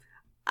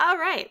All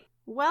right.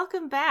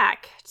 Welcome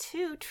back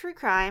to True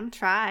Crime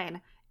Trine.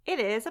 It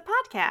is a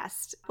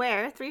podcast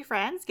where three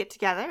friends get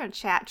together and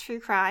chat true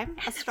crime,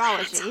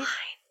 astrology,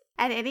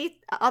 and any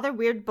other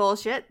weird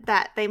bullshit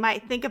that they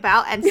might think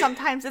about. And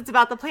sometimes it's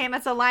about the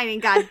planets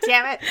aligning, god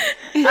damn it.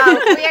 We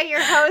are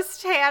your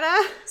hosts,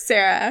 Hannah,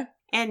 Sarah,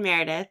 and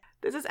Meredith.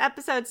 This is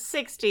episode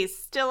 60,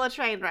 still a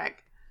train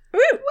wreck.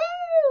 Woo!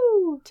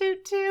 Woo!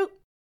 Toot toot.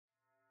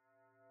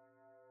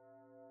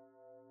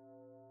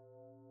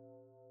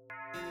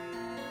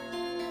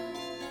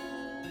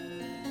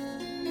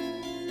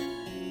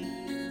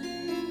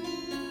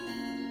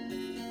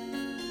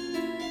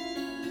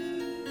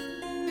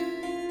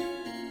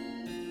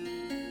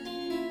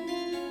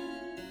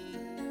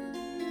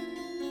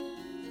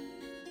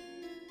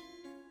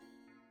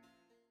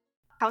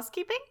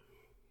 Housekeeping?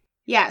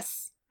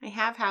 Yes, I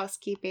have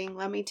housekeeping.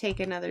 Let me take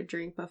another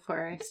drink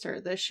before I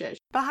start this shit.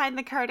 Behind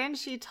the curtain,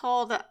 she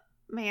told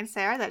me and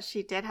Sarah that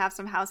she did have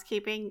some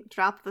housekeeping,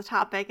 dropped the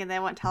topic, and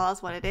then won't tell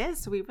us what it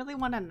is, so we really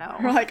want to know.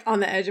 We're like on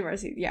the edge of our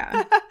seat,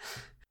 yeah.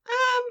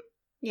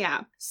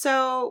 Yeah.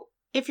 So,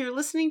 if you're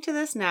listening to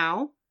this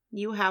now,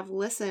 you have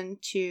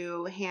listened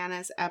to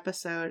Hannah's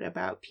episode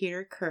about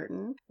Peter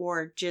Curtin,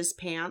 or Jizz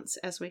Pants,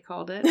 as we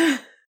called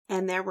it.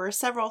 And there were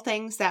several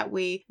things that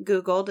we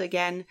Googled.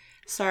 Again,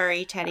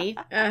 sorry, Teddy.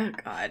 Oh,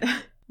 God.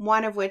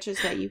 One of which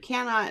is that you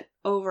cannot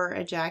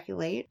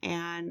over-ejaculate.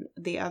 And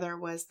the other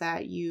was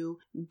that you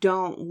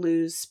don't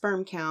lose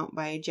sperm count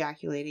by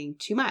ejaculating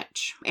too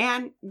much.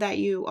 And that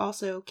you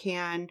also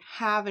can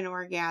have an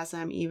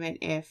orgasm even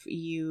if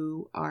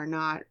you are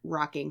not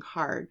rocking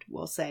hard,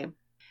 we'll say.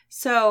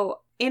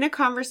 So, in a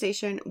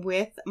conversation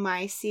with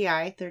my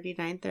CI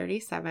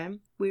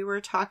 3937, we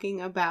were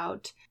talking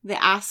about the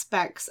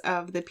aspects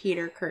of the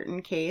Peter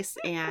Curtin case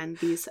and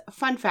these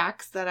fun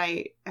facts that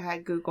I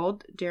had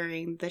Googled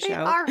during the show. They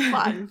are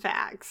fun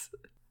facts.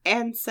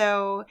 And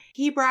so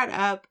he brought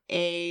up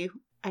I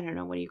don't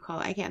know, what do you call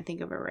it? I can't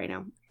think of it right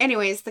now.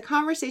 Anyways, the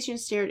conversation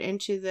steered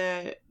into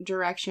the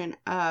direction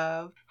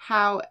of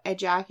how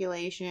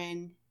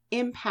ejaculation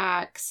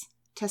impacts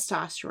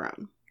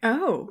testosterone.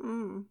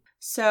 Oh.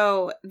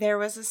 So there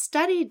was a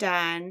study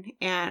done,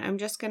 and I'm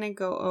just going to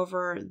go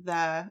over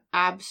the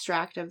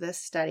abstract of this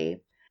study.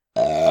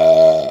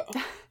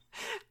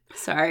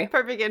 Sorry.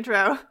 Perfect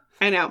intro.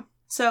 I know.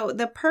 So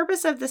the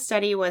purpose of the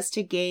study was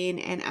to gain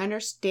an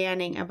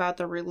understanding about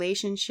the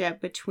relationship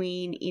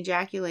between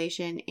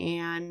ejaculation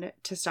and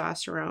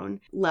testosterone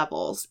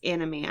levels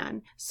in a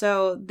man.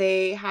 So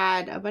they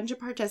had a bunch of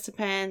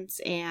participants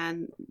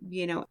and,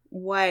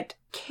 what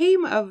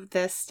came of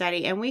this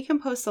study, and we can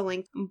post the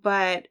link,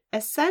 but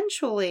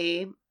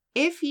essentially,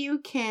 if you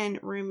can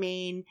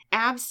remain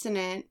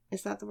abstinent,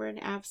 is that the word,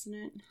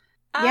 abstinent?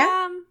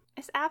 Yeah.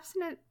 Is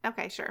abstinent?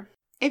 Okay, sure.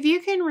 If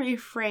you can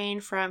refrain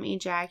from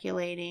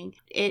ejaculating,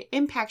 it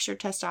impacts your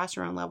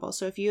testosterone level.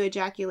 So if you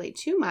ejaculate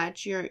too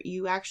much,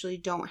 you actually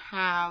don't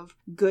have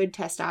good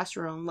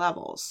testosterone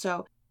levels.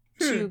 So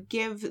to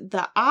give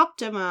the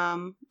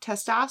optimum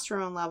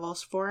testosterone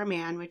levels for a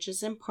man, which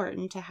is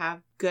important to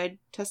have good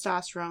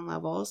testosterone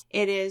levels,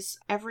 it is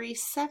every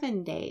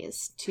 7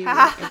 days to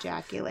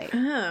ejaculate.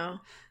 Oh.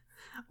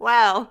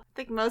 Well, I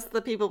think most of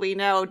the people we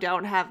know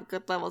don't have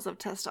good levels of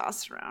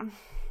testosterone.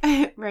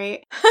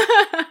 Right.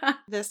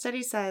 The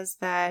study says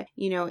that,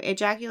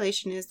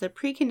 ejaculation is the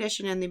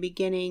precondition and the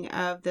beginning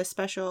of the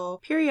special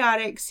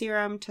periodic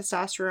serum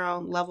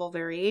testosterone level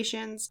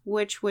variations,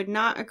 which would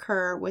not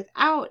occur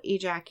without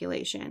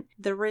ejaculation.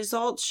 The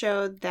results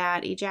showed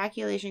that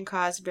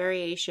ejaculation-caused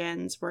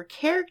variations were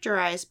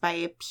characterized by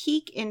a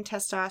peak in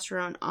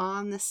testosterone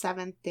on the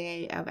 7th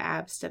day of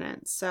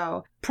abstinence.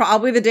 So,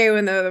 probably the day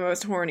when they're the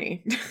most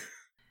horny.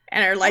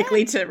 And are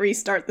likely to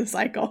restart the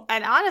cycle.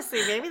 And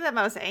honestly, maybe the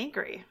most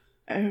angry.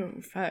 Oh,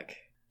 fuck.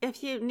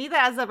 If you need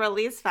that as a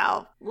release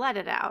valve, let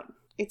it out.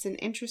 It's an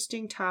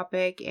interesting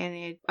topic, and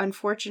it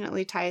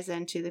unfortunately ties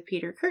into the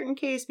Peter Curtin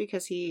case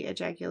because he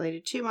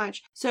ejaculated too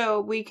much.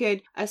 So we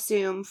could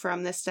assume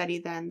from this study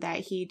then that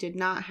he did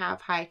not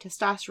have high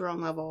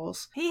testosterone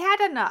levels. He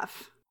had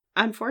enough.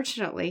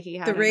 Unfortunately, he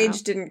had The rage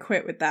enough. didn't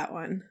quit with that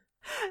one.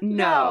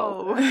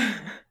 No.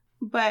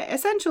 But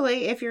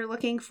essentially, if you're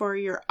looking for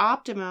your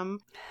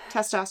optimum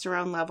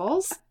testosterone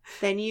levels,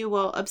 then you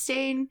will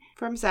abstain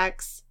from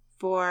sex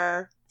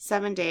for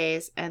 7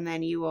 days, and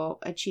then you will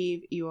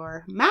achieve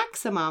your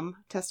maximum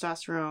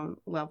testosterone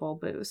level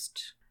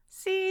boost.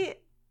 See,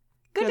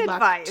 good luck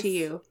advice to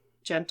you,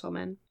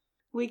 gentlemen.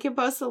 We can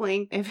post the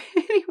link if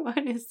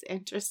anyone is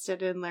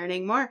interested in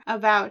learning more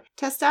about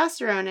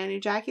testosterone and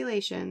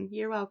ejaculation.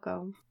 You're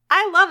welcome.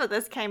 I love that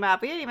this came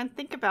up. We didn't even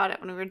think about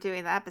it when we were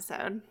doing the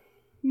episode.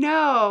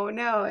 No.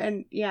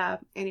 And yeah,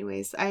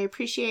 anyways, I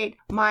appreciate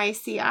my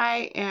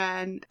CI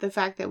and the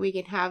fact that we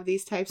can have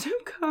these types of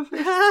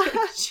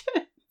conversations.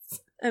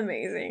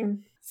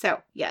 Amazing.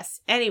 So,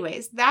 yes.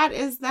 Anyways, that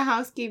is the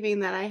housekeeping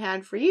that I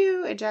had for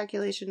you,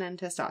 ejaculation and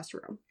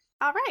testosterone.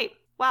 All right.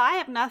 Well, I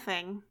have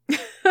nothing.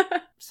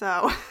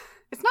 So,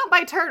 it's not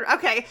my turn.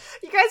 Okay.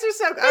 You guys are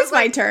so... It's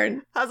my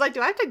turn. I was like,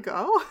 do I have to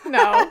go?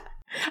 No.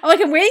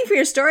 I'm waiting for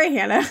your story,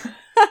 Hannah.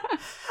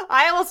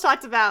 I almost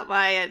talked about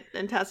my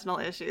intestinal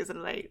issues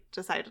and I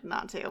decided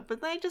not to,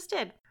 but I just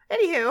did.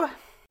 Anywho.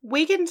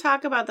 We can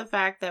talk about the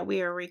fact that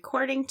we are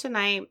recording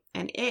tonight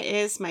and it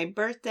is my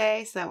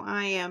birthday, so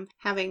I am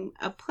having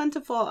a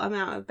plentiful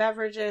amount of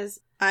beverages.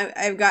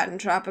 I've gotten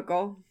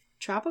tropical.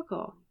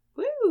 Tropical.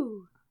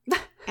 Woo!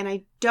 And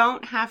I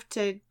don't have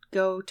to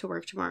go to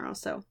work tomorrow,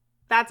 so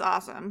that's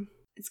awesome.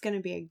 It's going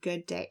to be a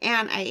good day.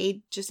 And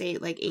I just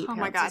ate like 8 pounds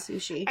of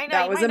sushi. I know,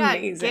 that was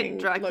amazing. Get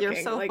drunk. Looking.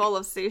 You're so full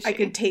of sushi. I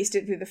could taste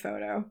it through the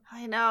photo.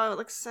 I know, it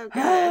looks so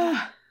good.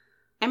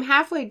 I'm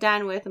halfway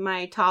done with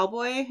my tall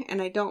boy,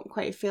 and I don't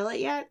quite feel it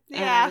yet.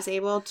 Yeah. And I was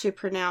able to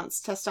pronounce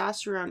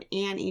testosterone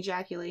and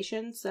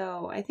ejaculation,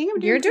 so I think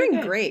I'm doing You're doing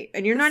good. Great.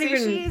 And you're not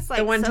even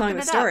the one telling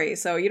the story,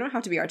 so you don't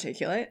have to be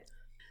articulate.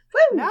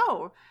 Woo!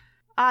 No.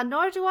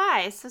 Nor do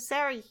I. So,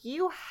 Sarah,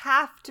 you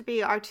have to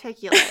be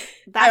articulate.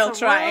 That's I'll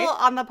try. Rule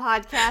on the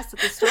podcast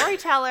that the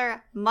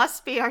storyteller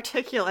must be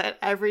articulate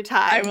every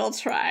time. I will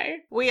try.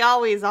 We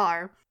always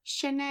are.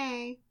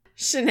 Shanae,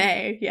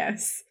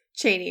 yes.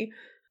 Cheney.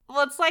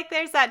 Well, it's like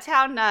there's that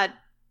town,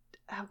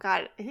 oh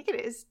God, I think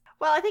it is.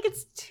 Well, I think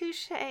it's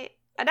Touche.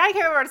 And I can't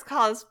remember what it's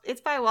called. It's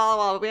by Walla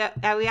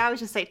Walla. We always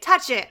just say,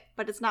 touch it,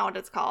 but it's not what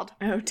it's called.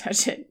 Oh,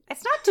 touch it.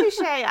 It's not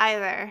Touche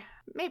either.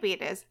 Maybe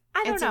it is.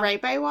 I don't know. It's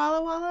right by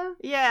Walla Walla?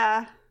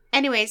 Yeah.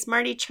 Anyways,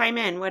 Marty, chime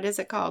in. What is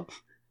it called?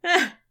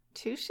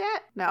 Touche?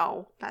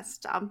 No, that's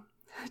dumb.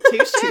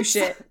 Two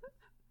shit.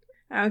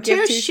 I don't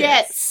give two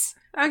shits.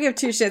 I don't give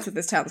 2 shits what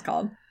this town's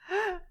called.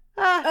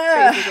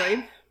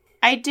 Basically.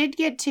 I did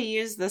get to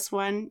use this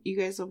one. You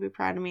guys will be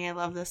proud of me. I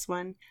love this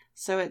one.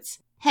 So it's,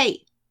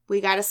 hey,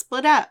 we gotta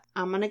split up.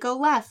 I'm gonna go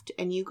left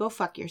and you go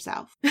fuck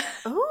yourself.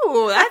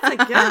 Ooh, that's a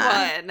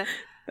good one.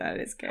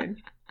 That is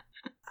good.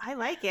 I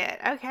like it.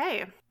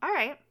 Okay. All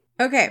right.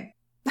 Okay.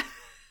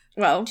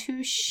 Well.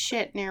 Too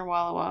shit near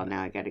Walla Walla.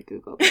 Now I gotta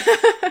Google.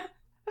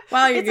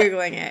 While you're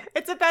Googling it.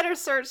 It's a better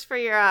search for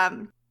your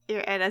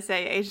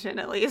NSA agent,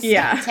 at least.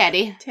 Yeah.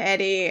 Teddy.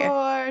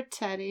 Poor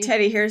Teddy.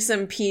 Teddy, here's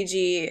some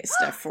PG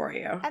stuff for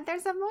you. And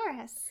there's a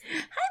Morris.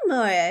 Hi,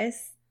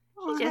 Morris.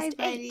 Oh, He just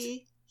hi,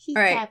 buddy. He's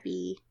All right.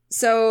 happy.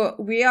 So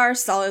we are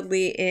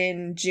solidly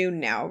in June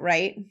now,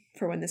 right?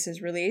 For when this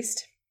is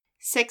released.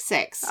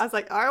 6/6. I was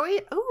like, are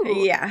we?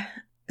 Ooh. Yeah.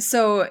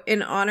 So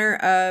in honor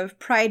of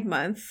Pride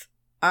Month,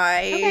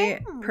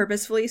 I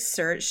purposefully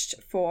searched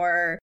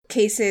for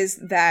cases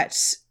that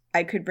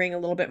I could bring a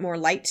little bit more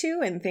light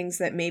to and things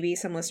that maybe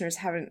some listeners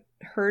haven't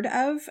heard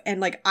of. And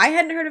like, I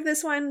hadn't heard of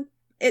this one.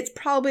 It's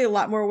probably a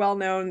lot more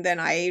well-known than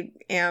I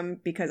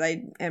am because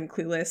I am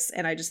clueless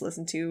and I just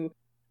listen to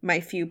my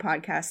few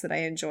podcasts that I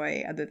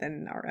enjoy other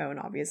than our own,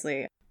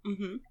 obviously.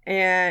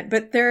 Mm-hmm.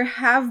 But there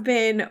have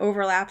been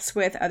overlaps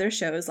with other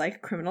shows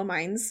like Criminal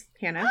Minds,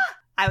 Hannah.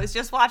 I was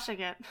just watching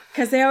it.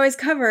 Because they always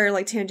cover,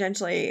 like,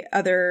 tangentially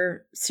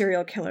other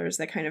serial killers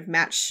that kind of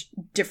match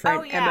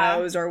different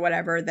MOs or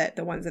whatever that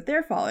the ones that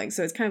they're following.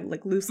 So it's kind of,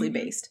 like, loosely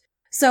based.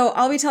 So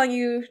I'll be telling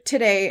you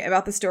today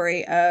about the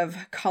story of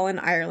Colin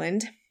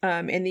Ireland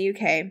in the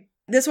UK.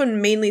 This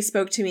one mainly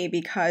spoke to me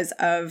because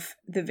of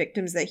the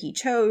victims that he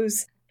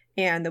chose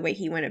and the way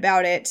he went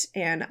about it.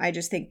 And I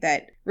just think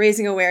that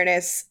raising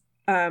awareness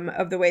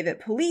of the way that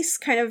police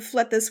kind of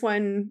let this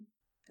one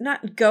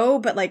not go,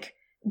 but, like,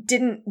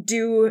 didn't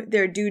do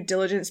their due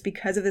diligence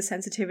because of the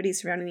sensitivity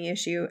surrounding the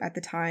issue at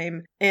the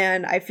time.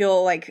 And I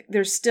feel like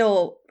there's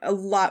still a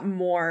lot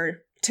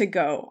more to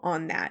go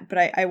on that.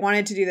 But I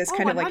wanted to do this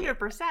kind 100%. Of like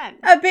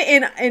a bit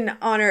in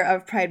honor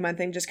of Pride Month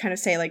and just kind of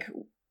say, like,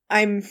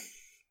 I'm,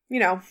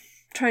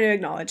 trying to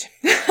acknowledge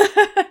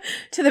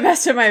to the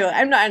best of my ability.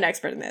 I'm not an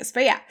expert in this,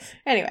 but yeah.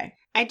 Anyway.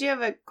 I do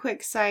have a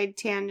quick side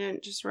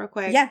tangent, just real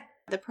quick. Yeah.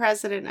 The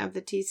president of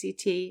the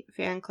TCT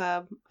fan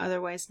club,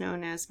 otherwise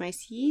known as my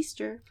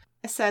sister,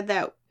 said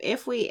that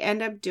if we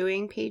end up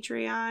doing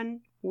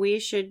Patreon, it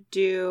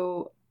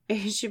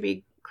should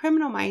be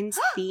Criminal Minds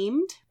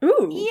themed.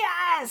 Ooh.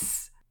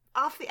 Yes!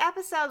 Off the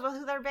episodes with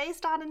who they're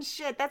based on and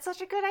shit. That's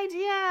such a good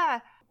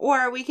idea.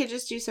 Or we could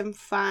just do some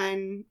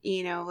fun,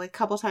 like a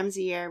couple times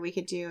a year, we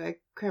could do a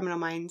Criminal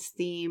Minds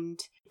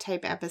themed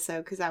type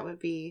episode because that would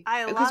be...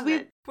 I love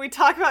it. We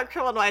talk about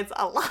Criminal Minds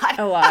a lot.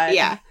 A lot.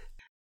 Yeah.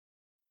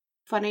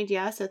 Fun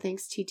idea, so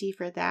thanks TT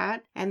for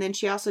that. And then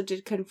she also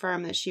did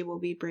confirm that she will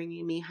be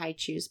bringing me High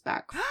Chews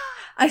back.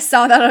 I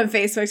saw that on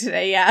Facebook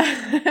today, yeah.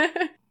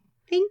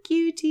 Thank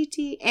you,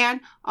 TT.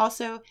 And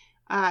also,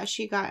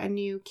 she got a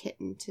new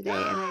kitten today, and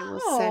I will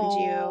send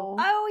you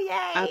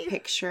a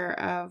picture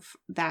of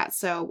that.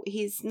 So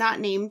he's not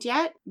named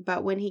yet,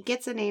 but when he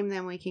gets a name,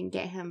 then we can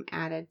get him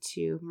added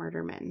to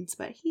Murder Mittens.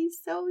 But he's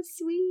so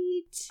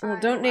sweet. Well,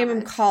 don't name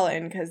him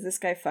Colin, because this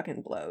guy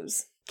fucking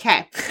blows.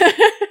 Okay.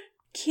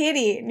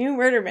 Kitty, new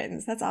Murder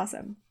Mittens. That's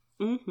awesome.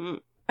 Mm-hmm.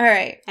 All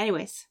right.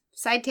 Anyways,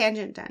 side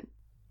tangent done.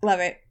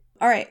 Love it.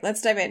 All right,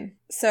 let's dive in.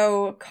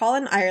 So,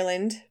 Colin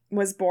Ireland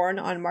was born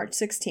on March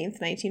 16th,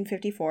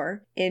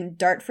 1954, in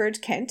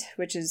Dartford, Kent,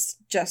 which is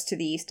just to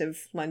the east of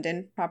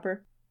London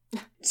proper,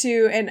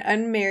 to an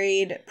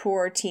unmarried,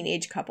 poor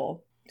teenage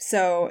couple.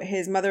 So,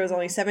 his mother was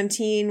only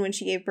 17 when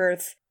she gave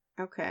birth.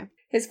 Okay.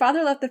 His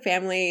father left the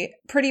family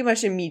pretty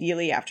much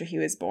immediately after he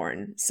was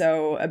born,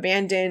 so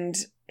abandoned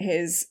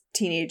his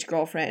teenage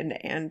girlfriend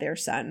and their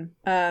son.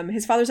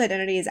 His father's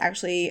identity is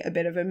actually a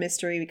bit of a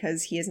mystery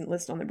because he isn't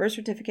listed on the birth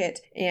certificate,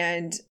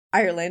 and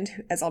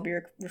Ireland, as I'll be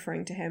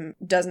referring to him,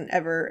 doesn't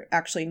ever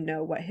actually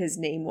know what his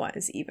name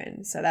was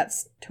even. So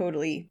that's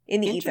totally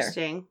in the ether.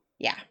 Interesting.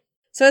 Yeah.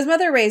 So his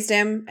mother raised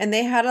him, and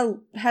they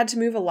had to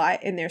move a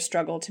lot in their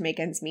struggle to make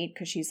ends meet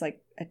because she's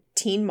like a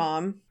teen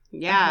mom.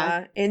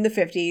 Yeah. In the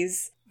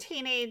 50s.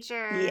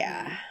 Teenager.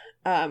 Yeah.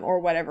 Or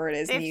whatever it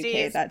is 50s, in the UK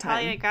at that time.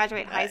 Probably gonna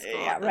graduate high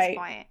school at this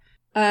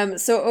point.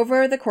 So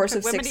over the course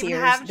of 6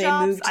 years, they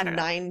jobs? moved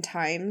 9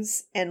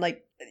 times. And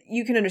like,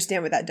 you can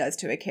understand what that does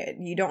to a kid.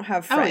 You don't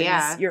have friends. Oh,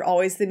 yeah. You're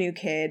always the new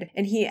kid.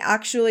 And he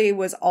actually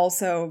was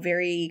also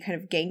very kind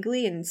of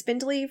gangly and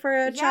spindly for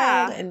a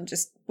child and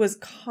just was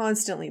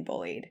constantly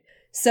bullied.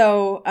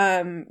 So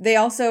they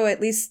also,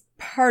 at least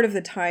part of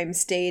the time,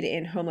 stayed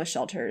in homeless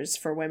shelters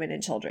for women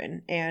and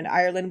children. And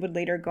Ireland would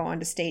later go on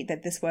to state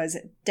that this was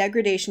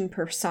degradation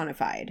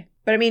personified.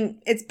 But I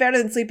mean, it's better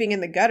than sleeping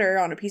in the gutter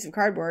on a piece of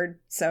cardboard,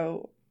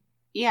 so...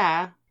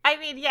 Yeah. I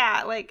mean,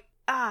 yeah, like,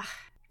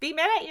 be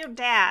mad at your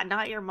dad,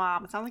 not your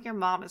mom. It sounds like your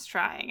mom is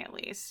trying, at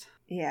least.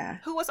 Yeah.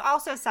 Who was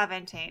also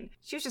 17.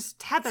 She was just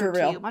tethered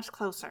to you much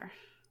closer.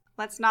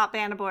 Let's not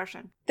ban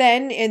abortion.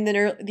 Then, in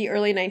the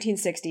early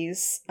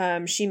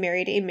 1960s, she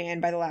married a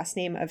man by the last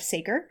name of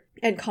Saker.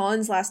 And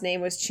Colin's last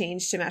name was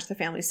changed to match the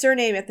family's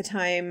surname at the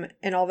time.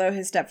 And although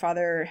his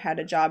stepfather had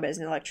a job as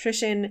an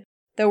electrician,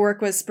 the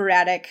work was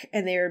sporadic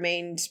and they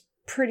remained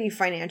pretty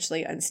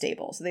financially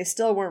unstable. So they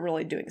still weren't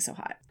really doing so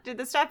hot. Did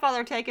the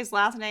stepfather take his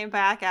last name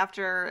back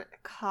after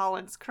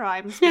Colin's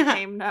crimes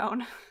became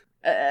known?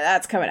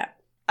 That's coming up.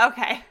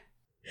 Okay.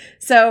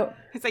 So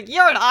he's like,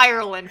 you're in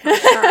Ireland for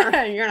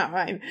sure. You're not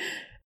fine.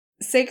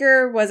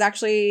 Saker was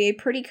actually a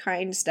pretty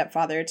kind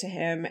stepfather to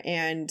him,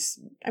 and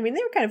I mean,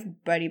 they were kind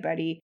of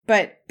buddy-buddy,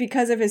 but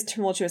because of his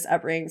tumultuous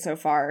upbringing so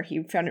far,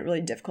 he found it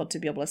really difficult to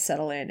be able to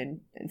settle in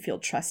and feel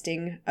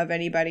trusting of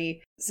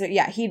anybody. So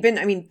yeah, he'd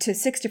been, to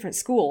 6 different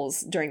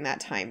schools during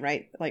that time,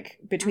 right? Like,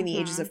 between the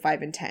ages of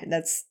 5 and 10.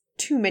 That's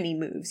too many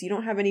moves. You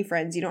don't have any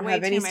friends. You don't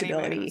have any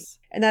stability.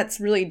 And that's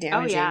really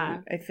damaging,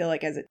 I feel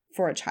like,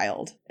 for a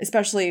child,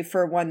 especially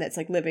for one that's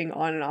like living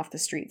on and off the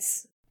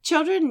streets.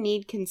 Children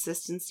need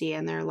consistency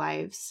in their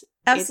lives.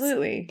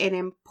 Absolutely. It's an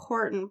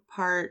important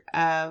part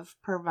of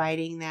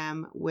providing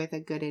them with a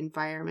good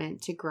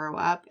environment to grow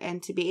up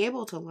and to be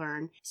able to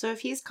learn. So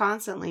if he's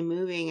constantly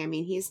moving,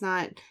 he's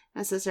not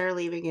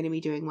necessarily even going to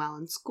be doing well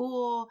in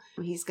school.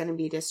 He's going to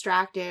be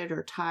distracted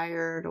or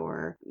tired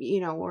or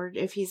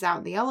if he's out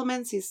in the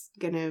elements, he's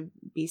going to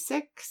be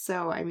sick.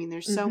 So,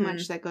 there's so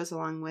much that goes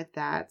along with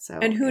that. So,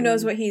 and who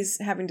knows what he's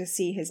having to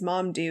see his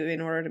mom do in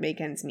order to make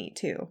ends meet,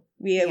 too.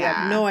 We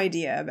have no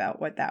idea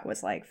about what that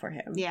was like for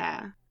him.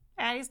 Yeah.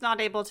 And he's not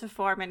able to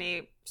form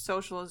any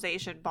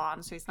socialization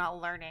bonds, so he's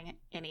not learning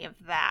any of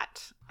that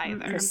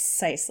either.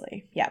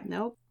 Precisely. Yeah.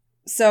 Nope.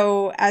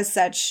 So, as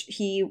such,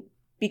 he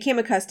became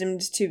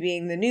accustomed to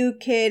being the new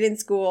kid in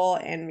school,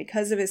 and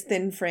because of his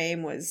thin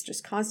frame, was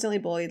just constantly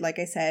bullied, like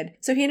I said.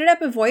 So he ended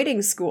up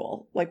avoiding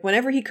school. Like,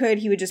 whenever he could,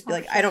 he would just be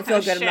like, I don't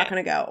feel good, I'm not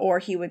going to go. Or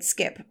he would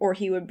skip, or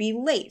he would be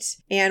late.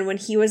 And when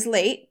he was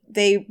late,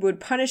 they would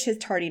punish his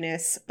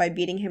tardiness by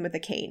beating him with a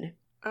cane.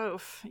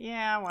 Oof.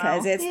 Yeah, well.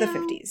 Because it's the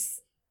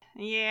 50s.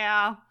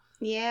 Yeah.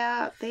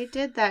 Yeah, they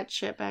did that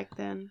shit back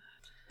then.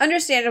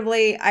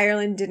 Understandably,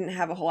 Ireland didn't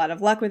have a whole lot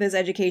of luck with his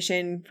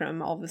education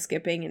from all the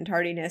skipping and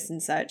tardiness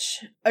and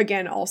such.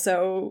 Again,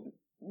 also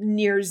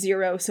near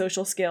zero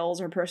social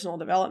skills or personal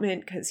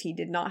development because he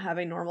did not have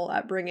a normal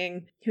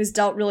upbringing. He was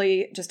dealt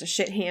really just a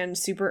shit hand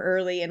super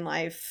early in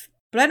life.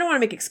 But I don't want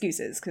to make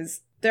excuses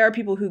because there are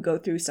people who go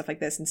through stuff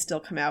like this and still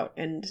come out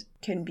and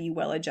can be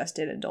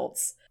well-adjusted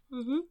adults.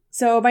 Mm-hmm.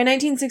 So by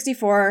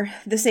 1964,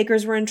 the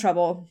Sakers were in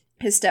trouble.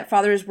 His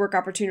stepfather's work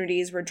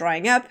opportunities were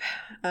drying up.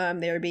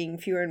 They were being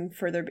fewer and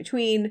further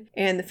between,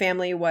 and the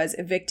family was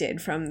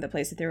evicted from the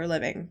place that they were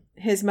living.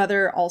 His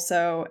mother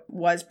also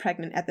was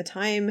pregnant at the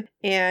time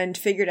and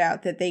figured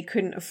out that they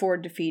couldn't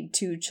afford to feed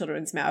 2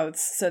 children's mouths,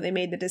 so they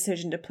made the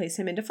decision to place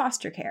him into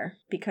foster care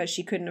because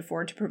she couldn't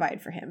afford to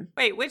provide for him.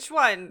 Wait, which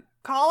one?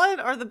 Colin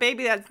or the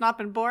baby that's not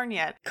been born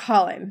yet?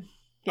 Colin.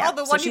 Yeah, oh,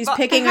 the one so she's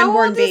picking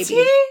unborn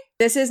baby.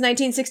 This is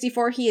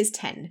 1964. He is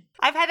 10.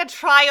 I've had a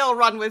trial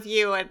run with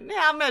you, and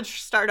I'm going to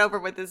start over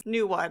with this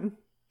new one.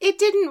 It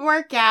didn't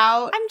work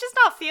out. I'm just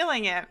not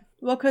feeling it.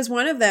 Well, because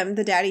one of them,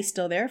 the daddy's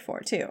still there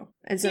for, too.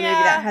 And so maybe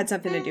that had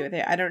something to do with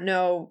it. I don't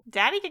know.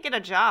 Daddy could get a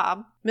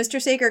job.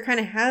 Mr. Saker kind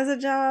of has a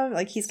job.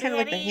 Like, he's kind of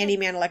like the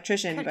handyman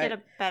electrician. Could get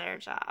a better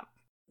job.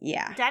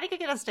 Yeah. Daddy could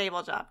get a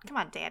stable job. Come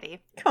on,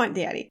 Daddy. Come on,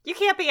 Daddy. You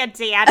can't be a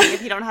daddy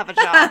if you don't have a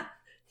job.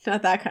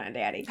 Not that kind of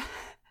daddy.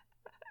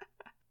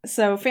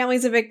 So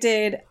family's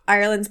evicted.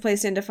 Ireland's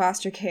placed into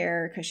foster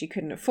care because she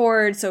couldn't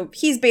afford. So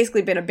he's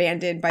basically been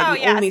abandoned by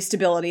the only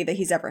stability that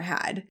he's ever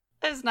had.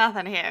 There's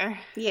nothing here.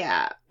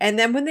 Yeah. And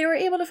then when they were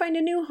able to find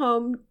a new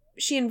home,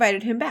 she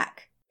invited him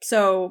back.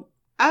 So,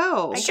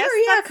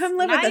 sure, yeah, come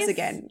live with us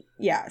again.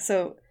 Yeah,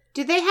 so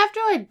Do they have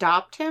to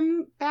adopt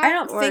him back? I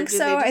don't think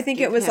so. I think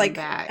it was like,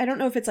 back? I don't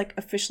know if it's like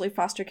officially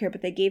foster care,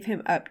 but they gave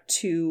him up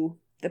to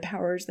the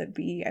powers that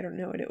be. I don't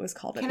know what it was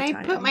called at the time. Can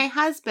I put my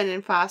husband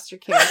in foster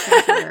care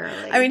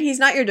temporarily? I mean, he's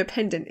not your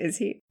dependent, is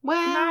he?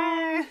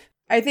 Well,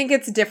 I think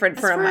it's different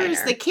for a minor. As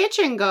far as the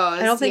kitchen goes,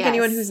 I don't think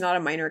anyone who's not a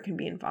minor can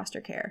be in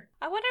foster care.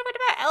 I wonder what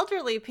about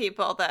elderly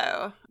people,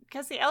 though?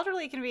 Because the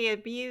elderly can be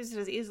abused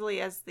as easily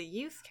as the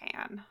youth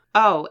can.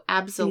 Oh,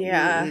 absolutely,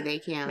 they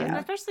can. Yeah.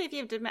 Especially if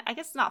you have, I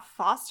guess it's not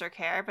foster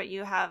care, but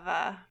you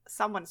have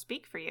someone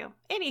speak for you.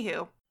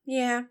 Anywho.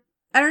 Yeah.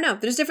 I don't know.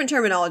 There's different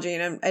terminology,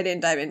 and I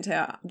didn't dive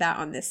into that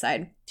on this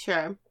side.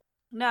 Sure.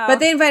 No. But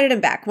they invited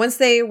him back.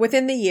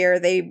 Within the year,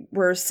 they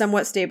were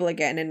somewhat stable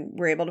again and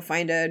were able to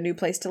find a new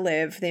place to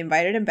live. They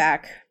invited him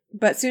back.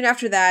 But soon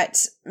after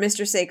that,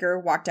 Mr. Saker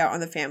walked out on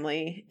the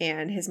family,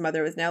 and his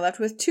mother was now left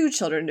with 2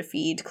 children to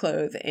feed,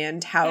 clothe,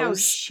 and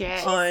house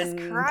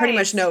on pretty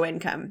much no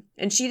income.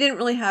 And she didn't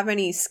really have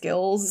any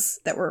skills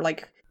that were,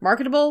 like,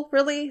 marketable,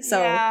 really.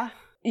 So,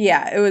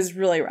 yeah, it was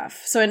really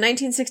rough. So in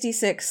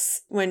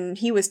 1966, when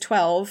he was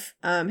 12,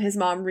 his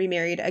mom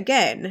remarried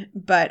again,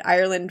 but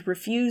Ireland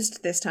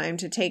refused this time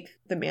to take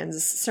the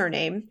man's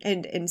surname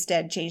and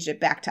instead changed it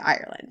back to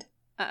Ireland.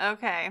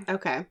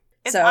 Okay.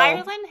 Is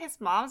Ireland his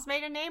mom's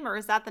maiden name, or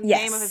is that the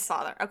name of his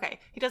father?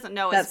 Okay. He doesn't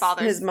know his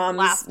father's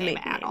last name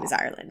at all. Is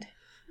Ireland.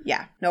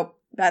 Yeah. Nope.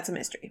 That's a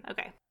mystery.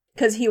 Okay.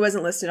 Because he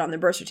wasn't listed on the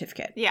birth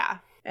certificate. Yeah.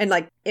 And,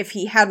 like, if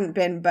he hadn't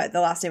been, but the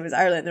last name was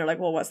Ireland, they're like,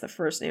 well, what's the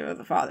first name of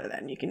the father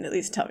then? You can at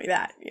least tell me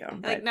that, you know.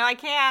 Like, no, I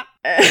can't.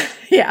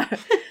 Yeah.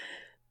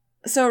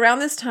 So around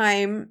this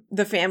time,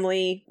 the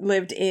family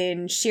lived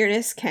in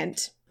Sheerness,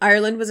 Kent.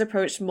 Ireland was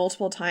approached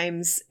multiple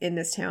times in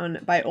this town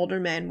by older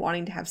men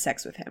wanting to have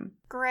sex with him.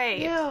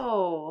 Great.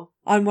 Ew.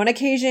 On one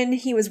occasion,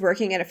 he was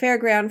working at a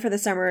fairground for the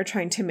summer,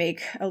 trying to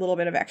make a little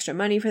bit of extra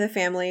money for the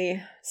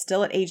family,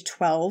 still at age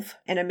 12,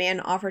 and a man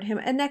offered him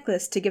a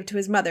necklace to give to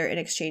his mother in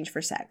exchange for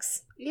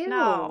sex. Ew.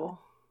 No.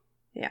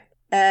 Yeah.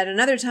 At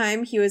another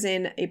time, he was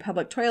in a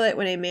public toilet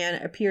when a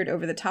man appeared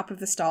over the top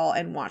of the stall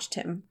and watched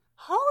him.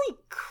 Holy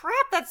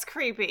crap, that's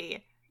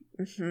creepy.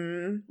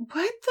 Mm-hmm.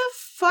 What the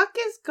fuck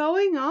is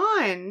going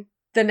on?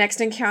 The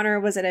next encounter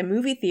was at a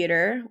movie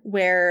theater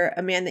where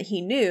a man that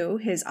he knew,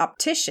 his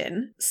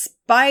optician,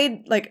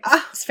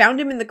 found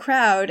him in the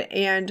crowd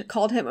and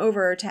called him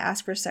over to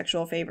ask for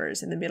sexual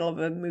favors in the middle of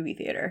a movie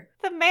theater.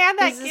 The man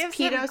that gives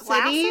him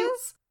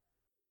glasses?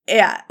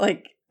 Yeah,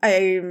 like,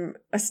 I'm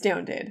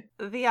astounded.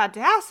 The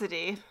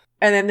audacity.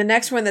 And then the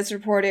next one that's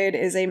reported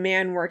is a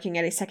man working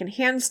at a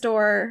secondhand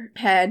store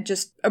had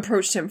just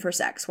approached him for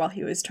sex while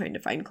he was trying to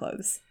find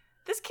clothes.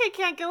 This kid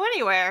can't go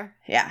anywhere.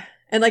 Yeah.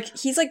 And, like,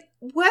 he's, like,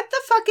 what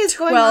the fuck is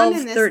going on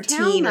in this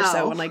 13 town, or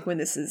so, and, like, when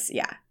this is,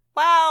 yeah.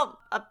 Well,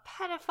 a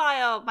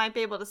pedophile might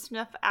be able to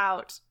sniff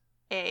out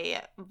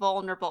a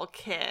vulnerable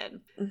kid.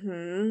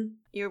 Mm-hmm.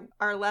 You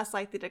are less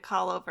likely to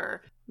call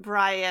over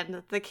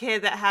Brian, the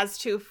kid that has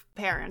 2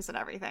 parents and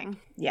everything.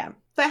 Yeah.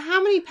 But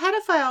how many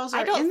pedophiles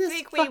are in this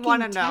think fucking we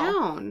want to know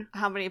town?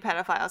 How many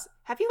pedophiles.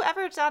 Have you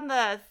ever done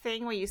the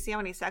thing where you see how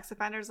many sex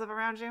offenders live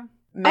around you?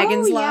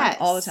 Megan's Law,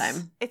 all the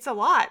time. It's a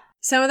lot.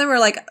 Some of them are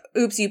like,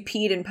 oops, you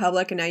peed in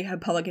public and now you have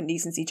public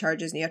indecency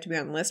charges and you have to be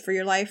on the list for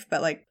your life.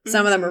 But, like,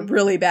 some of them are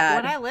really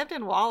bad. When I lived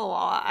in Walla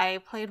Walla, I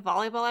played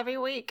volleyball every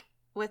week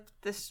with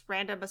this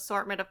random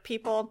assortment of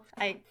people.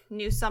 I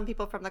knew some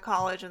people from the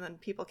college, and then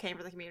people came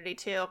from the community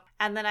too.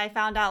 And then I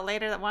found out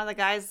later that one of the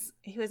guys,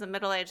 he was a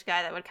middle-aged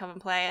guy that would come and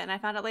play, and I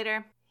found out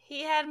later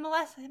he had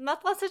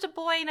molested a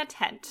boy in a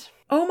tent.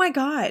 Oh my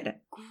god.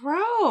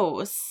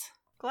 Gross.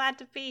 Glad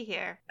to be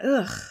here.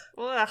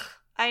 Ugh.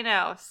 I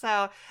know.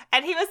 So,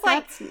 and he was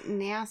like, that's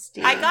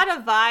nasty. I got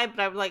a vibe,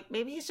 but I'm like,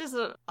 maybe he's just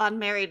an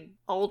unmarried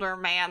older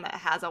man that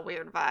has a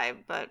weird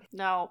vibe. But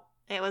no,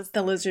 it was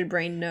the lizard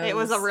brain knows. It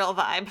was a real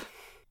vibe.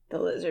 The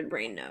lizard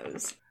brain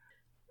knows.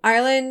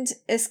 Ireland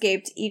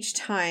escaped each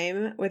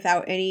time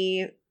without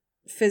any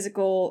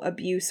physical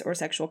abuse or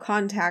sexual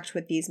contact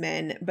with these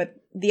men, but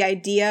the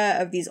idea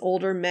of these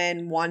older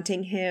men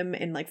wanting him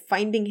and, like,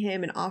 finding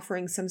him and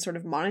offering some sort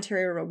of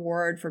monetary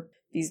reward for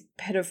these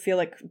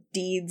pedophilic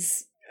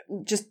deeds,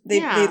 just they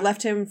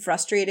left him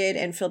frustrated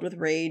and filled with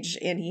rage,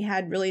 and he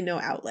had really no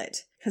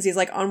outlet. Because he's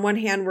like, on one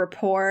hand, we're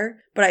poor,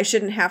 but I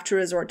shouldn't have to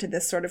resort to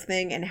this sort of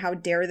thing, and how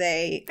dare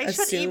they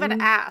assume should even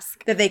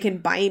ask that they can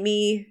buy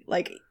me,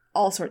 like,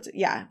 all sorts of,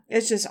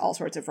 it's just all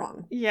sorts of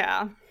wrong.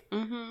 Yeah.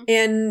 Mm-hmm.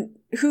 And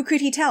who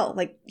could he tell?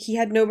 Like, he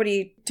had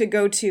nobody to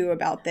go to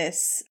about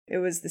this. It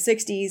was the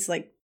 60s,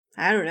 like,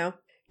 I don't know.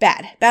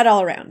 Bad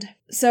all around.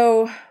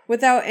 So,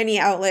 without any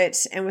outlet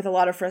and with a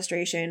lot of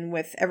frustration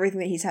with everything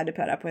that he's had to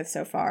put up with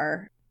so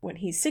far, when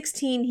he's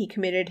 16, he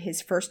committed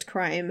his first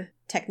crime,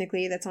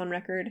 technically, that's on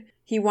record.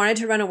 He wanted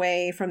to run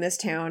away from this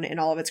town and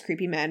all of its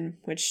creepy men,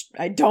 which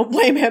I don't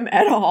blame him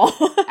at all.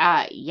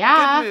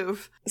 Yeah. Good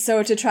move.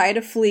 So, to try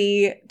to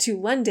flee to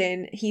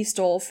London, he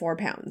stole 4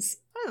 pounds.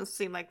 That doesn't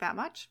seem like that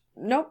much.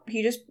 Nope,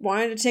 he just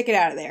wanted to take it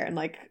out of there and,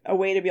 like, a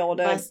way to be able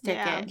to... Bus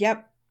ticket.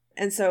 Yep.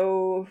 And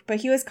so,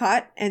 but he was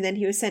caught, and then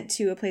he was sent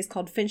to a place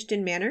called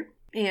Finchdon Manor.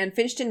 And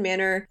Finchdon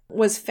Manor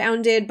was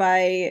founded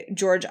by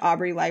George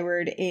Aubrey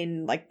Lyward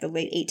in like the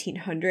late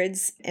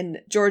 1800s.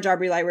 And George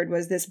Aubrey Lyward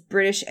was this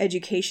British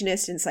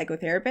educationist and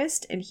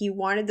psychotherapist. And he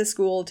wanted the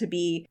school to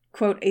be,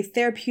 quote, a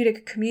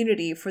therapeutic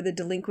community for the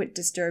delinquent,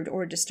 disturbed,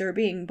 or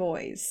disturbing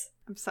boys.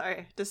 I'm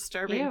sorry,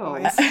 disturbing Ew.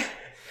 boys.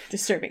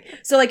 Disturbing.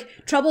 So like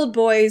troubled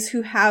boys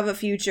who have a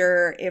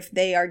future if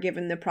they are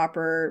given the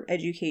proper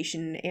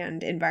education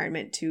and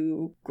environment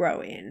to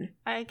grow in.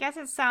 I guess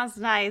it sounds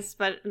nice,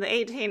 but in the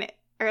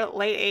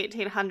late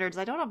 1800s,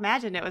 I don't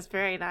imagine it was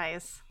very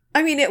nice.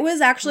 I mean, it was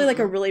actually like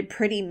a really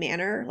pretty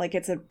manor. Like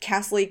it's a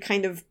castle-y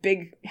kind of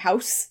big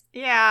house.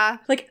 Yeah.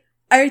 Like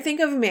I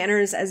think of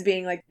manors as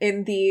being like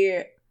in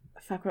the,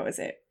 what was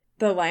it?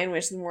 The Lion,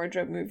 Witch, and the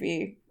Wardrobe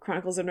movie,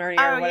 Chronicles of Narnia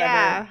or whatever.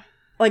 Yeah.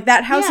 Like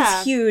that house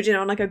is huge and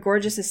on like a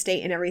gorgeous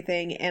estate and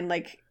everything. And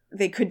like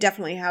they could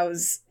definitely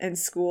house and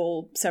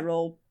school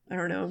several, I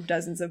don't know,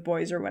 dozens of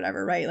boys or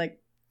whatever, right?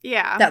 Like,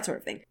 yeah, that sort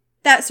of thing.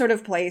 That sort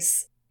of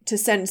place to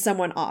send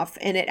someone off.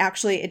 And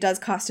it does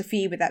cost a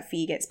fee, but that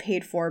fee gets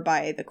paid for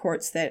by the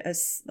courts that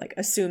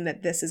assume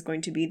that this is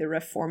going to be the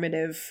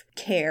reformative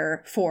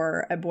care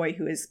for a boy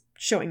who is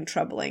showing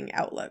troubling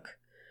outlook.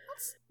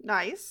 That's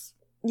nice.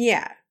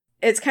 Yeah.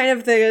 It's kind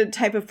of the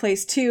type of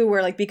place, too,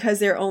 where, like, because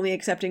they're only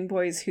accepting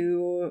boys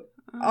who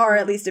are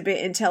at least a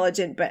bit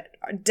intelligent, but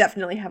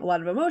definitely have a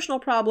lot of emotional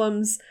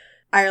problems,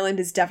 Ireland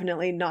is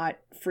definitely not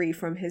free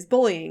from his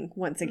bullying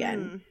once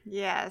again.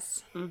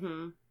 Yes.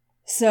 Mm-hmm.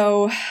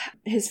 So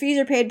his fees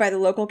are paid by the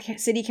local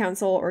city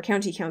council or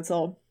county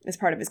council as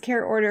part of his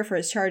care order for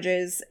his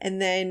charges.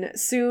 And then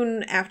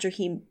soon after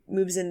he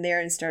moves in there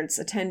and starts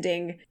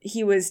attending,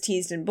 he was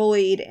teased and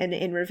bullied. And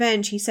in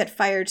revenge, he set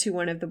fire to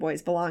one of the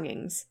boys'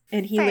 belongings.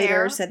 And he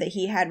later said that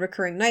he had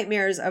recurring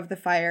nightmares of the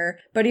fire,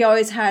 but he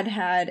always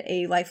had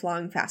a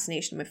lifelong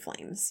fascination with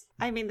flames.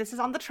 I mean, this is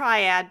on the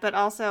triad, but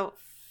also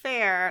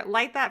fair.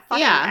 Light that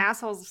fucking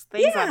asshole's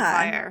things on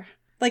fire.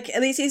 Like,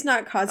 at least he's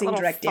not causing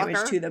direct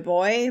damage to the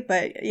boy,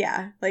 but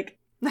yeah, like...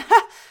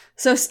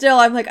 So still,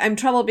 I'm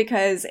troubled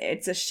because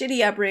it's a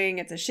shitty upbringing,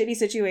 it's a shitty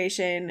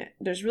situation,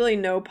 there's really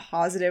no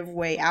positive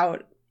way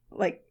out,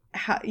 like,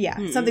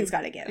 something's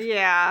gotta give.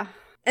 Yeah.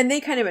 And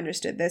they kind of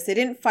understood this. They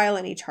didn't file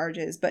any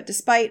charges, but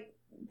despite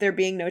there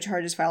being no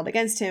charges filed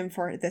against him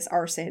for this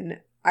arson,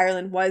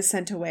 Ireland was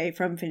sent away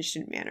from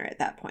Finchdon Manor at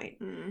that point.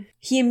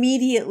 He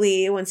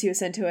immediately, once he was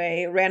sent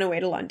away, ran away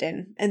to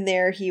London. And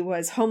there he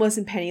was homeless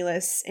and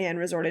penniless and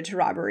resorted to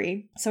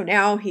robbery. So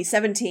now he's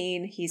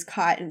 17. He's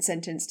caught and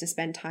sentenced to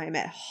spend time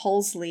at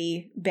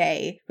Hulsley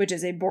Bay, which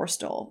is a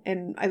borstal.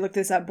 And I looked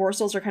this up.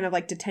 Borstals are kind of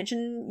like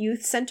detention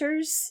youth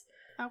centers.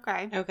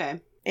 Okay.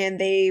 And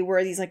they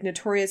were these like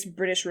notorious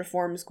British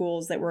reform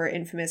schools that were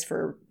infamous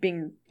for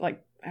being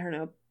like, I don't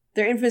know,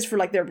 they're infamous for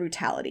like their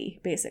brutality,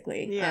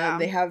 basically. Yeah.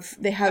 They have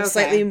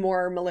slightly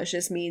more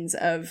malicious means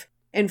of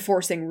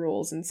enforcing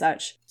rules and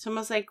such. It's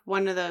almost like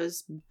one of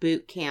those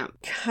boot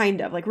camp. Kind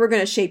of. Like, we're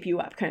going to shape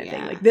you up kind of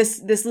thing. Like,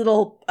 this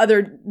little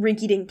other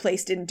rinky-dink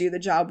place didn't do the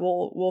job.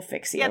 We'll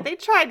fix you. Yeah, they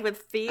tried with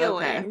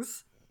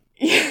feelings.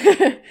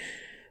 Okay.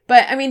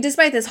 But, I mean,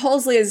 despite this,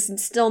 Hulsley is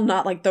still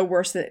not, like, the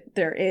worst that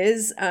there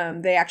is.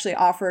 They actually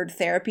offered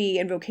therapy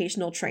and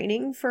vocational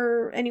training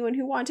for anyone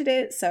who wanted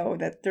it, so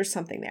that there's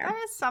something there.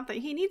 There is something.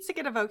 He needs to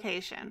get a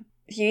vocation.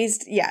 He needs,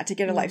 to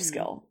get a life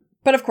skill.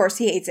 But, of course,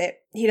 he hates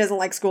it. He doesn't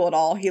like school at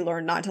all. He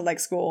learned not to like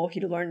school.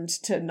 He learned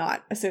to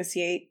not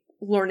associate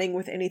learning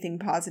with anything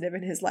positive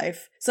in his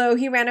life. So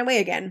he ran away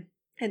again.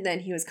 And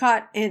then he was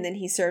caught, and then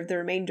he served the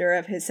remainder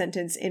of his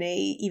sentence in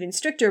a even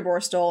stricter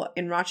borstal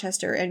in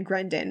Rochester and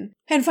Grendon.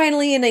 And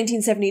finally, in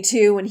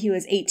 1972, when he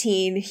was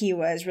 18, he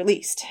was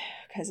released.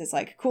 Because it's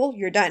like, cool,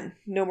 you're done.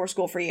 No more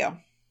school for you.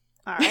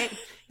 All right.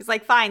 He's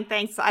like, fine,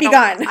 thanks. I don't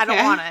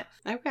want it.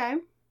 Okay.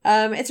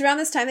 It's around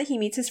this time that he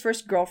meets his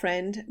first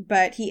girlfriend,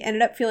 but he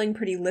ended up feeling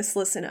pretty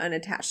listless and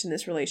unattached in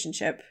this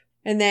relationship.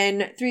 And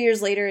then 3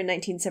 years later, in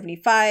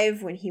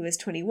 1975, when he was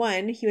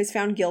 21, he was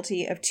found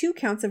guilty of 2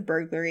 counts of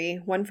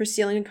burglary, 1 for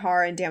stealing a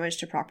car and damage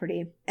to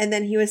property. And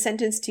then he was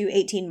sentenced to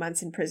 18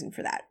 months in prison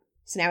for that.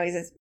 So now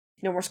he's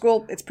no more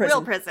school, it's prison.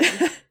 Real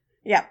prison.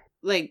 Yeah.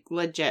 Like,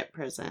 legit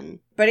prison.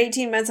 But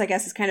 18 months, I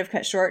guess, is kind of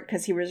cut short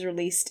because he was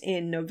released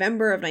in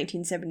November of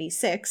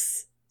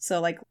 1976.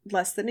 So, like,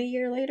 less than a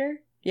year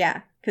later?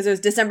 Yeah, because it was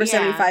December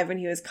 75 when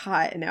he was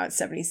caught, and now it's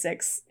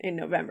 76 in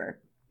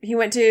November. He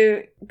went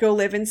to go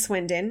live in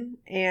Swindon,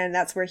 and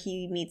that's where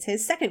he meets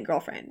his second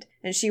girlfriend.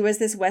 And she was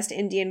this West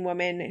Indian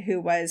woman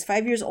who was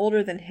 5 years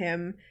older than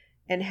him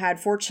and had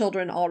 4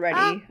 children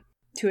already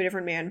to a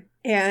different man.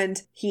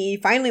 And he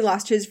finally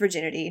lost his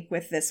virginity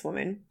with this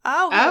woman.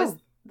 Oh. Was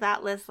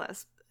that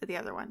listless, the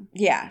other one.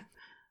 Yeah.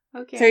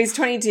 Okay. So he's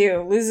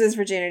 22, loses his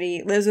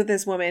virginity, lives with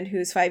this woman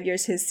who's 5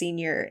 years his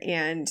senior,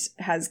 and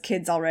has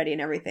kids already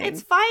and everything.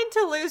 It's fine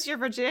to lose your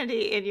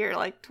virginity in your,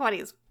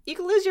 20s. You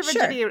can lose your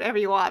virginity whenever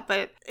you want,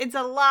 but it's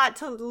a lot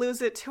to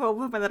lose it to a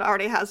woman that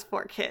already has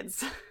 4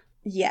 kids.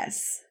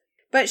 Yes.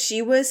 But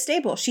she was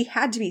stable. She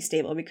had to be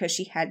stable because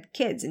she had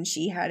kids, and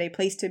she had a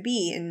place to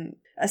be and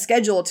a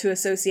schedule to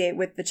associate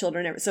with the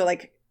children. So,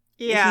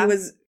 he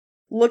was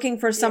looking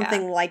for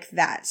something like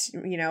that,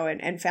 you know,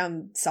 and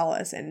found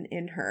solace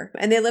in her.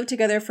 And they lived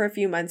together for a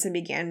few months and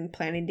began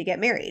planning to get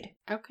married.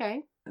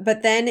 Okay.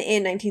 But then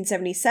in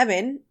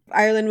 1977,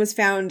 Ireland was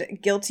found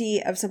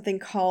guilty of something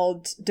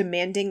called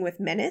demanding with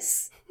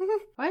menace.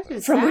 What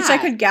is From that? which I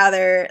could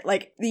gather,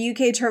 like, the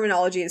UK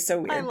terminology is so I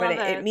weird, love but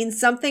it. it means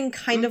something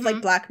kind of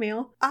like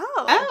blackmail.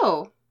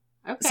 Oh.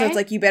 Okay. So it's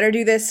like, you better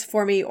do this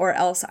for me or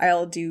else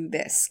I'll do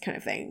this kind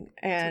of thing.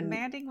 And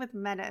Demanding with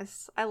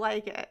menace. I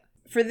like it.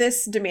 for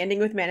this demanding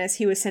with menace,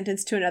 he was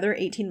sentenced to another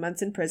 18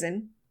 months in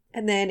prison.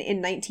 And then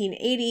in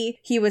 1980,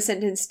 he was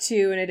sentenced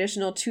to an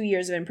additional 2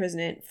 years of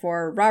imprisonment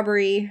for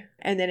robbery.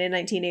 And then in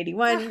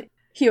 1981,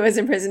 he was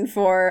imprisoned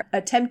for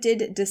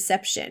attempted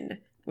deception,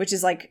 which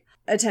is like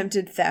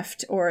attempted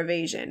theft or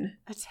evasion.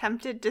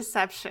 Attempted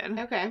deception.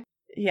 Okay.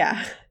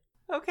 Yeah.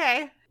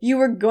 Okay. You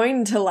were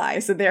going to lie,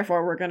 so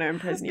therefore we're going to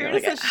imprison you. You're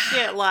just a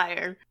shit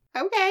liar.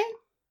 Okay.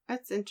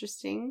 That's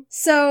interesting.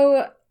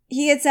 So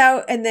he gets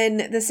out, and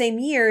then the same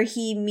year,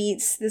 he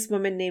meets this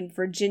woman named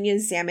Virginia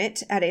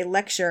Zammit at a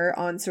lecture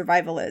on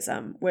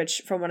survivalism,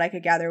 which, from what I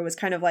could gather, was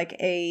kind of like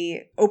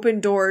a open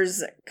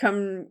doors,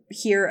 come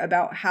hear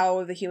about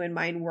how the human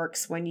mind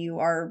works when you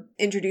are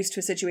introduced to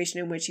a situation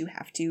in which you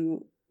have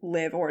to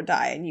live or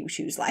die and you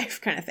choose life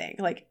kind of thing.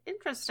 Like,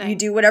 Interesting. you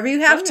do whatever you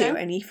have to,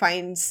 Okay. and he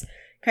finds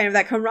kind of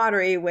that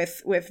camaraderie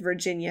with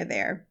Virginia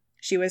there.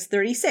 She was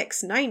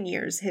 36, 9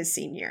 years his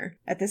senior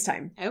at this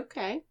time.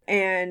 Okay.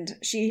 And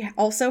she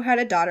also had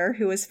a daughter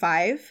who was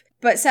 5.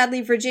 But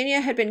sadly,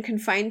 Virginia had been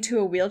confined to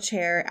a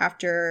wheelchair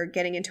after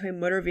getting into a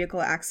motor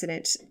vehicle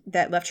accident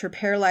that left her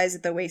paralyzed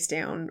at the waist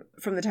down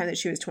from the time that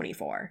she was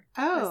 24.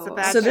 That's a Oh.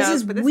 bad So this joke,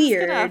 is but this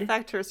weird. is going to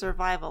affect her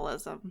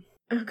survivalism.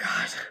 Oh,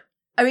 God.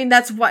 I mean,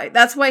 that's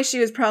why she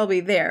was probably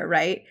there,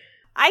 right?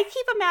 I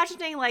keep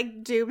imagining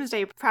like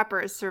Doomsday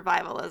Preppers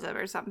survivalism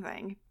or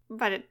something,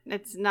 but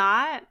it's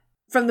not.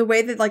 From the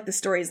way that, like, the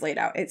story is laid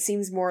out, it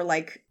seems more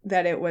like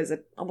that it was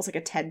almost like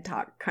a TED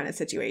Talk kind of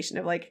situation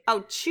of, like,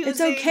 Oh, choosing.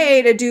 it's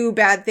okay to do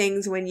bad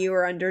things when you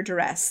are under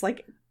duress.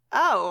 Like,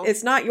 Oh,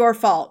 it's not your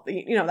fault.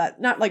 You know,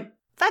 that, not like,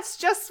 that's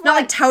just not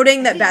what like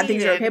touting that he bad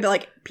things are okay, needed. but,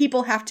 like,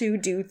 people have to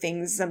do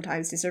things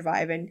sometimes to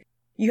survive, and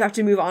you have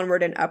to move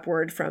onward and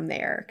upward from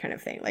there kind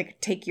of thing. Like,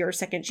 take your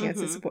second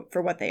chances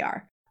for what they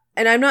are.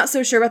 And I'm not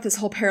so sure about this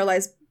whole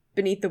paralyzed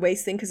beneath the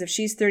waist thing, because if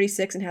she's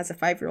 36 and has a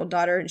 5-year-old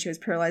daughter and she was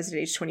paralyzed at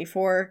age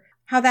 24,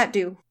 how'd that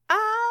do?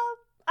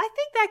 I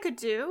think that could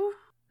do.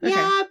 Okay.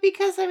 Yeah,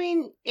 because, I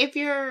mean, if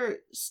your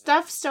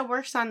stuff still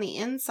works on the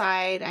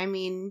inside, I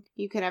mean,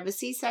 you could have a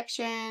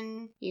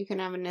C-section, you can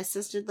have an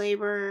assisted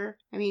labor.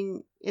 I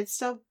mean, it's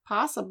still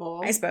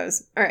possible. I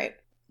suppose. All right.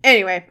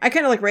 Anyway, I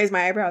kind of like raised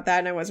my eyebrow at that,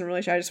 and I wasn't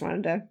really sure. I just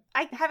wanted to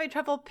I'm having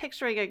trouble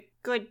picturing a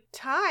good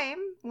time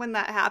when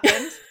that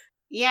happened.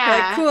 Yeah.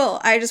 like, cool.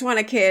 I just want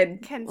a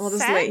kid. I'll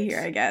just wait Consent? here,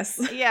 I guess.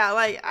 Yeah,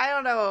 like, I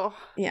don't know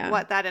Yeah.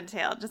 what that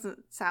entailed. Doesn't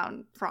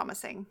sound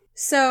promising.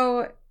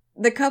 So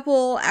the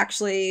couple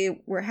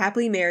actually were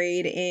happily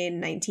married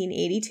in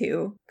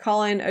 1982.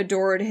 Colin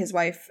adored his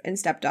wife and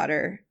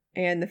stepdaughter,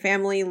 and the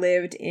family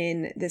lived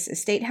in this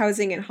estate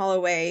housing in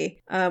Holloway,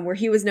 where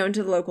he was known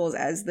to the locals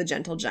as the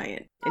Gentle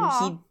Giant. And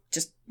Aw. he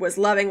just was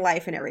loving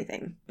life and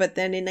everything. But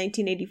then in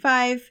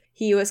 1985,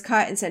 he was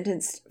caught and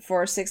sentenced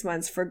for 6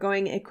 months for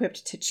going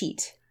equipped to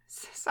cheat.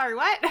 Sorry,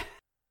 what?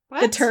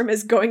 What? The term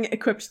is going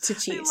equipped to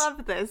cheat. I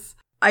love this.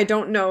 I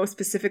don't know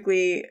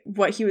specifically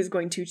what he was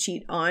going to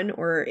cheat on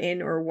or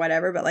in or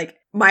whatever, but like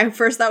my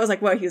first thought was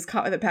like, well, he was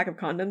caught with a pack of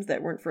condoms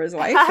that weren't for his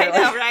wife. I or,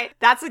 know, like- right?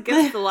 That's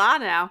against the law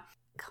now.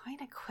 Going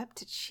equipped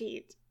to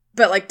cheat.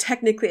 But like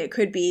technically it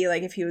could be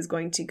like if he was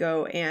going to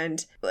go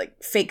and like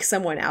fake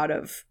someone out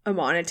of a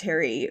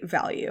monetary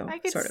value. I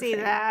could sort of see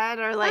thing. that.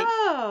 Or like,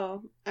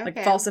 Oh, okay.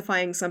 Like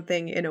falsifying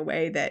something in a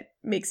way that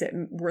makes it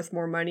worth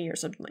more money or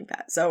something like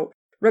that. So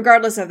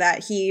regardless of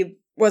that, he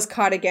was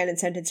caught again and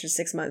sentenced for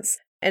 6 months.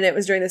 And it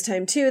was during this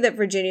time, too, that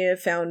Virginia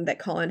found that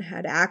Colin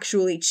had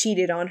actually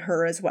cheated on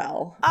her as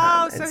well.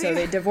 Oh, and so so he-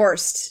 they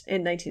divorced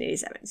in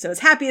 1987. So as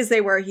happy as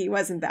they were, he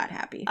wasn't that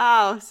happy.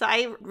 oh, so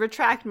I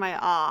retract my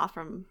awe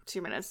from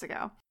 2 minutes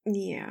ago.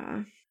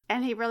 Yeah.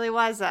 And he really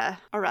was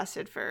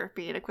arrested for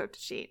being equipped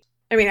to cheat.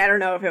 I mean, I don't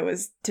know if it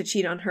was to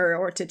cheat on her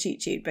or to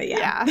cheat, but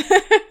yeah.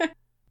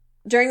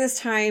 During this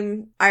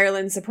time,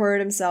 Ireland supported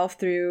himself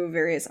through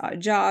various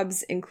odd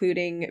jobs,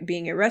 including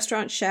being a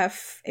restaurant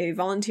chef, a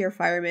volunteer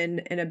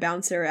fireman, and a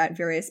bouncer at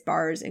various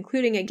bars,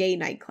 including a gay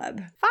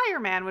nightclub.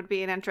 Fireman would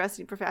be an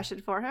interesting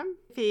profession for him.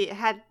 If he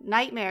had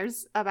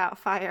nightmares about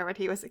fire when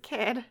he was a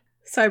kid.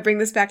 So I bring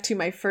this back to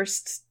my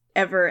first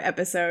ever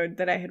episode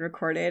that I had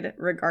recorded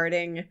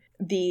regarding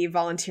the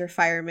volunteer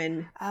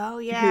fireman Oh,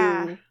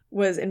 yeah. who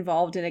was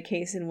involved in a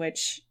case in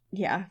which,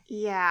 yeah,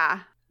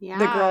 Yeah. Yeah.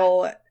 the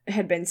girl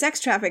had been sex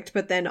trafficked,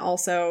 but then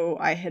also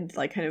I had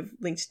like kind of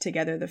linked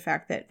together the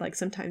fact that like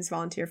sometimes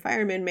volunteer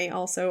firemen may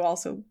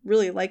also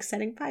really like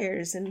setting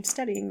fires and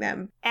studying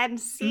them. And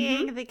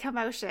seeing the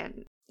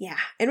commotion. Yeah.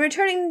 And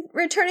returning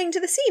to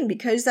the scene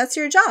because that's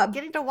your job.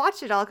 Getting to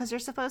watch it all because you're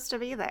supposed to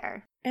be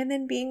there. And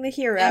then being the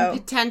hero. And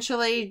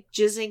potentially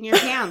jizzing your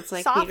pants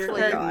like Peter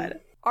Softly. Curtin. God.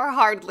 Or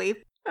hardly.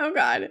 Oh,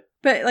 God.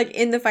 But, like,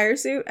 in the fire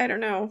suit? I don't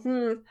know.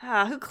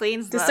 Who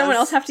cleans Does those? someone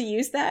else have to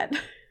use that?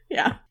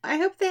 Yeah. I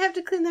hope they have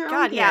to clean their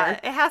God, own yeah. hair.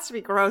 It has to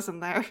be gross in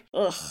there.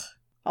 Ugh.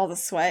 All the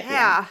sweat.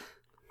 Yeah.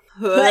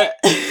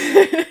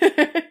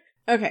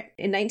 Okay.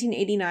 In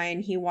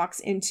 1989, he walks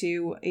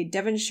into a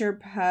Devonshire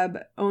pub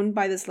owned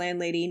by this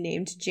landlady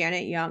named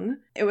Janet Young.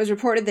 It was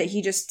reported that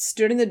he just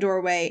stood in the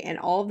doorway and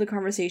all of the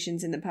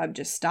conversations in the pub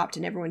just stopped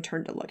and everyone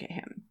turned to look at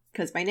him.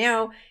 Because by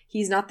now,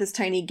 he's not this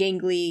tiny,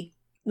 gangly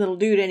little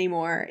dude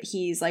anymore.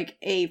 He's like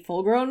a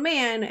full-grown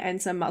man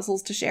and some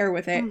muscles to share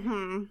with it.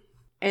 Mm-hmm.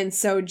 And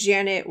so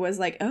Janet was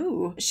like,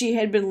 oh, she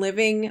had been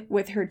living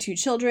with her 2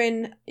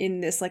 children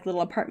in this like little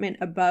apartment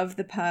above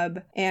the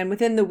pub. And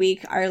within the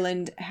week,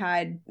 Ireland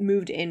had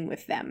moved in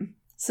with them.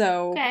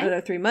 So another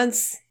 3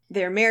 months,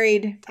 they're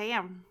married.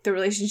 Damn. The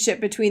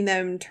relationship between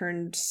them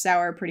turned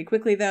sour pretty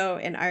quickly, though.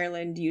 And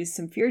Ireland used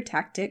some fear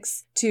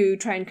tactics to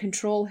try and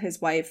control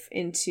his wife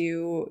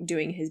into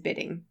doing his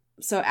bidding.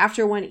 So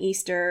after one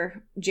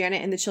Easter,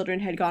 Janet and the children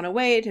had gone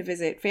away to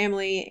visit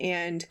family,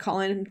 and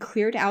Colin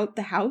cleared out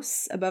the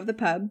house above the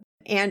pub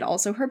and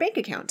also her bank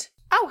account.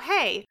 Oh,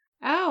 hey.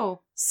 Oh.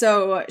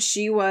 So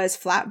she was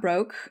flat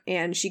broke,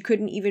 and she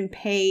couldn't even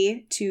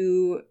pay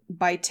to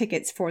buy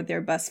tickets for their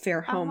bus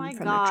fare home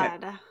from the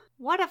trip.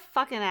 What a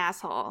fucking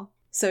asshole.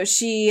 So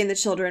she and the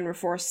children were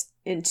forced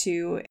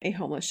into a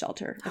homeless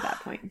shelter at that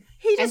point.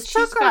 He And just she's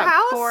took her got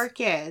house? 4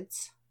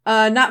 kids.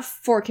 Not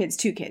 4 kids,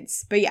 2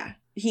 kids. But yeah.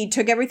 He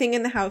took everything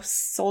in the house,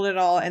 sold it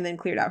all, and then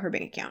cleared out her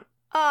bank account.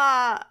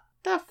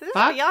 The This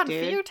fuck, is beyond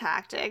dude? fear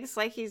tactics.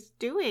 Like, he's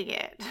doing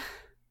it.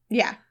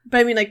 Yeah. But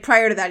I mean, like,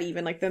 prior to that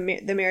even, like, the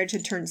marriage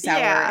had turned sour,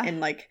 Yeah.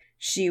 and, like,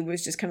 she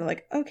was just kind of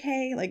like,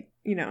 okay, like,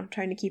 you know,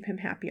 trying to keep him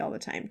happy all the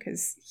time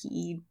because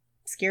he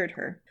scared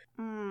her.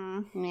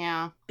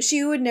 Yeah.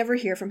 She would never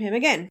hear from him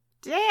again.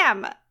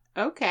 Damn.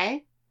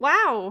 Okay.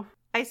 Wow.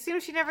 I assume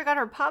she never got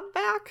her pub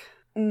back?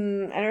 I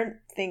don't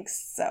think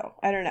so.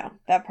 I don't know.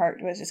 That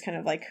part was just kind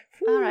of like,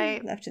 All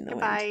right. left in the wind.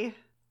 Goodbye.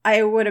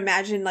 I would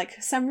imagine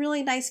like some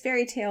really nice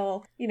fairy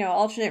tale, you know,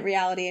 alternate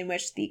reality in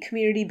which the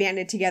community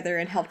banded together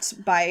and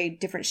helped buy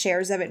different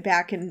shares of it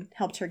back and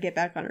helped her get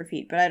back on her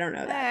feet. But I don't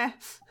know that.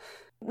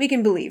 We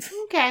can believe.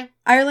 Okay.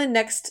 Ireland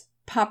next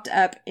popped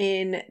up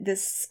in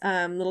this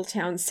little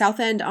town,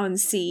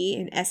 Southend-on-Sea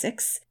in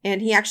Essex.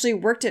 And he actually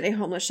worked at a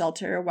homeless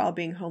shelter while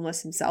being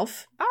homeless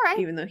himself. All right.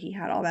 Even though he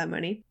had all that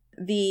money.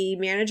 The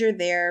manager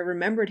there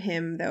remembered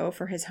him, though,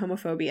 for his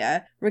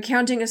homophobia,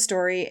 recounting a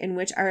story in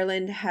which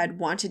Ireland had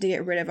wanted to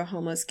get rid of a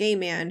homeless gay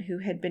man who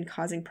had been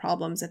causing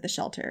problems at the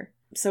shelter.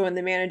 So when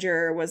the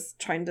manager was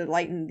trying to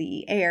lighten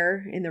the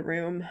air in the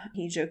room,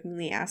 he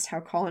jokingly asked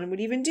how Colin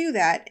would even do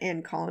that,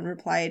 and Colin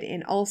replied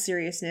in all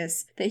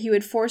seriousness that he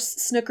would force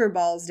snooker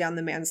balls down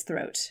the man's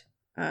throat.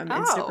 And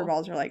snooker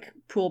balls are like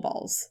pool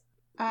balls.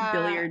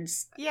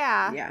 Billiards.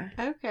 Yeah. Yeah.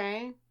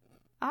 Okay.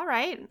 All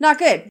right. Not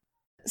good.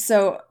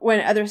 So when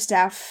other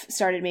staff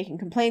started making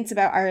complaints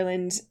about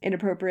Ireland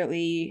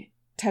inappropriately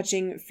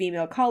touching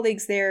female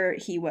colleagues there,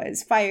 he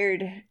was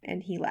fired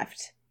and he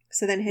left.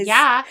 So then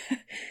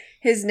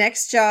his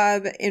next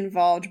job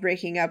involved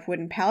breaking up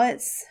wooden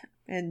pallets,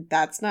 and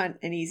that's not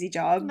an easy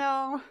job.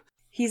 No.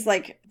 He's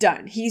like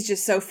done. He's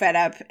just so fed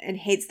up and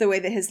hates the way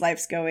that his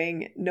life's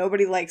going.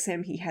 Nobody likes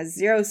him. He has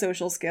zero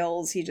social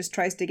skills. He just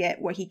tries to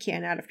get what he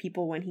can out of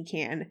people when he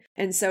can.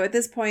 And so at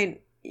this point,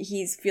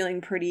 he's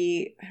feeling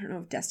pretty, I don't know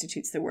if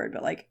destitute's the word,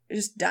 but like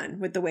just done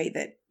with the way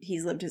that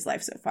he's lived his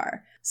life so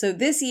far. So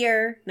this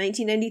year,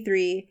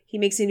 1993, he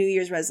makes a New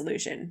Year's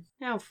resolution.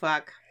 Oh,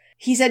 fuck.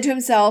 He said to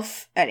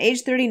himself, at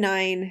age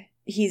 39,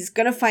 he's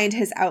going to find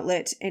his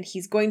outlet and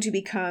he's going to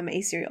become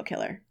a serial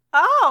killer.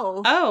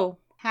 Oh. Oh.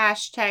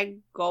 Hashtag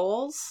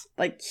goals.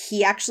 Like,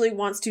 he actually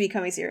wants to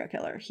become a serial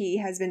killer. He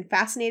has been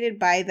fascinated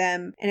by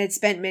them and had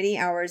spent many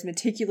hours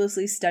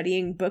meticulously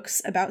studying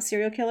books about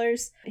serial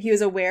killers. He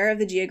was aware of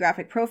the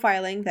geographic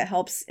profiling that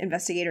helps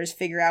investigators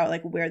figure out,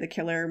 like, where the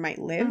killer might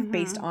live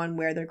based on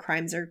where their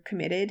crimes are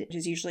committed, which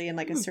is usually in,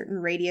 like, a certain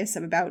radius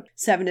of about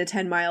 7 to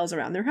 10 miles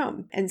around their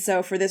home. And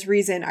so, for this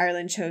reason,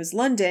 Ireland chose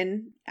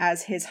London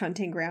as his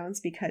hunting grounds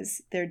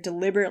because they're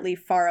deliberately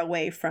far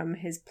away from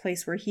his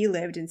place where he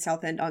lived in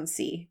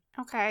Southend-on-Sea.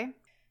 Okay.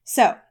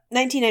 So,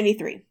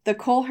 1993. The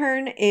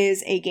Coleherne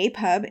is a gay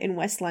pub in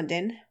West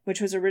London,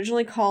 which was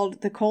originally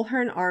called the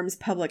Coleherne Arms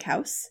Public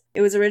House.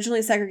 It was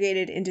originally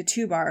segregated into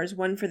 2 bars,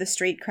 one for the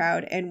straight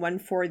crowd and one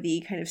for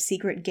the kind of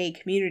secret gay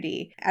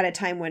community at a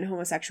time when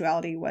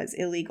homosexuality was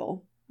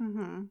illegal.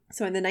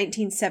 So in the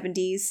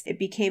 1970s, it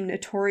became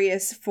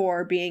notorious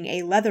for being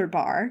a leather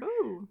bar.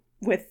 Ooh.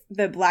 With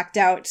the blacked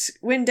out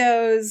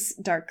windows,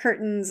 dark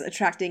curtains,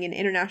 attracting an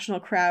international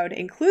crowd,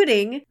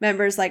 including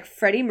members like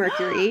Freddie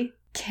Mercury,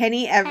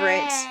 Kenny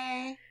Everett,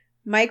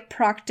 Mike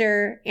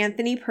Proctor,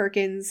 Anthony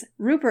Perkins,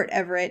 Rupert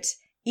Everett,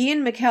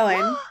 Ian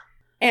McKellen,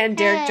 and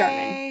Derek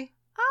Jarman.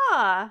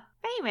 Ah,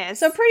 famous.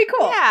 So pretty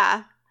cool.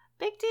 Yeah.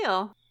 Big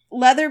deal.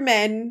 Leather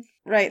men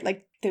right?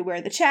 Like, they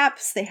wear the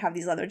chaps, they have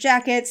these leather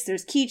jackets,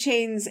 there's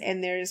keychains,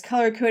 and there's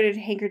color-coded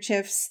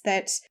handkerchiefs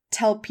that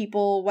tell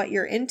people what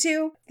you're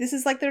into. This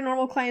is like their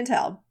normal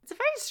clientele. It's a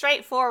very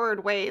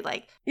straightforward way,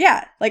 like...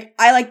 Yeah, like,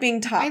 I like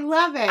being top. I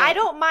love it. I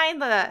don't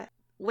mind the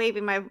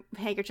waving my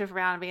handkerchief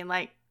around and being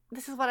like,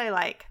 this is what I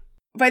like.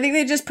 But I think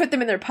they just put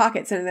them in their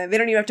pockets and they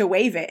don't even have to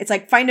wave it. It's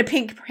like, find a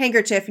pink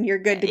handkerchief and you're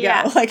good to go.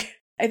 Yeah. Like,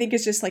 I think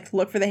it's just like,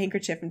 look for the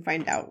handkerchief and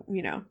find out,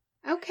 you know.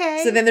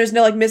 Okay. So then there's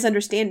no like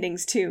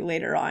misunderstandings too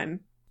later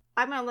on.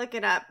 I'm going to look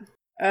it up.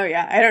 Oh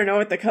yeah, I don't know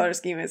what the color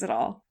scheme is at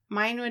all.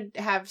 Mine would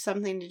have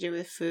something to do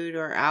with food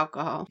or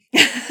alcohol.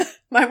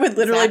 Mine would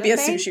literally that be a a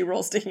thing? sushi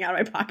roll sticking out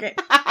of my pocket.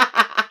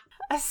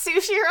 A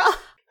sushi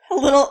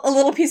roll? A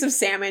little piece of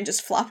salmon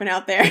just flopping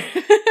out there.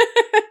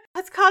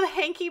 It's called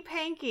Hanky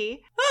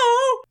Panky.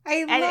 Oh! I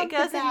And love it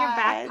goes in your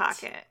back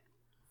pocket.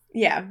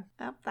 Yeah.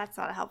 Oh, that's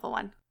not a helpful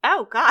one.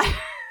 Oh, God.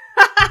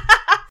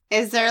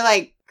 Is there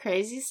like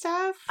crazy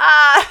stuff?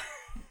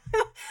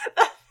 The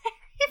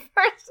very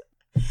first...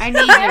 I need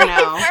The to very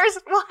know. first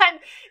one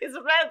is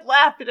red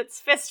left and it's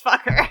fist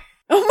fucker.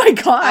 Oh my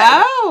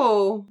god.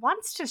 Oh,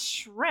 Wants to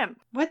shrimp.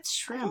 what's I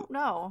shrimp? don't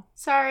know.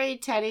 Sorry,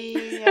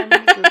 Teddy. I'm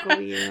gonna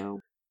Google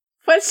you.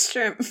 What's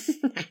shrimp?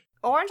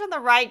 Orange on the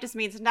right just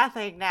means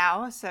nothing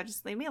now, so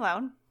just leave me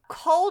alone.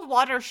 Cold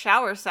water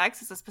shower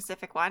sex is a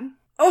specific one.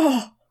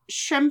 Oh.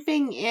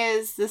 Shrimping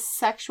is the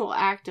sexual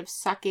act of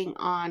sucking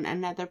on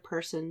another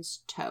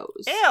person's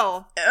toes.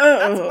 Ew.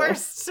 That's Oh.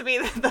 worse to me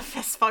than the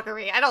fist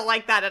fuckery. I don't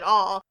like that at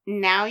all.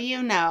 Now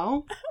you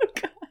know.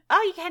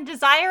 Oh, you can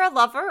desire a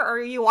lover or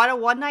you want a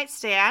one-night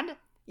stand.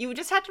 You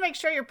just have to make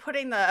sure you're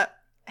putting the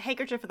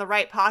handkerchief in the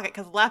right pocket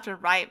because left and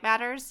right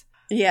matters.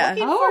 Yeah.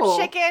 Looking Oh.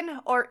 for chicken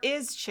or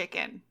is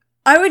chicken?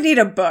 I would need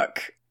a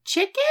book.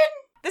 Chicken?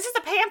 This is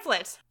a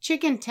pamphlet.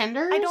 Chicken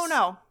tenders? I don't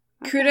know.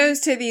 Kudos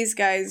to these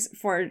guys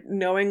for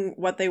knowing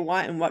what they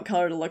want and what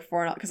color to look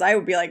for, because I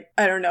would be like,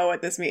 I don't know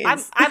what this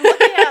means. I'm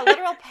looking at a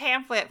literal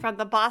pamphlet from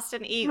the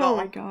Boston Eagle. Oh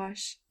my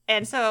gosh.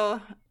 And so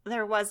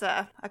there was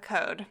a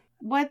code.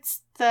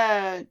 What's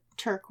the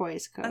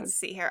turquoise code? Let's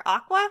see here.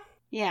 Aqua?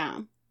 Yeah.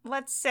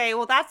 Let's say,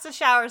 well, that's the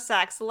shower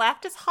sex.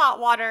 Left is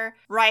hot water,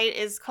 right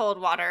is cold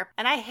water.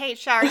 And I hate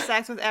shower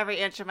sex with every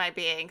inch of my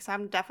being, so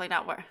I'm definitely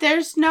not worried.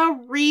 There's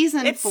no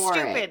reason It's for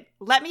stupid. it.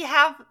 Let me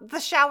have the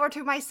shower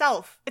to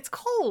myself. It's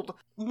cold.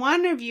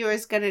 One of you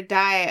is gonna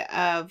die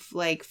of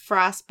like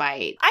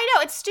frostbite. I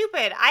know, it's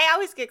stupid. I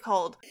always get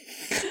cold.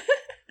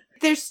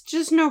 There's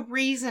just no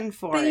reason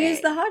for Then it.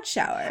 use the hot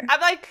shower.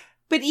 I'm like,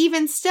 But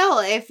even still,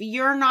 if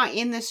you're not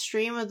in the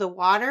stream of the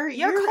water,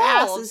 You're your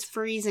ass cold. is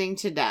freezing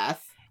to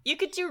death. you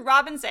could do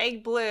Robin's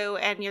Egg Blue,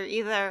 and you're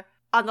either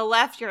on the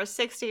left, you're a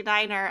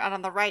 69er, and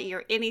on the right,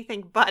 you're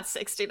anything but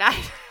 69.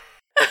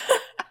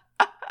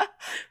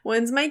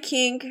 One's my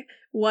kink.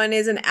 One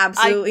is an I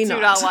absolutely do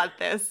not. not want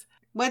this.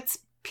 What's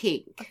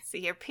pink? Let's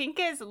see here. Pink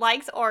is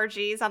likes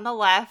orgies on the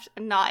left,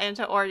 and not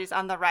into orgies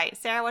on the right.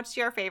 Sarah, what's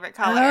your favorite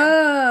color?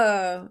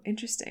 Oh,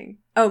 interesting.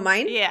 Oh,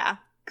 mine? Yeah.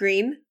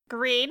 Green?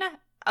 Green.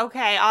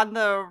 Okay, on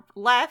the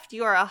left,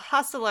 you are a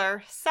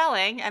hustler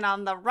selling, and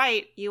on the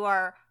right, you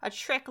are a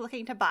trick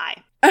looking to buy.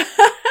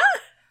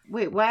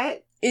 Wait,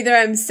 what? Either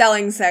I'm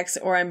selling sex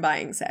or I'm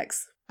buying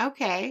sex.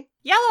 Okay.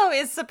 Yellow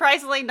is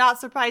surprisingly, not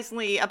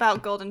surprisingly,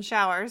 about golden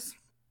showers.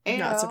 Ew.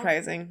 Not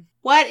surprising.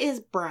 What is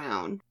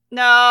brown?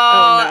 No.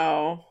 Oh,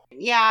 no.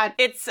 Yeah,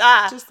 It's,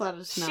 just let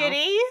us know.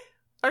 shitty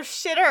or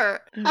shitter.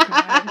 Oh,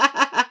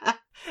 God.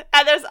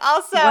 And there's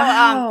also,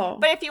 Wow.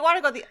 but if you want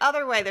to go the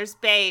other way, there's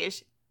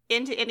beige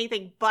into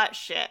anything but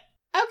shit.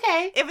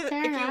 Okay. If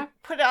fair you enough.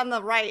 put it on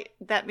the right,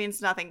 that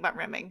means nothing but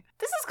rimming.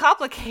 This is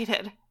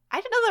complicated. I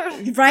didn't know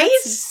there was... Right?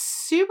 It's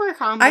super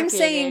complicated. I'm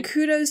saying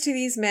kudos to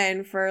these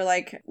men for,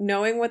 like,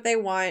 knowing what they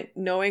want,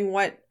 knowing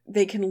what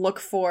they can look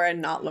for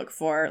and not look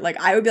for. Like,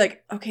 I would be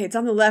like, okay, it's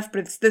on the left, but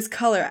it's this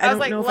color. I I don't was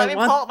like, know if let I me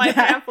want pull up my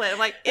that. pamphlet. I'm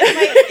like,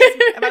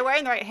 am I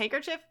wearing the right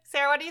handkerchief?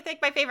 Sarah, what do you think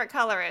my favorite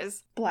color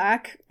is?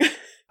 Black.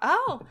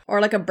 Oh,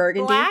 Or like a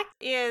burgundy. black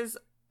is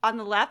on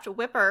the left,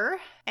 whipper,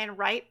 and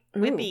right,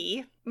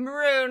 whippy.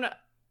 Maroon.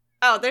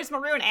 Oh, there's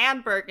maroon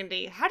and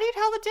burgundy. How do you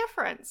tell the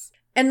difference?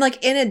 And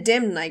like in a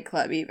dim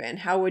nightclub even.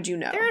 How would you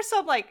know? There are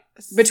some like...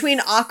 Between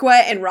aqua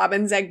and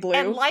robin's egg blue.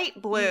 and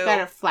light blue. You've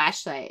got a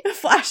flashlight. A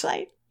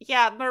flashlight.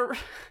 Yeah,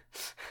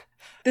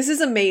 This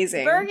is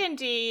amazing.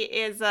 burgundy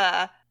is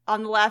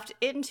on the left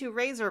into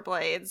razor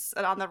blades,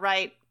 and on the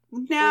right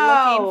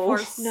No.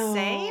 looking for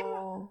same.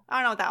 I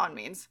don't know what that one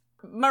means.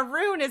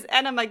 Maroon is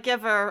enema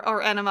giver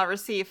or enema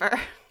receiver.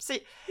 So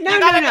No, you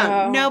gotta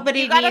know.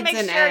 Nobody you gotta needs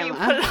make an sure enema.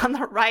 you put it on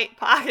the right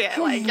pocket.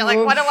 Like you're like,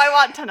 what do I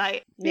want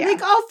tonight? You're Yeah.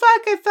 like, oh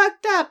fuck, I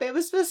fucked up. It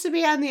was supposed to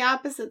be on the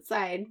opposite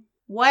side.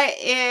 What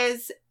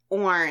is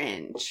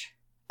orange?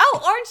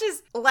 Oh, orange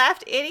is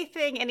left,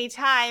 anything,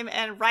 anytime,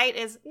 and right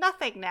is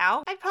nothing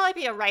now. I'd probably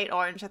be a right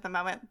orange at the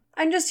moment.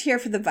 I'm just here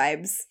for the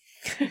vibes.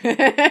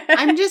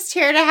 I'm just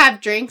here to have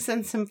drinks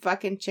and some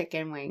fucking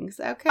chicken wings,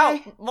 okay?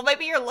 Oh, well,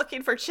 maybe you're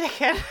looking for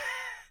chicken.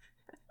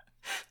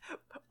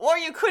 Or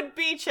you could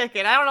be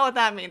chicken. I don't know what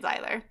that means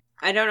either.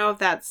 I don't know if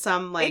that's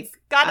some, like, it's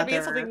gotta be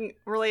other- something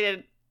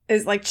related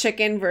Is like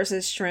chicken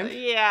versus shrimp.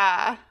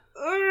 Yeah.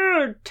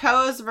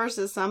 Toes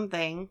versus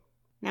something.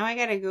 Now I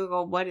gotta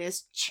Google what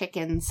is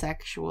chicken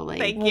sexually.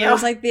 Thank Well, you. it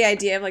was like the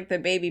idea of like the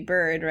baby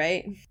bird,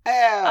 right?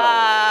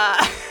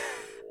 Oh.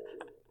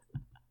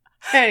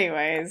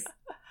 Anyways.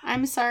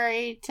 I'm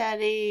sorry,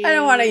 Teddy. I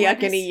don't want to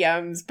yuck any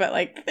yums, but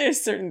like there's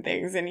certain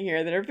things in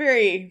here that are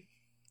very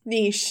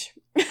niche.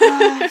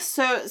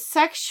 So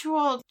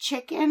sexual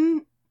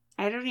chicken?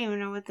 I don't even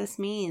know what this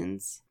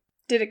means.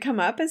 Did it come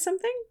up as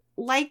something?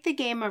 Like the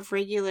game of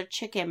regular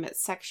chicken, but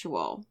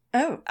sexual.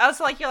 Oh. Oh,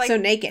 so like you're like so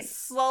naked.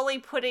 slowly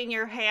putting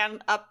your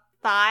hand up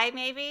thigh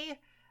maybe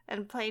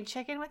and playing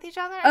chicken with each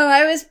other? Oh,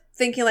 I was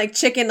thinking like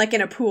chicken like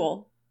in a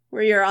pool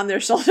where you're on their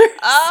shoulders.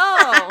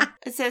 Oh.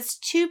 It says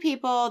two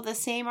people, the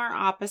same or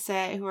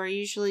opposite, who are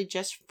usually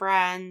just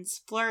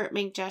friends, flirt,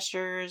 make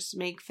gestures,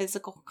 make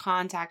physical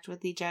contact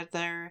with each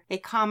other. They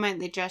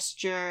comment, they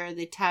gesture,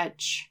 they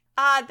touch.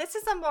 This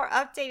is a more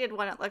updated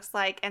one, it looks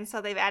like, and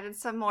so they've added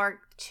some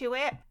more to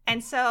it.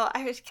 And so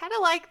I kind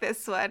of like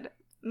this one.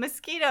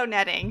 Mosquito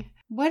netting.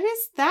 What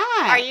is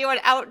that? Are you an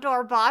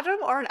outdoor bottom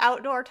or an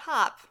outdoor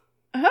top?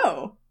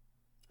 Oh.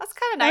 That's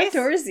kind of nice.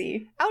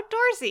 Outdoorsy.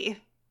 Outdoorsy.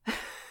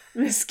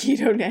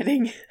 Mosquito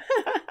netting.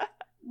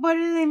 What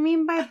do they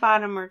mean by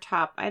bottom or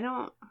top? I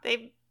don't...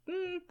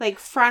 Like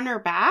front or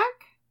back?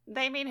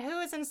 They mean who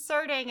is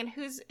inserting and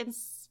who's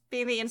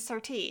being the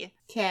insertee.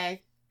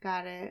 Okay,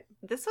 got it.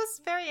 This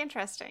was very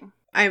interesting.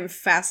 I'm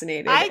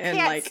fascinated. I and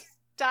can't like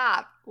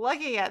stop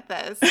looking at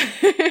this.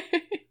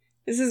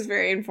 This is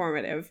very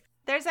informative.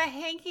 There's a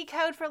hanky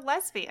code for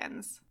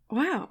lesbians.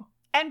 Wow.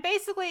 And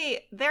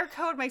basically, their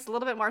code makes a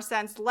little bit more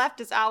sense. Left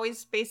is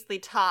always basically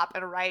top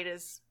and right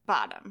is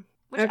bottom.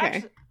 Which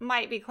actually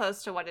might be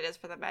close to what it is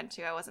for the men,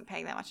 too. I wasn't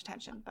paying that much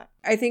attention, but...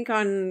 I think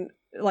on,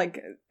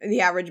 like,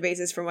 the average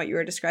basis from what you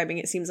were describing,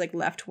 it seems like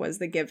left was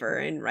the giver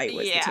and right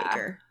was the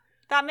taker.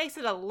 That makes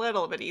it a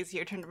little bit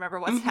easier to remember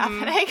what's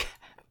happening. Alrighty.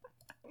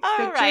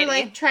 But you're,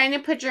 like, trying to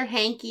put your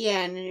hanky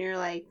in, and you're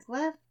like,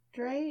 left,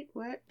 right,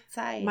 what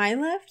side? My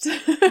left?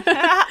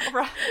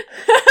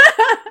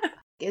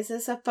 Is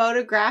this a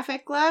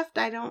photographic left?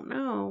 I don't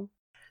know.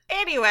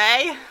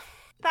 Anyway,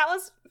 that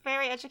was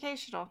very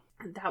educational.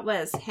 That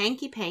was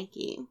Hanky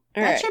Panky. All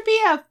that right. should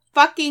be a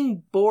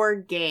fucking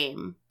board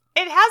game.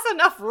 It has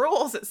enough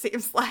rules, it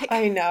seems like.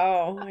 I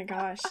know. Oh my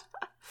gosh.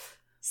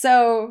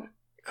 So,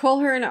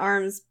 Coleherne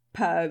Arms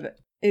Pub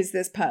is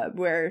this pub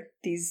where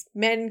these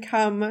men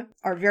come,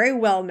 are very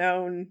well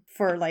known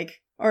for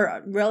like,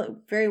 or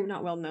very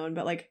not well known,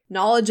 but like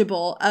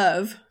knowledgeable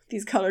of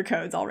these color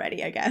codes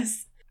already, I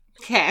guess.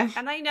 Okay.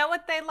 And they know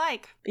what they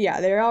like. Yeah,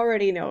 they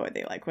already know what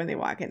they like when they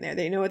walk in there.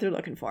 They know what they're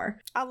looking for.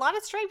 A lot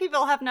of straight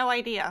people have no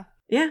idea.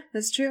 Yeah,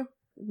 that's true.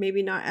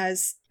 Maybe not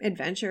as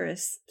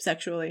adventurous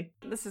sexually.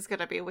 This is going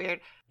to be weird.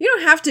 You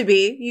don't have to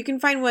be. You can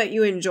find what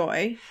you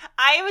enjoy.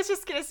 I was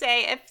just going to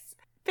say, if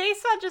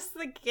based on just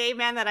the gay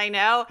men that I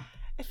know,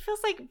 it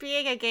feels like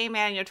being a gay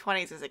man in your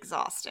 20s is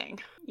exhausting.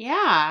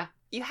 Yeah.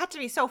 You have to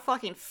be so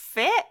fucking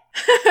fit.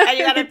 And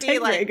you got to be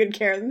take like... very good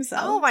care of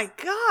themselves. Oh my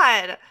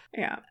God.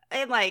 Yeah.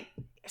 And like,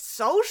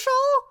 social?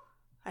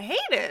 I hate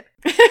it.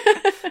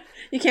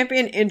 You can't be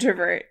an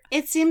introvert.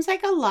 It seems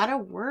like a lot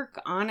of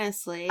work,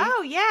 honestly.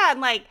 Oh yeah,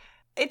 and like,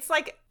 it's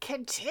like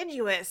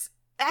continuous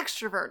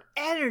extrovert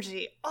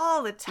energy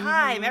all the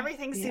time. Mm-hmm.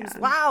 Everything seems Yeah.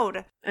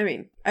 loud. I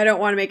mean, I don't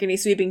want to make any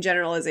sweeping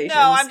generalizations.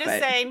 No, I'm just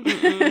but...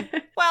 saying.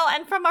 Well,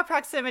 and from our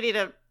proximity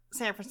to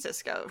San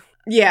Francisco.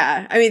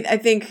 Yeah, I mean, I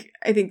think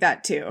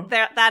that too.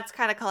 That's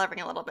kind of coloring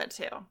a little bit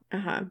too.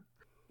 Uh-huh.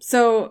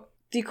 So,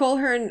 the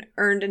Coleherne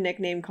earned a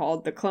nickname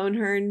called the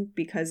Coleherne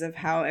because of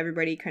how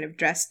everybody kind of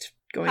dressed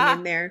going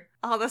in there.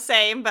 All the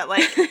same, but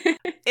like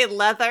in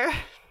leather.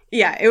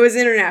 Yeah, it was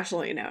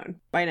internationally known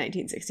by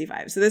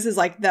 1965. So this is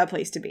like the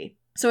place to be.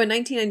 So in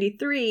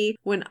 1993,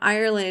 when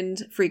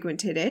Ireland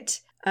frequented it,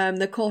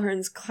 the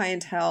Coleherne's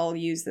clientele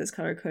used those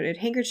color-coded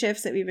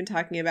handkerchiefs that we've been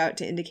talking about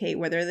to indicate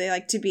whether they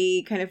like to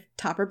be kind of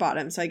top or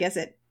bottom. So I guess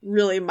it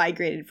really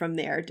migrated from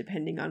there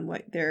depending on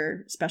what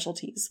their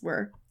specialties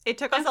were. It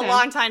took us a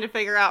long time to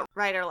figure out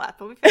right or left,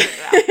 but we figured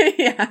it out.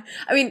 Yeah.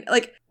 I mean,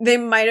 like, they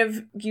might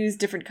have used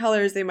different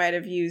colors. They might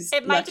have used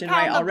It might left and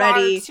depend right on the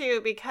already. bar,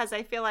 too, because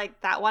I feel like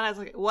that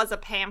one was a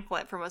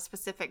pamphlet from a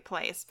specific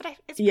place. But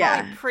it's Yeah.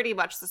 probably pretty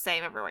much the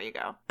same everywhere you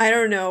go. I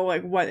don't know,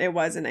 like, what it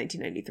was in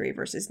 1993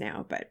 versus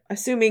now, but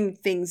assuming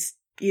things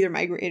either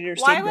migrated or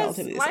stayed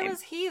relatively the same. Why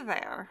was he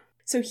there?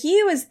 So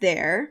he was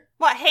there.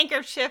 What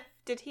handkerchief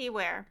did he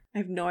wear? I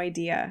have no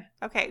idea.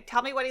 Okay,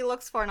 tell me what he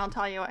looks for and I'll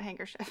tell you what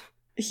handkerchief.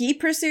 He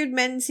pursued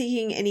men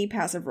seeking any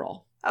passive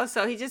role. Oh,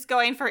 so he's just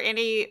going for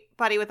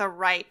anybody with a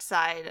right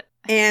side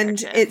And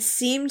handkerchief. it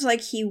seemed like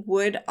he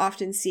would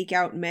often seek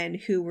out men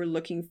who were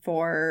looking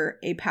for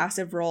a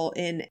passive role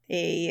in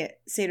a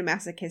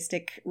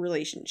sadomasochistic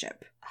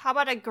relationship. How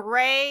about a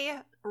gray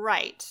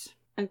right?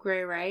 A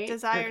gray right?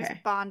 Desires Okay.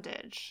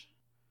 bondage.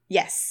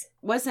 Yes.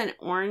 Wasn't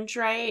orange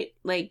right?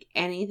 Like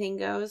anything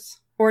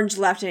goes? Orange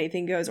left,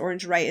 anything goes.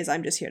 Orange right is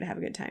I'm just here to have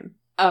a good time.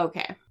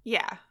 Okay.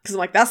 Yeah. Because I'm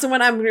like, that's the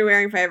one I'm going to be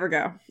wearing if I ever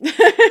go.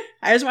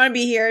 I just want to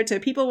be here to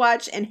people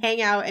watch and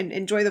hang out and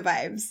enjoy the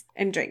vibes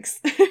and drinks.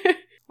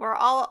 We're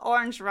all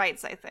orange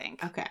rights, I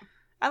think. Okay.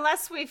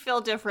 Unless we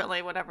feel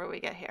differently whenever we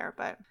get here,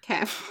 but...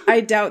 Okay. I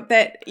doubt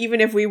that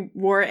even if we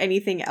wore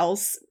anything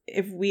else,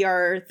 if we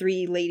are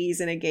 3 ladies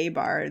in a gay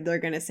bar, they're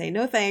going to say,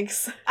 no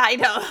thanks. I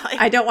know.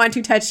 I don't want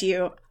to touch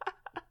you.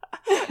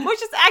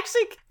 Which is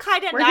actually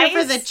kind of nice. We're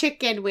here for the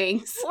chicken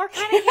wings. We're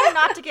kind of here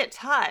not to get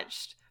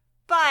touched.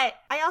 But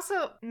I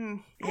also...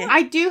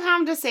 I do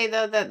have to say,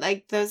 though, that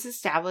like those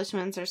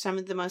establishments are some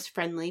of the most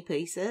friendly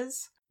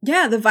places.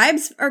 Yeah, the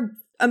vibes are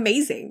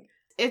amazing.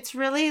 It's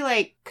really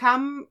like,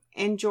 come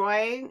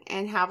enjoy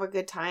and have a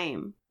good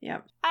time.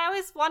 Yep. I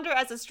always wonder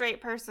as a straight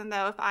person,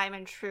 though, if I'm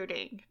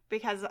intruding.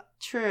 Because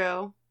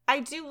True. I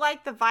do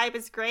like the vibe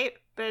is great,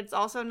 but it's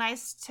also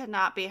nice to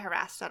not be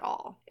harassed at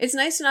all. It's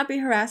nice to not be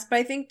harassed, but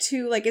I think,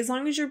 too, like, as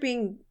long as you're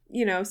being,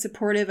 you know,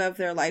 supportive of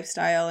their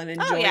lifestyle and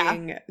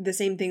enjoying the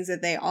same things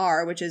that they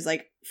are, which is,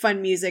 like,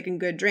 fun music and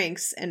good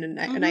drinks and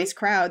a nice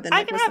crowd, then, I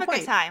like, can what's have the a point?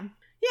 good time.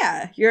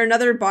 Yeah, you're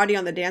another body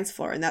on the dance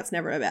floor, and that's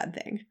never a bad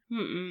thing.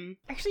 Mm-mm.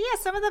 Actually,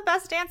 yeah, some of the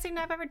best dancing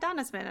I've ever done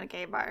has been in a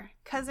gay bar.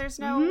 Because there's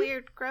no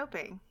weird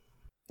groping.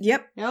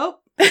 Yep.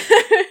 Nope.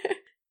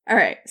 All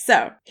right,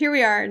 so here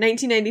we are,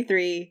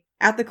 1993,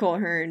 at the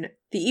Coleherne.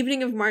 The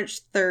evening of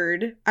March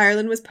 3rd,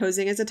 Ireland was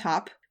posing as a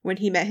top when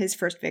he met his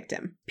first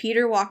victim.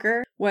 Peter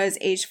Walker was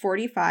age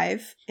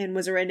 45 and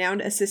was a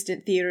renowned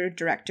assistant theater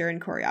director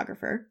and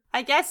choreographer.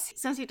 I guess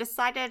since he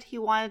decided he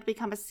wanted to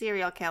become a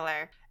serial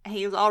killer,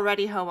 he was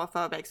already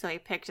homophobic, so he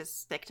picked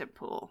his victim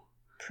pool.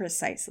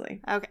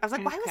 Precisely. Okay. I was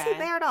like, why was he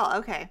there at all?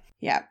 Okay.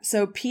 Yeah,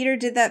 so Peter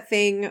did that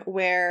thing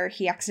where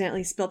he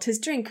accidentally spilt his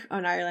drink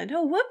on Ireland.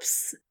 Oh,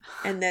 whoops.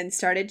 And then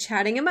started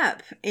chatting him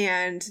up.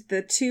 And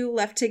the two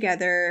left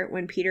together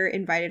when Peter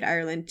invited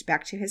Ireland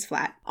back to his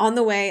flat. On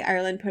the way,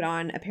 Ireland put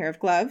on a pair of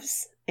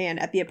gloves. And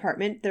at the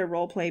apartment, their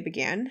role play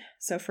began.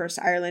 So first,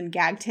 Ireland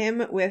gagged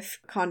him with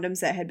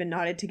condoms that had been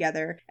knotted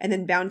together, and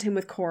then bound him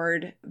with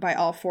cord by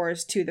all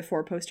fours to the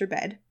 4-poster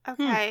bed.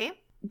 Okay.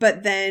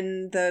 But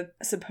then the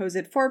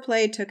supposed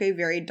foreplay took a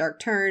very dark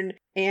turn,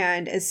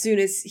 and as soon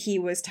as he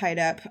was tied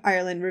up,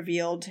 Ireland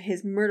revealed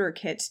his murder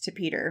kit to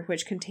Peter,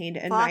 which contained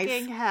a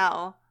Fucking knife,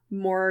 hell.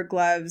 more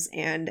gloves,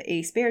 and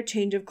a spare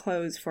change of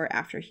clothes for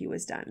after he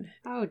was done.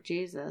 Oh,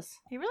 Jesus.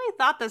 He really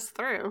thought this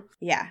through.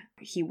 Yeah,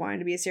 he wanted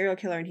to be a serial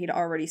killer, and he'd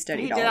already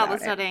studied He all did all about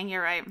the studying,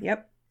 you're right.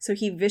 Yep. So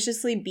he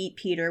viciously beat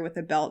Peter with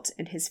a belt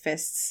and his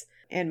fists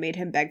and made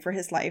him beg for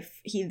his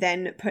life. He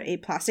then put a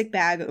plastic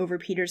bag over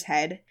Peter's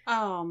head.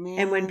 Oh, man.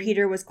 And when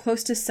Peter was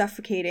close to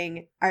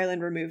suffocating,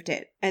 Ireland removed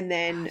it. And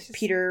then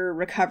Peter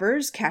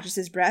recovers, catches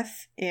his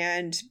breath,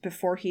 and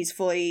before he's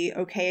fully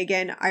okay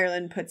again,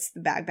 Ireland puts the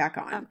bag back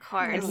on. Of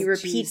course. And he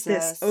repeats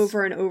this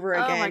over and over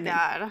again. Oh my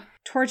god.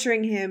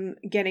 Torturing him,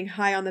 getting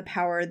high on the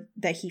power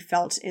that he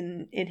felt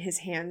in his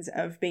hands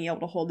of being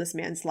able to hold this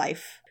man's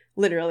life.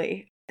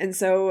 Literally. And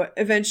so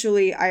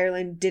eventually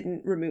Ireland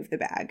didn't remove the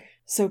bag.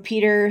 So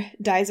Peter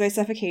dies by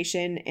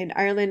suffocation, and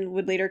Ireland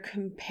would later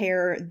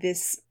compare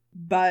this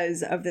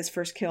buzz of this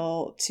first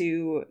kill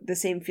to the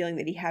same feeling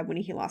that he had when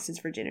he lost his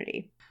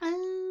virginity.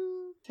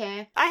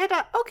 Okay. I had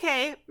a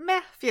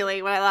meh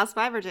feeling when I lost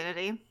my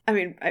virginity. I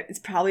mean, it's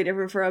probably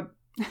different for a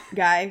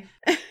guy.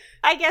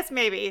 I guess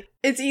maybe.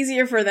 It's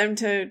easier for them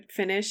to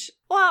finish.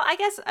 Well, I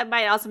guess it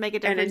might also make a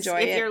difference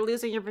enjoy if it. you're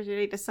losing your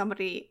virginity to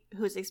somebody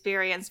who's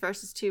experienced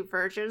versus two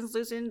virgins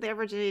losing their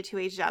virginity to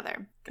each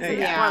other. It's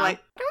more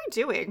like, what are we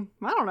doing?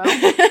 I don't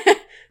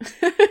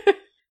know.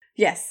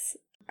 Yes.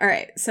 All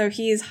right. So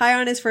he's high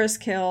on his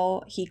first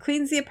kill. He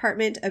cleans the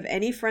apartment of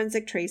any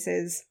forensic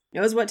traces,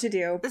 knows what to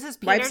do, This is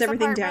Peter's wipes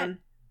everything apartment? down.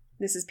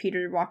 This is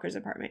Peter Walker's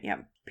apartment.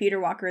 Yep. Peter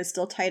Walker is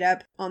still tied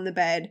up on the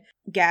bed,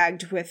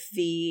 gagged with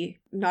the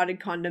knotted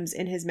condoms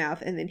in his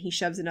mouth, and then he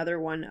shoves another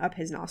one up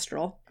his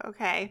nostril.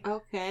 Okay.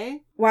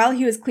 Okay. While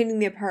he was cleaning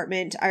the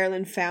apartment,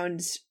 Ireland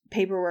found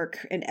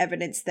paperwork and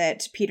evidence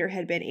that Peter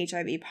had been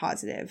HIV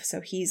positive.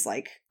 So he's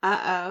like,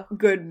 Uh-oh.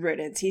 good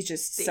riddance. He's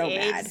just The so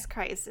AIDS mad.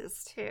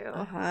 crisis, too.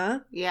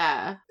 Uh-huh.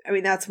 Yeah. I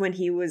mean, that's when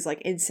he was like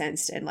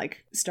incensed and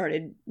like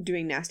started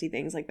doing nasty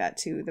things like that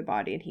to the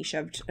body, and he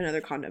shoved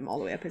another condom all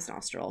the way up his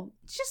nostril.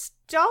 Just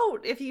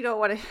don't if you don't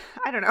want to.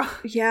 I don't know.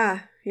 Yeah.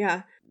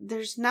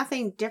 There's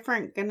nothing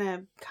different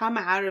gonna come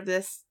out of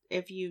this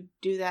if you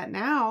do that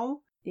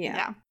now.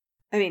 Yeah.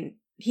 I mean,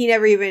 he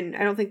never even,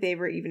 I don't think they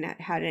ever even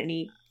had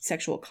any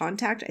sexual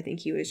contact. I think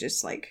he was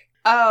just like,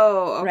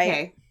 Oh, okay.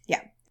 Right.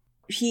 Yeah.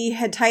 He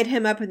had tied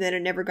him up and then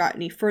it never got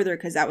any further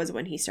because that was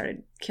when he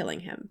started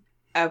killing him.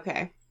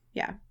 Okay.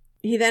 Yeah.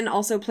 He then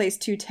also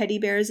placed 2 teddy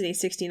bears in a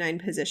 69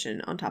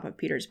 position on top of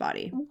Peter's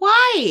body.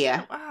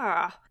 Why?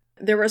 Ah.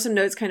 There were some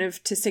notes kind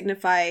of to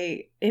signify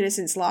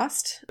innocence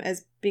lost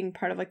as being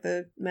part of like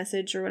the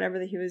message or whatever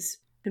that he was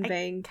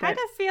conveying. Kind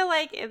of feel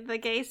like in the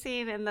gay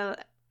scene in the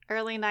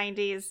early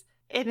 90s,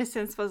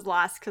 innocence was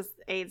lost because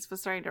AIDS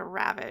was starting to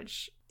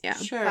ravage Yeah.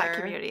 Sure. that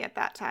community at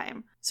that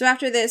time. So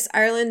after this,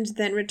 Ireland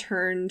then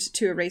returned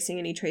to erasing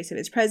any trace of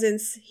his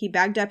presence. He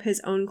bagged up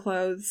his own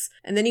clothes,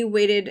 and then he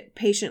waited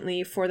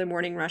patiently for the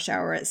morning rush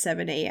hour at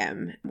 7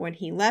 a.m. when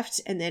he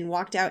left, and then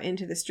walked out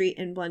into the street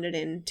and blended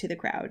into the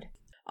crowd.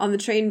 On the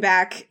train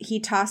back, he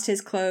tossed his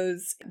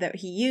clothes that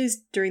he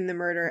used during the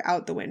murder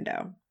out the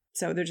window.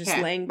 So they're just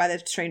laying by the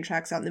train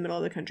tracks out in the middle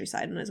of the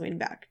countryside on his way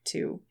back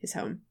to his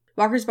home.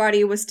 Walker's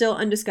body was still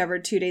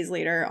undiscovered 2 days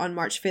later on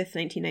March 5th,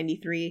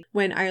 1993,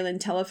 when Ireland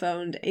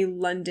telephoned a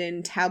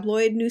London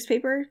tabloid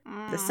newspaper,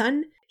 The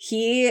Sun.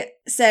 He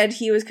said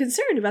he was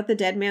concerned about the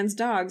dead man's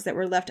dogs that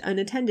were left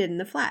unattended in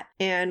the flat.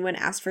 And when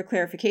asked for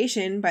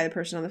clarification by the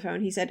person on the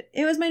phone, he said,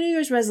 "It was my New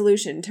Year's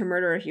resolution to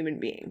murder a human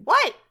being."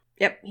 What?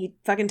 Yep, he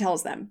fucking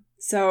tells them.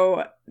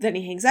 So then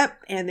he hangs up,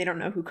 and they don't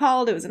know who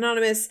called. It was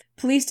anonymous.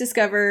 Police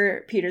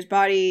discover Peter's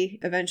body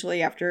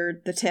eventually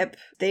after the tip.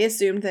 They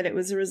assumed that it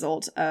was a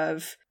result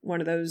of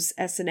one of those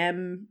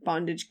S&M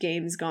bondage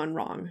games gone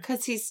wrong.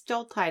 Because he's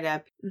still tied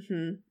up.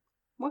 Mm-hmm.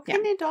 What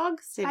kind of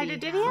dogs did he have?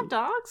 Did he have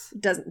dogs?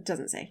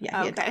 Doesn't say. Yeah,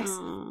 he had dogs.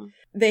 Oh.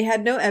 They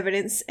had no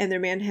evidence, and their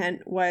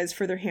manhunt was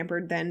further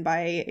hampered then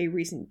by a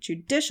recent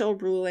judicial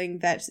ruling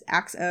that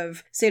acts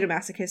of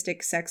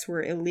sadomasochistic sex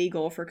were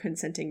illegal for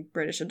consenting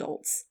British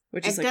adults.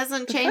 Which is it like,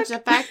 doesn't change the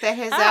fact that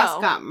his ass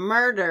got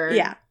murdered.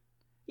 Yeah.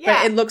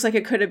 Yeah. But it looks like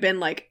it could have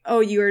been like, oh,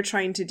 you were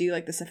trying to do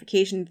like the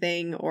suffocation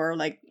thing or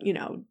like, you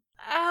know,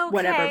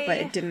 whatever, but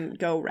it didn't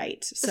go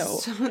right. So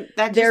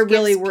that they're just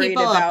really gives worried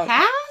people about a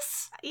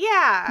pass?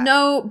 Yeah.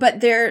 No, but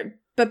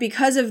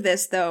because of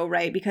this though,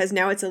 right? Because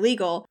now it's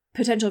illegal,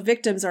 potential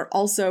victims are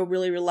also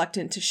really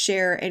reluctant to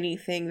share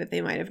anything that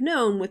they might have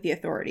known with the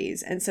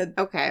authorities. And so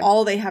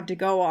all they have to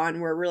go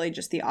on were really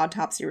just the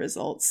autopsy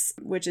results,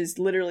 which is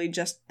literally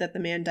just that the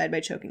man died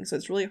by choking. So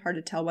it's really hard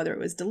to tell whether it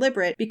was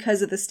deliberate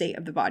because of the state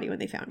of the body when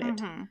they found it.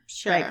 Mm-hmm.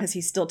 Sure. Right? Because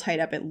he's still tied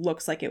up. It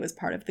looks like it was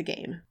part of the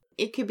game.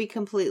 It could be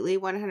completely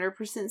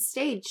 100%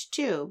 staged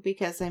too,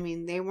 because I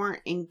mean, they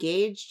weren't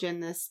engaged in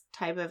this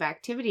type of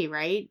activity,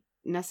 right?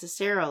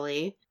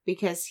 Necessarily,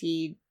 because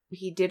he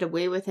did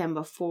away with him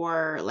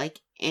before like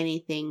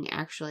anything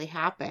actually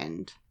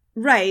happened.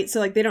 Right. So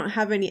like they don't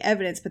have any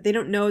evidence, but they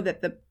don't know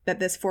that that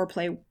this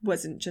foreplay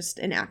wasn't just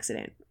an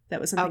accident.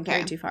 That was something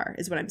carried too far,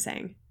 is what I'm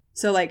saying.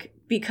 So like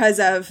because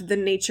of the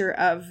nature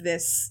of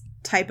this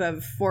type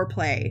of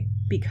foreplay,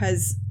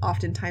 because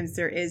oftentimes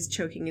there is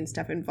choking and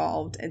stuff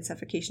involved and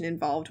suffocation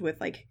involved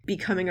with like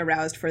becoming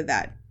aroused for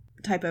that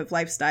type of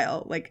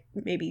lifestyle, like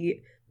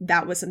maybe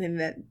that was something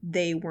that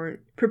they weren't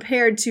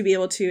prepared to be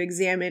able to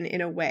examine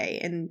in a way.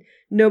 And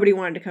nobody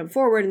wanted to come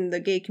forward in the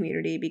gay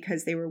community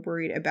because they were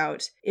worried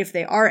about if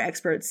they are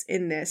experts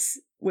in this,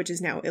 which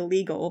is now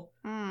illegal,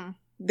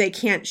 they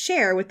can't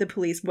share with the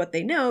police what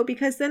they know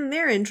because then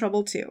they're in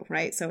trouble too,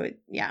 right? So,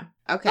 yeah.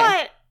 Okay.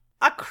 But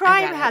a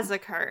crime has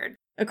occurred.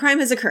 A crime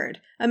has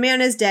occurred. A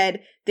man is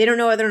dead. They don't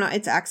know whether or not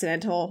it's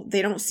accidental.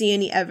 They don't see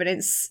any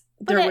evidence.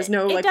 But there was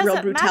no like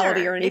real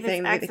brutality or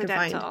anything that they could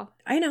find.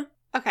 I know.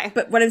 Okay.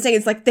 But what I'm saying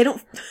is like they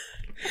don't...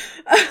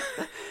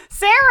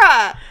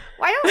 Sarah!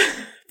 Why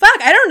don't...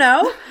 Fuck, I don't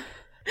know.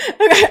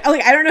 Okay,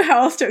 like I don't know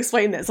how else to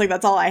explain this. Like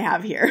that's all I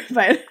have here.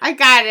 But I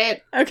got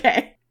it.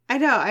 Okay. I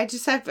know. I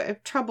just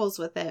have troubles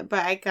with it,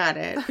 but I got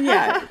it.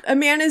 Yeah. A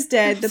man is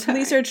dead. The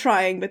police are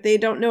trying, but they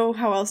don't know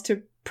how else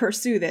to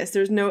pursue this.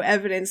 There's no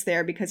evidence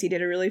there because he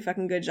did a really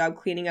fucking good job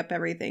cleaning up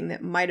everything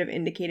that might have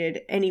indicated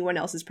anyone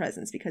else's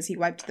presence because he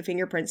wiped the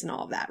fingerprints and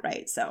all of that,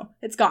 right? So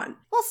it's gone.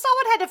 Well,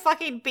 someone had to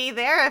fucking be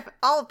there if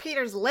all of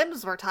Peter's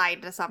limbs were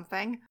tied to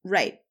something.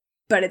 Right.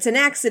 But it's an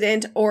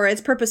accident or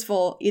it's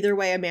purposeful. Either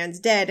way, a man's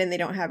dead and they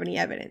don't have any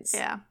evidence.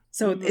 Yeah.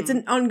 So it's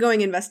an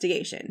ongoing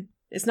investigation.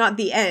 It's not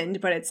the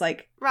end, but it's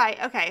like...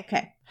 Right, okay.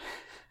 Okay.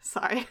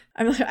 Sorry.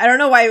 I don't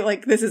know why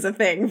like this is a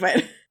thing,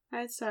 but...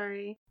 I'm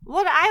sorry.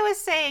 What I was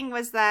saying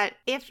was that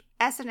if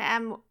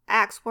S&M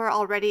acts were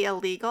already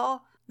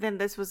illegal, then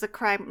this was a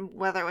crime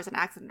whether it was an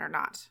accident or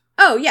not.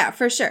 Oh, yeah,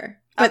 for sure.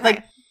 But, Okay.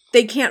 like,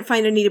 they can't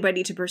find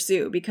anybody to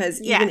pursue because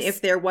even Yes.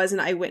 if there was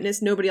an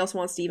eyewitness, nobody else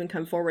wants to even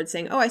come forward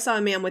saying, oh, I saw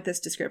a man with this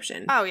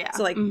description. Oh, yeah.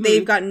 So, like,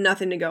 they've got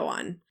nothing to go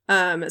on.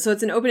 So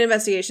it's an open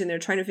investigation. They're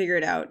trying to figure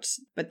it out,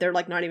 but they're,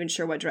 like, not even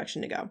sure what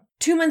direction to go.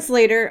 2 months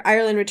later,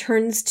 Ireland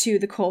returns to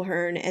the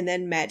Coleherne and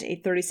then met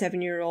a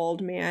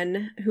 37-year-old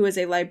man who was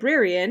a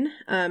librarian,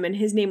 and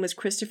his name was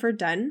Christopher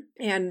Dunn,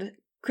 and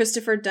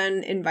Christopher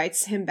Dunn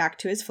invites him back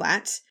to his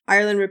flat.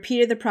 Ireland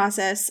repeated the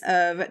process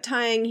of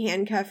tying,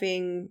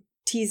 handcuffing,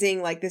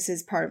 teasing like this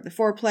is part of the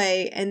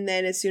foreplay, and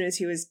then as soon as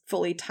he was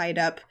fully tied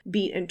up,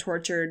 beat and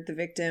tortured the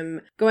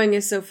victim, going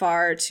as so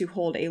far to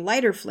hold a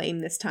lighter flame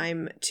this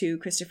time to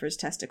Christopher's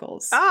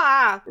testicles.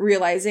 Ah!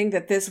 Realizing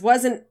that this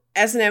wasn't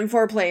S&M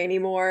foreplay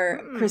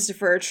anymore,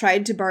 Christopher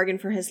tried to bargain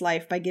for his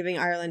life by giving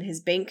Ireland his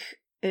bank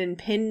and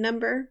PIN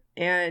number,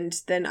 and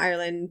then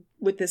Ireland,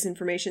 with this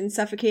information,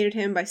 suffocated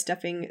him by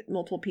stuffing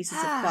multiple pieces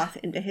of cloth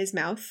into his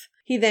mouth.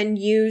 He then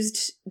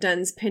used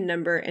Dunn's PIN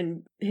number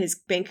and his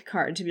bank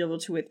card to be able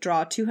to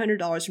withdraw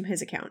 $200 from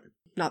his account.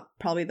 Not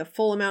probably the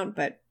full amount,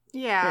 but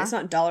yeah, it's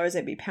not dollars,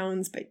 it'd be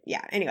pounds, but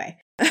yeah, anyway.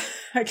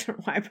 I don't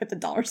know why I put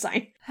the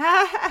 $sign.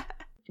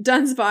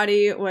 Dunn's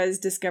body was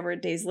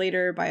discovered days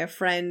later by a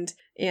friend,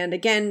 and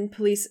again,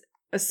 police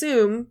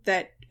assume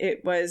that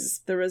it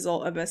was the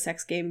result of a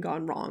sex game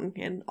gone wrong,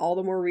 and all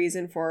the more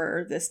reason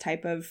for this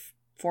type of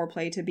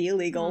foreplay to be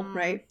illegal,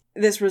 right?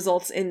 This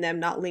results in them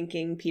not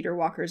linking Peter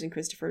Walker's and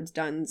Christopher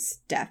Dunn's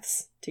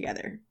deaths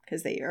together,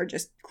 because they are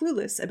just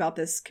clueless about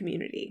this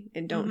community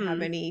and don't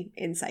have any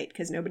insight,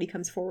 because nobody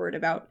comes forward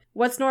about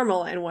what's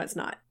normal and what's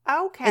not.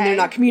 Okay. And they're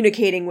not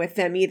communicating with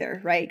them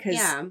either, right? Because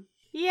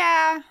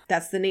yeah.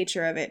 That's the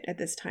nature of it at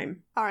this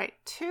time. All right.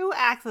 2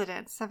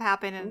 accidents have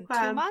happened in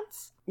 2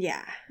 months?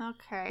 Yeah.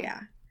 Okay. Yeah.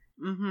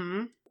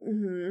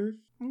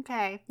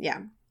 Okay.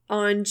 Yeah.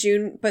 On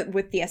June, but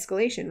with the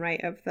escalation,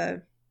 right, of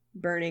the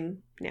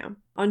burning now.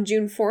 On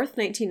June 4th,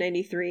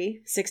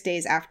 1993, 6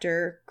 days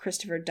after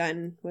Christopher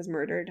Dunn was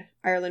murdered,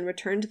 Ireland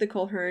returned to the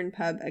Coleherne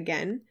pub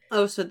again.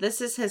 Oh, so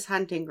this is his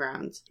hunting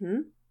grounds.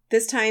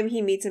 This time,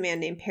 he meets a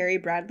man named Perry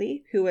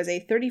Bradley, who was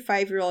a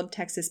 35-year-old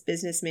Texas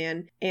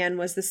businessman and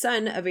was the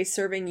son of a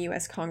serving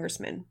U.S.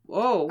 congressman.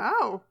 Whoa.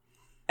 Oh.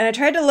 And I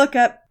tried to look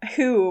up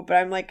who, but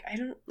I'm like, I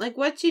don't... Like,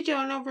 what's he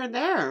doing over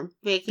there?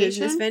 Vacation?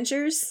 Business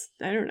ventures?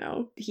 I don't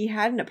know. He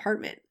had an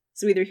apartment.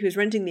 So either he was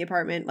renting the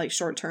apartment, like,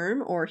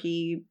 short-term, or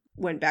he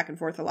went back and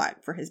forth a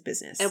lot for his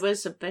business. It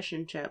was some fish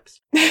and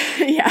chips.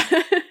 Yeah.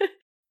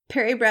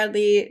 Perry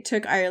Bradley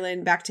took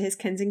Ireland back to his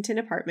Kensington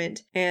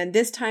apartment, and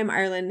this time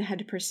Ireland had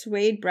to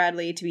persuade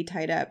Bradley to be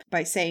tied up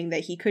by saying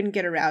that he couldn't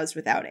get aroused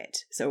without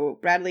it. So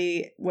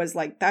Bradley was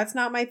like, that's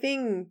not my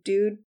thing,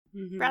 dude.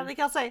 Bradley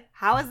will say,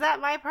 how is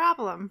that my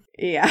problem?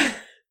 Yeah.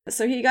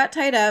 So he got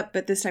tied up,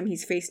 but this time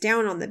he's face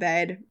down on the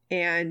bed,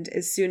 and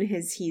as soon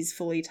as he's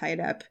fully tied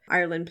up,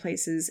 Ireland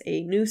places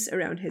a noose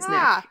around his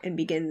neck and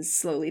begins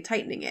slowly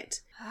tightening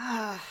it.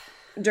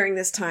 During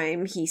this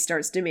time, he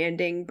starts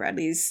demanding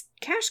Bradley's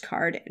cash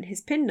card and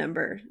his PIN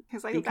number.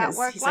 He's like, because that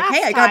worked he's last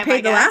like, hey, I got time,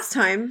 paid the last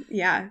time.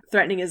 Yeah.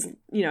 Threatening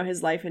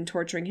his life and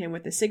torturing him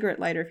with a cigarette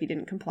lighter if he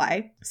didn't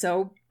comply.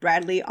 So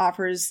Bradley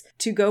offers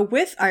to go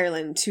with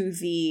Ireland to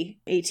the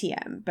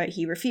ATM, but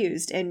he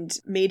refused and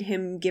made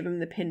him give him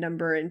the PIN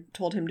number and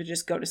told him to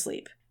just go to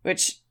sleep.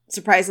 Which,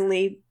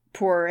 surprisingly,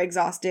 poor,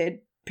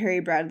 exhausted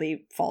Perry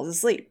Bradley falls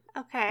asleep.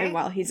 Okay. And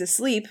while he's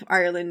asleep,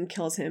 Ireland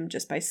kills him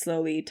just by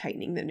slowly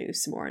tightening the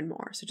noose more and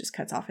more. So just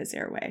cuts off his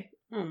airway.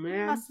 Oh, man.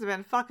 He must have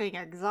been fucking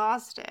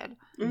exhausted.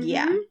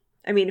 Yeah.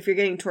 I mean, if you're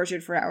getting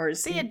tortured for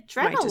hours, The you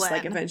adrenaline. might just,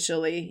 like,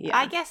 eventually,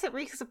 I guess it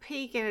reaches a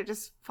peak and it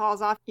just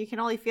falls off. You can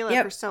only feel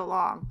it for so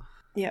long.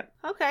 Yep.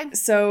 Okay.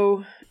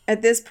 So,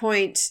 at this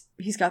point,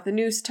 he's got the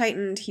noose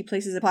tightened. He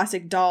places a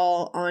plastic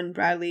doll on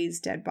Bradley's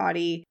dead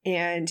body,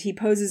 and he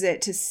poses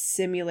it to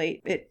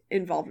simulate it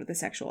involved with a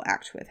sexual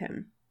act with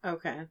him.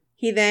 Okay.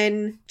 He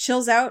then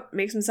chills out,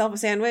 makes himself a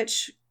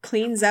sandwich,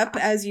 cleans up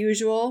as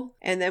usual,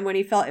 and then when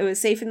he felt it was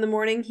safe in the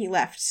morning, he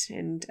left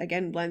and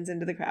again blends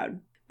into the crowd.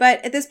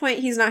 But at this point,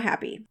 he's not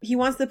happy. He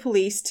wants the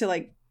police to,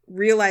 like,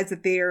 realize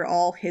that they are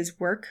all his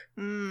work,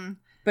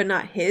 but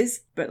not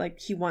his, but, like,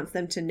 he wants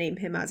them to name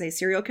him as a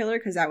serial killer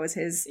because that was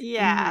his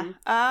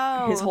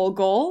his whole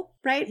goal,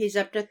 right? He's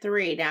up to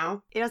 3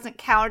 now. It doesn't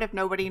count if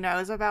nobody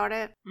knows about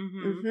it.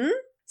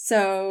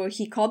 So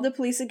he called the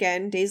police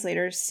again days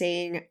later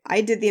saying,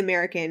 I did the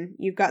American.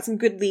 You've got some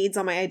good leads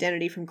on my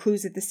identity from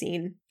clues at the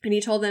scene. And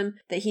he told them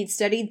that he'd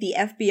studied the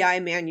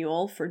FBI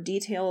manual for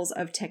details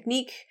of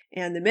technique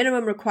and the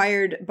minimum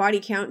required body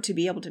count to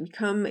be able to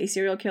become a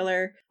serial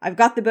killer. I've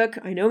got the book.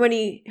 I know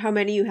how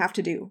many you have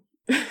to do,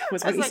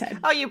 was what he said.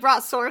 Oh, you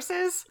brought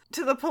sources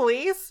to the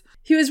police?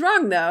 He was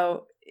wrong,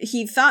 though.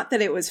 He thought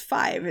that it was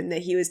 5 and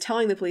that he was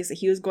telling the police that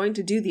he was going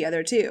to do the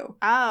other 2.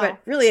 Oh. But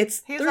really it's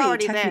 3 there,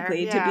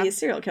 technically to be a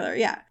serial killer.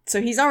 Yeah.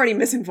 So he's already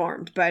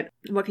misinformed, but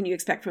what can you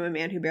expect from a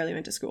man who barely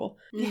went to school?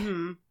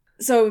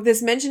 So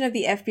this mention of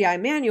the FBI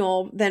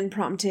manual then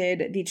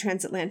prompted the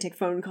transatlantic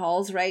phone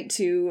calls, right,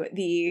 to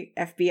the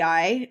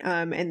FBI,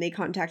 and they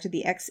contacted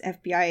the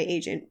ex-FBI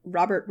agent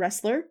Robert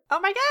Ressler.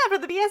 Oh my god,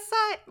 for the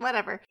BSI?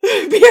 Whatever.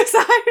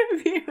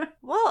 BSI?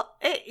 Well,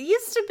 it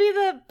used to be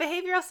the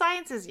Behavioral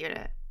Sciences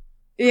Unit.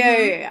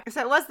 Yeah.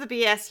 So it was the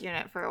BS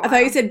unit for a while. I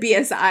thought you said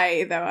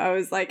BSI, though. I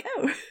was like,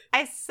 oh.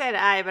 I said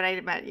I, but I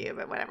meant you,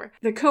 but whatever.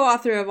 The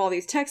co-author of all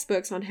these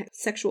textbooks on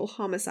sexual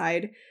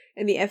homicide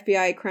and the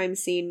FBI crime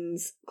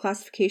scenes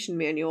classification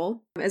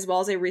manual, as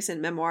well as a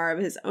recent memoir of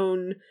his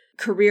own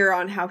career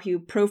on how he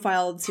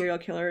profiled serial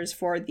killers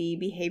for the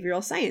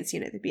Behavioral Science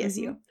Unit, the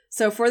BSU.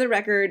 So for the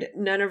record,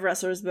 none of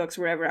Ressler's books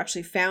were ever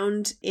actually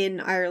found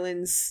in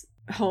Ireland's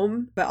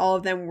home, but all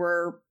of them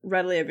were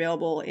readily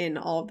available in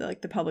all of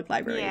the public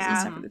libraries and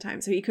stuff at the time,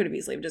 so he could have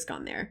easily just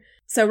gone there.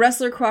 So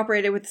Ressler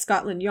cooperated with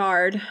Scotland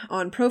Yard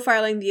on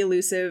profiling the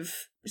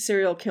elusive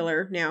serial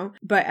killer now,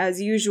 but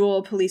as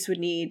usual, police would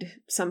need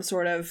some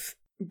sort of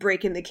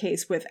break in the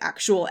case with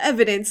actual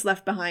evidence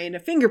left behind, a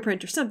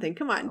fingerprint or something,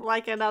 come on.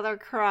 Like another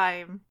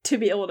crime. To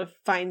be able to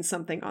find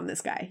something on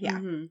this guy,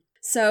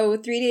 So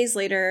 3 days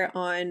later,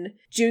 on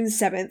June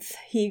 7th,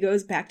 he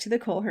goes back to the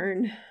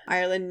Coleherne.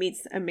 Ireland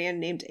meets a man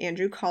named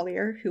Andrew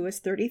Collier, who was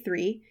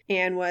 33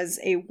 and was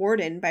a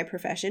warden by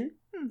profession.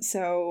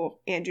 So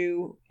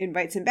Andrew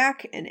invites him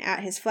back, and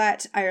at his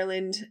flat,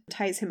 Ireland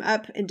ties him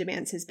up and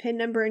demands his PIN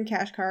number and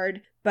cash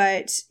card,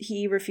 but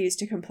he refused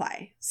to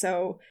comply.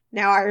 So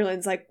now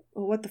Ireland's like,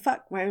 well, what the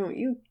fuck? Why don't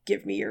you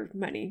give me your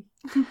money?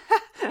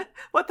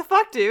 What the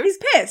fuck, dude? He's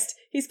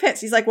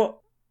pissed. He's like,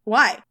 well,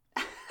 why?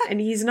 And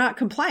he's not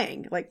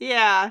complying. Like,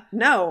 yeah.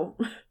 No.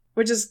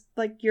 Which is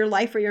like your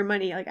life or your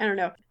money. Like, I don't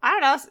know.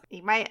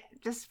 You might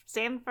just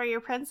stand for your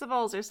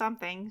principles or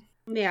something.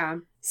 Yeah.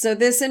 So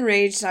this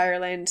enraged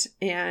Ireland,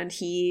 and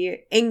he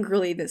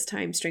angrily this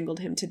time strangled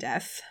him to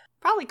death.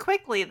 Probably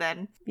quickly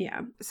then.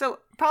 Yeah. So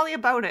probably a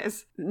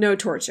bonus. No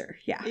torture.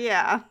 Yeah.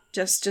 Yeah.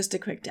 Just a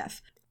quick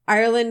death.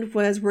 Ireland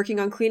was working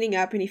on cleaning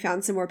up, and he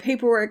found some more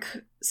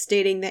paperwork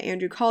stating that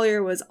Andrew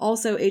Collier was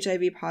also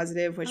HIV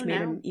positive, which made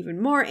him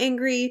even more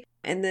angry.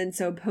 And then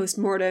so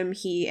post-mortem,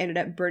 he ended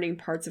up burning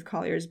parts of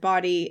Collier's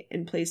body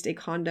and placed a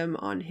condom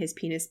on his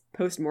penis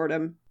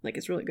post-mortem. Like,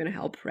 it's really going to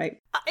help, right?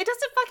 It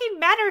doesn't fucking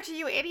matter to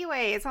you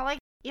anyway. It's not like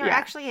you're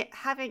actually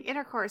having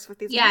intercourse with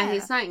these men.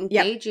 He's not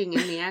engaging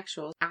in the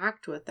actual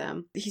act with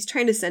them. He's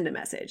trying to send a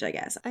message, I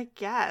guess. I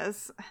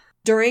guess.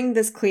 During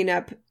this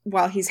cleanup,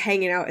 while he's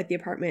hanging out at the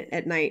apartment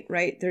at night,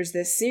 right, there's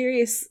this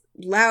serious,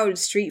 loud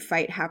street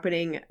fight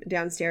happening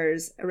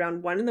downstairs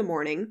around 1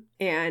 a.m.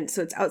 And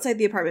so it's outside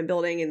the apartment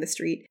building in the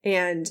street.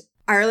 And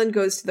Ireland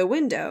goes to the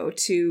window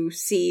to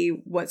see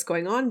what's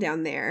going on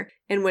down there.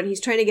 And when he's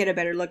trying to get a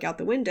better look out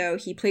the window,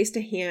 he placed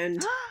a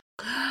hand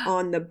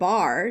on the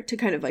bar to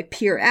kind of like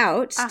peer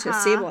out to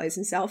stabilize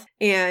himself.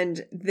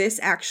 And this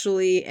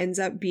actually ends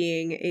up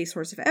being a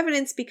source of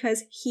evidence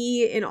because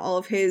he, in all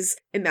of his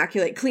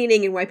immaculate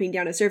cleaning and wiping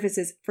down his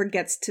surfaces,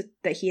 forgets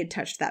that he had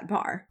touched that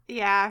bar.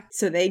 Yeah.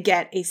 So they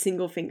get a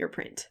single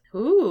fingerprint.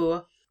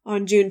 Ooh.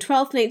 On June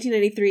 12th,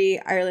 1993,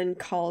 Ireland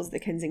calls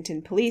the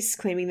Kensington police,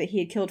 claiming that he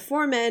had killed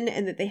 4 men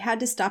and that they had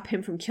to stop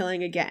him from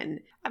killing again.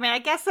 I mean, I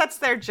guess that's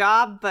their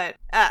job, but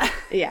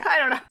yeah. I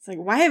don't know. It's like,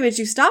 why haven't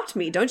you stopped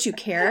me? Don't you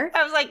care?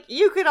 I was like,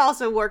 you could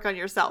also work on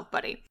yourself,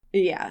 buddy.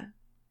 Yeah.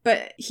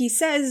 But he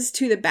says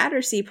to the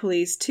Battersea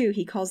police, too,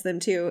 he calls them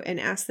too, and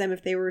asks them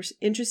if they were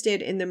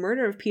interested in the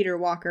murder of Peter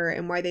Walker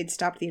and why they'd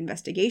stopped the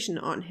investigation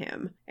on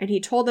him. And he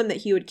told them that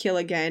he would kill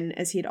again,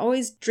 as he had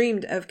always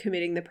dreamed of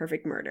committing the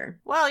perfect murder.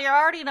 Well, you're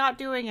already not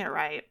doing it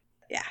right.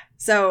 Yeah.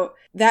 So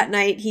that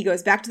night, he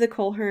goes back to the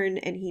Coleherne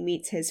and he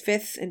meets his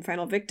 5th and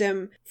final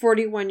victim,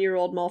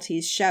 41-year-old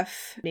Maltese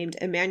chef named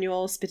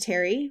Emmanuel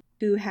Spiteri,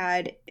 who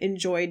had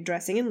enjoyed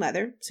dressing in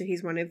leather. So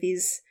he's one of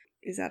these...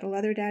 Is that a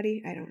leather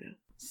daddy? I don't know.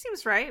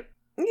 Seems right.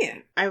 Yeah.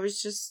 I was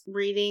just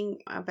reading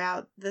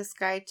about this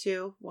guy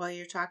too while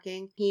you're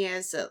talking. He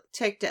has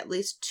ticked at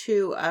least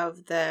 2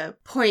 of the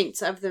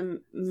points of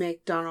the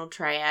McDonald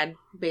triad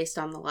based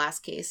on the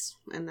last case.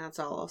 And that's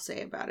all I'll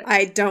say about it.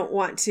 I don't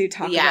want to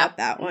talk about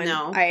that one.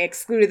 No. I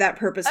excluded that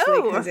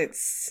purposefully because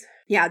it's...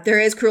 Yeah, there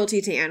is cruelty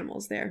to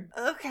animals there.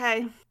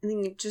 Okay. I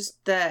think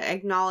just the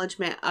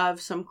acknowledgement of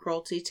some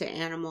cruelty to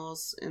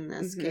animals in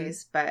this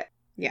case. But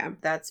yeah,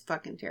 that's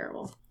fucking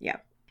terrible. Yeah.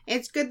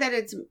 It's good that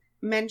it's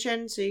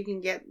mentioned so you can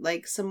get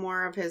like some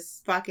more of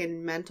his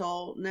fucking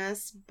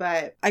mentalness,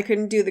 but I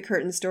couldn't do the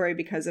Curtin story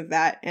because of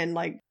that, and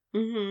like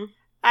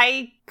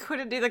I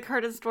couldn't do the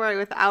Curtin story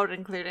without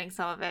including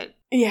some of it.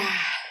 Yeah.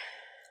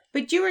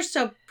 But you were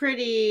still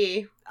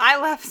pretty... I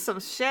left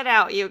some shit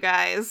out, you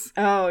guys.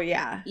 Oh,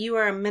 yeah. You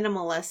were a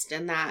minimalist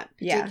in that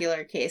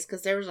particular case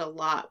because there was a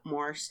lot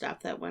more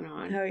stuff that went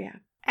on. Oh, yeah.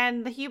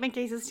 And the human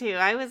cases, too.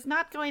 I was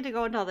not going to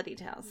go into all the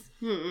details.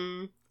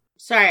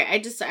 Sorry,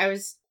 I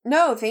was...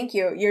 No, thank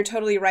you. You're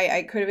totally right.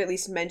 I could have at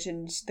least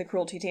mentioned the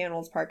cruelty to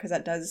animals part because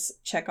that does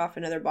check off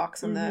another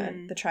box on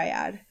the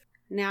triad.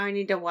 Now I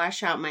need to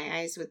wash out my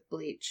eyes with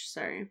bleach.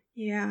 Sorry.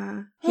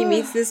 Yeah. He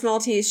meets this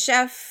Maltese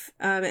chef,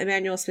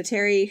 Emmanuel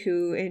Spiteri,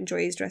 who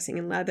enjoys dressing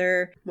in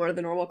leather. More of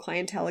the normal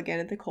clientele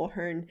again at the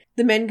Coleherne.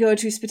 The men go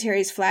to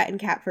Spiteri's flat in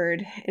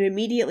Catford, and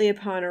immediately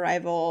upon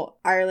arrival,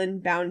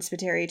 Ireland bound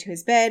Spiteri to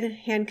his bed,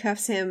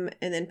 handcuffs him,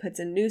 and then puts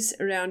a noose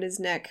around his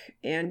neck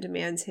and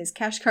demands his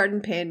cash card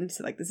and PIN.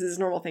 So, like, this is his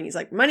normal thing. He's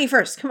like, money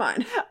first, come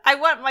on. I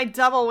want my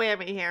double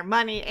whammy here.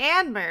 Money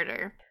and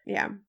murder.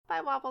 Yeah.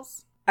 Bye,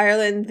 Wobbles.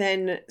 Ireland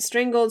then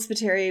strangled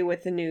Spiteri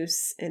with the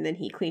noose, and then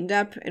he cleaned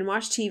up and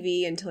watched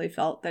TV until he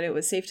felt that it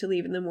was safe to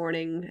leave in the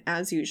morning,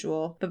 as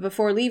usual. But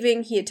before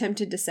leaving, he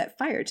attempted to set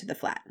fire to the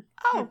flat.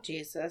 Oh,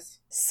 Jesus.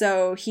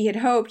 So he had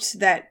hoped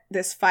that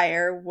this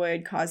fire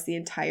would cause the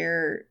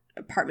entire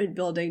apartment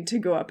building to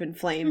go up in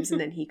flames, and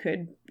then he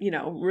could,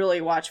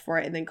 really watch for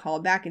it and then call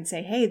back and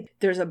say, hey,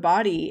 there's a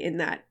body in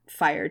that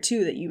fire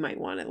too that you might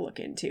want to look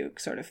into,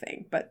 sort of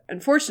thing. But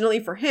unfortunately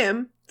for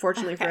him,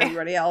 fortunately for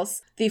everybody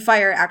else, the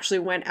fire actually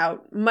went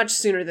out much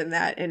sooner than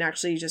that and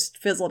actually just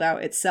fizzled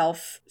out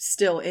itself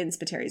still in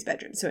Spiteri's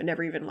bedroom. So it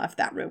never even left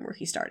that room where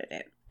he started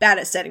it. bad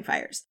at setting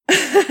fires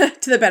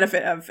to the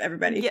benefit of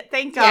everybody. Yeah,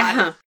 thank God.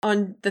 Yeah.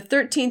 On the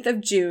 13th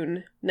of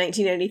June,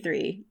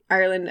 1993,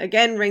 Ireland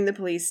again rang the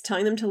police,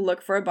 telling them to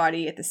look for a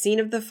body at the scene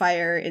of the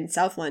fire in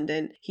South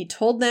London. He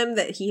told them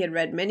that he had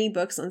read many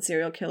books on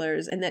serial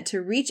killers and that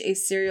to reach a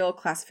serial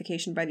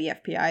classification by the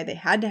FBI, they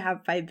had to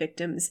have 5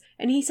 victims.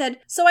 And he said,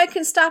 so I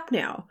can stop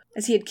now,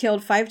 as he had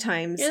killed 5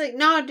 times. You're like,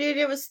 no, dude,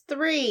 it was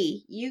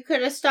 3. You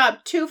could have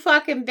stopped 2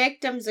 fucking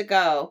victims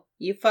ago,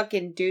 you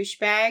fucking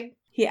douchebag.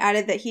 He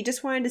added that he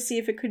just wanted to see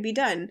if it could be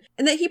done,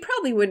 and that he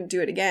probably wouldn't do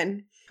it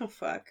again. Oh,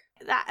 fuck.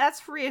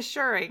 That's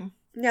reassuring.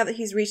 Now that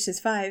he's reached his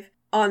 5.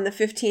 On the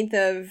 15th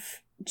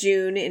of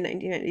June in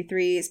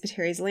 1993,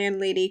 Spiteri's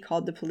landlady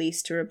called the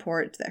police to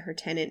report that her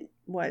tenant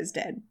was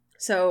dead.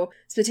 So,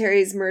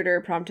 Spiteri's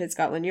murder prompted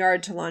Scotland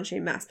Yard to launch a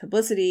mass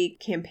publicity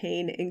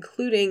campaign,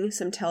 including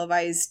some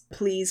televised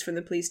pleas from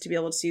the police to be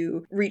able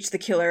to reach the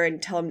killer and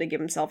tell him to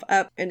give himself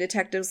up. And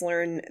detectives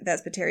learned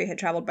that Spiteri had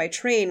traveled by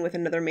train with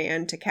another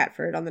man to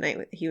Catford on the night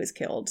he was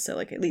killed. So,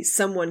 like, at least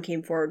someone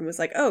came forward and was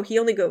like, oh, he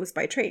only goes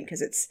by train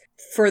because it's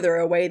further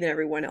away than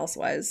everyone else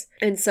was.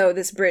 And so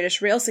this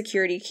British rail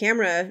security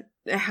camera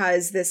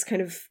has this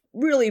kind of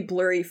really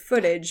blurry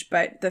footage,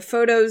 but the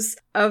photos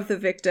of the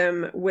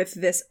victim with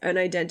this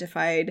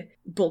unidentified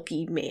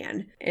bulky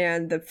man.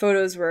 And the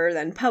photos were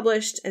then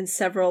published, and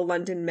several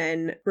London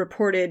men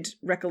reported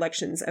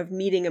recollections of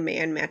meeting a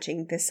man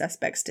matching the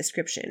suspect's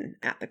description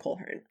at the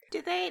Coleherne.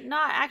 Do they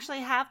not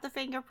actually have the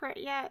fingerprint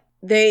yet?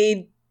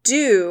 They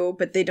do,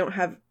 but they don't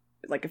have,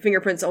 like, a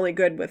fingerprint's only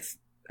good with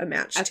a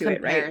match to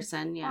it, right?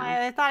 Comparison, yeah.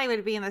 Well, I thought he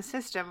would be in the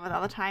system with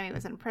all the time he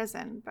was in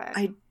prison, but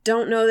I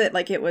don't know that,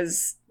 like, it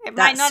was it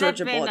that might not have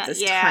searchable been. at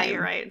this Yeah, time.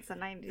 you're right. It's the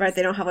 90s. Right,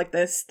 they don't have, like,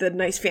 the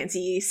nice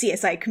fancy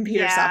CSI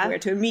computer Yeah. software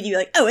to immediately be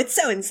like, oh, it's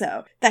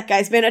so-and-so. That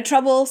guy's been in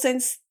trouble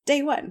since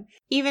day one.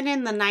 Even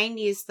in the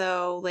 90s,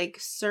 though, like,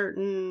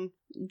 certain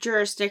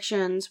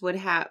jurisdictions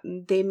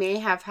they may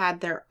have had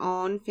their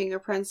own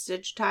fingerprints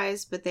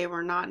digitized, but they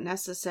were not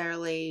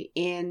necessarily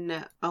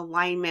in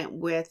alignment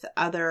with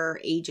other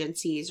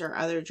agencies or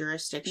other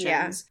jurisdictions.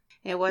 Yeah.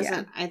 It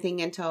wasn't, I think,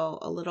 until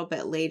a little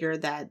bit later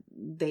that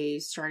they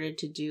started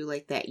to do,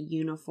 like, that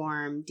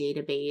uniform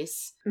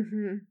database.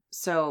 Mm-hmm.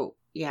 So,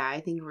 yeah, I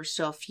think we're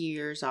still a few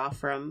years off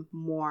from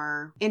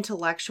more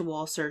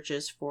intellectual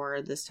searches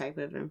for this type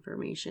of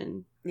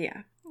information.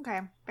 Yeah.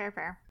 Okay,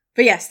 fair.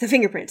 But yes, the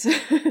fingerprint.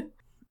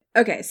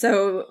 Okay,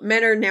 so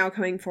men are now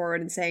coming forward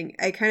and saying,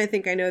 I kind of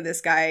think I know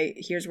this guy,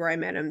 here's where I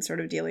met him,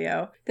 sort of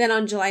dealio. Then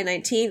on July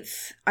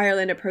 19th,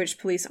 Ireland approached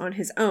police on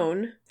his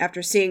own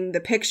after seeing the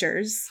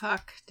pictures.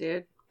 Fuck,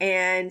 dude.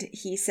 And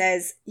he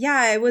says, yeah,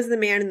 I was the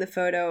man in the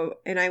photo,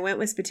 and I went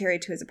with Spiteri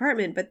to his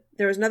apartment, but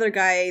there was another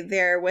guy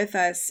there with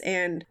us,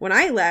 and when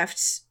I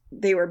left,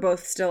 they were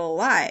both still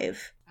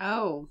alive.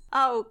 Oh.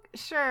 Oh,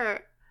 sure.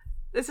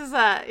 This is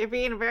you're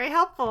being very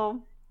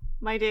helpful,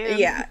 my dude.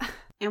 Yeah.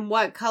 And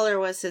what color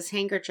was his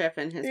handkerchief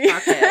in his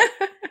pocket?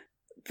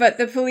 But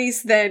the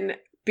police then,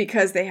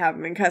 because they have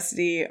him in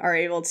custody, are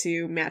able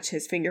to match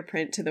his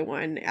fingerprint to the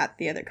one at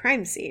the other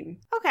crime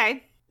scene.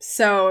 Okay.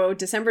 So,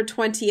 December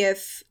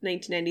 20th,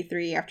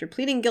 1993, after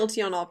pleading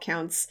guilty on all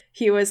counts,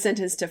 he was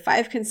sentenced to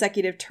 5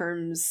 consecutive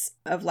terms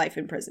of life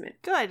imprisonment.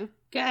 Good.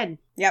 Good.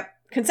 Yep.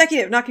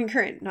 Consecutive, not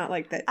concurrent. Not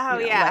like that, Oh,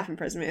 yeah. life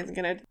imprisonment isn't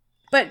gonna...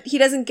 But he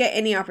doesn't get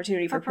any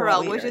opportunity for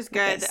parole which either, is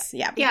good. because-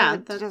 Yeah. Yeah, He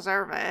doesn't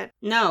deserve it.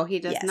 No, he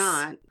does Yes.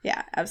 not.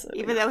 Yeah,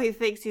 absolutely. Even though he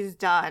thinks he's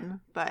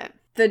done, but...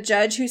 The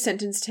judge who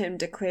sentenced him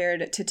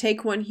declared, to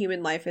take 1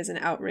 human life is an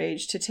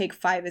outrage, to take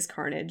 5 is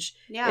carnage.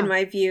 Yeah. In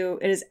my view,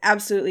 it is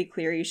absolutely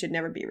clear you should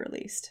never be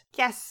released.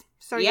 Yes,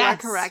 so you Yes.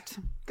 are correct.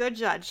 Good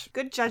judge.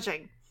 Good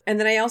judging. And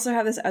then I also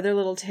have this other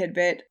little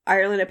tidbit.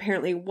 Ireland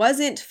apparently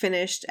wasn't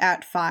finished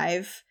at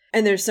 5,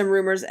 and there's some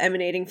rumors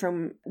emanating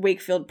from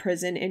Wakefield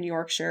Prison in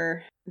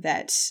Yorkshire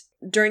that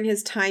during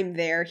his time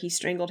there, he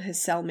strangled his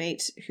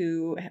cellmate,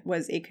 who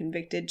was a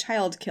convicted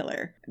child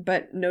killer.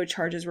 But no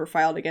charges were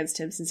filed against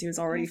him since he was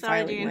already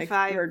doing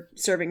 5. or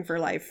serving for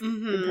life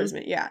Mhm.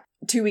 imprisonment. Yeah.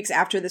 2 weeks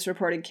after this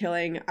reported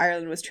killing,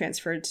 Ireland was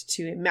transferred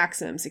to a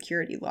maximum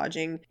security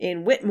lodging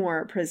in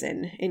Whitmore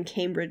Prison in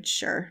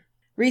Cambridgeshire.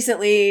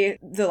 Recently,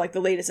 the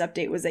latest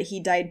update was that he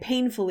died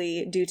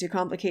painfully due to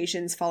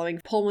complications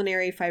following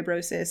pulmonary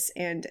fibrosis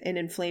and an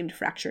inflamed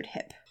fractured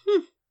hip.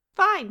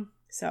 Fine.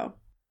 So,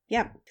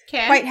 yeah.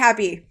 Okay. Quite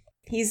happy.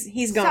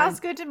 He's gone. Sounds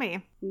good to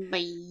me.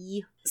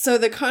 Bye. So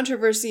the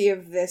controversy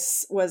of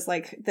this was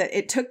that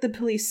it took the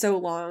police so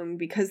long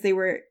because they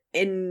were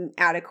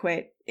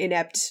inadequate,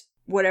 inept,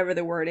 whatever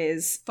the word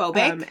is,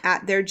 Phobic?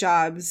 at their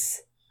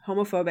jobs,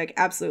 homophobic,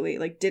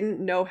 absolutely, didn't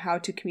know how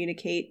to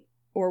communicate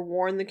or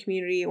warn the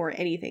community or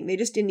anything. They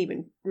just didn't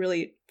even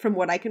really, from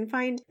what I can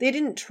find, they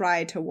didn't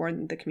try to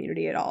warn the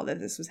community at all that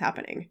this was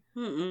happening.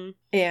 Mm-mm.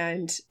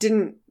 And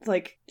didn't,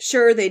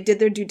 sure, they did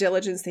their due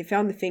diligence, they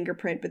found the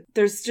fingerprint, but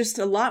there's just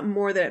a lot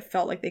more that it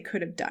felt like they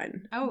could have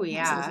done. Oh, So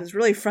yeah. this was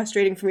really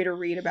frustrating for me to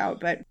read about,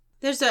 but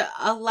There's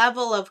a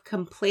level of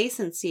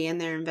complacency in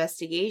their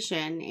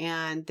investigation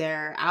and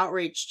their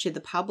outreach to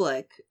the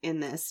public in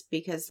this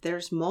because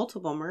there's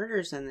multiple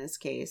murders in this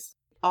case.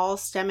 all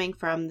stemming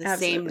from the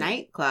same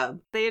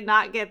nightclub. They did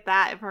not get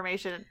that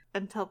information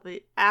until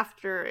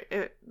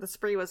after the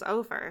spree was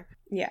over.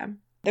 Yeah.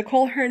 The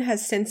Coleherne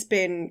has since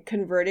been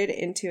converted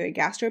into a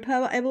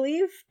gastropub, I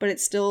believe, but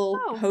it still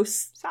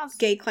hosts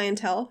gay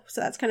clientele,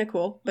 so that's kind of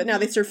cool. But now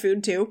they serve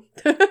food, too.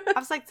 I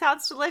was like,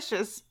 sounds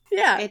delicious.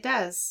 Yeah. It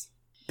does.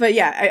 But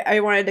yeah, I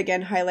wanted to,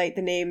 again, highlight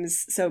the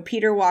names. So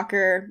Peter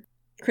Walker,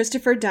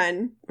 Christopher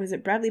Dunn, was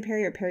it Bradley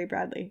Perry or Perry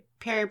Bradley?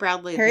 Perry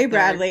Bradley. Perry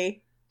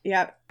Bradley,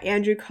 yep.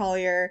 Andrew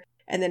Collier,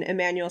 and then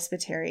Emmanuel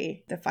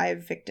Spiteri, the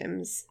 5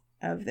 victims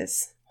of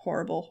this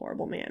horrible,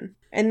 horrible man.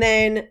 And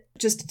then,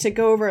 just to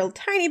go over a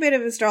tiny bit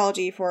of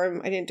astrology for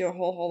him, I didn't do a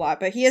whole lot,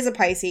 but he is a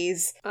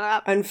Pisces,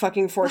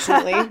 unfucking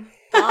fortunately.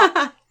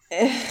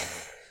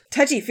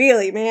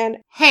 Touchy-feely,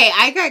 man. Hey,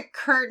 I got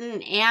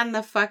Curtin and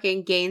the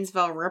fucking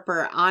Gainesville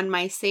Ripper on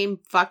my same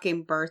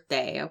fucking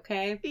birthday,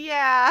 okay?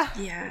 Yeah.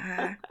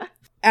 Yeah.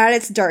 At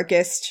its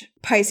darkest,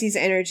 Pisces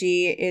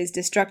energy is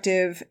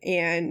destructive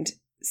and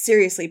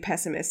seriously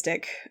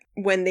pessimistic.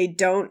 When they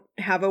don't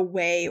have a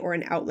way or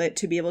an outlet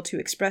to be able to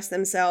express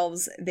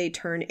themselves, they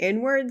turn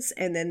inwards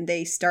and then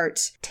they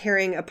start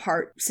tearing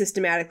apart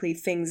systematically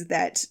things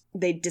that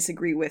they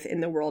disagree with in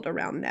the world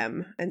around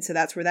them. And so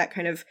that's where that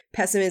kind of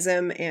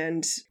pessimism,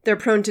 and they're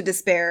prone to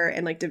despair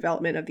and like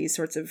development of these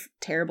sorts of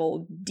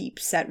terrible, deep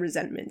set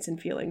resentments and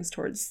feelings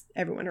towards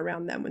everyone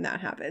around them when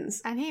that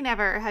happens. And he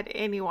never had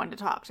anyone to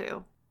talk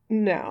to.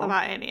 No.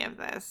 About any of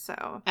this,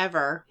 so.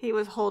 Ever. He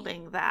was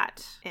holding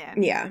that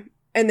in. Yeah.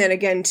 And then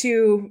again,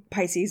 too,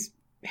 Pisces,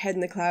 head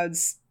in the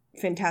clouds,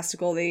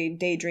 fantastical. They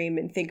daydream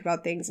and think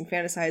about things and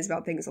fantasize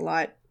about things a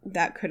lot.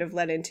 That could have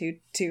led into,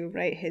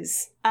 right,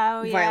 his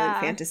violent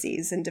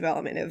fantasies and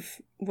development of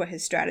what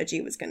his strategy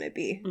was going to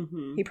be.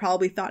 Mm-hmm. He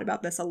probably thought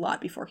about this a lot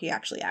before he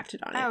actually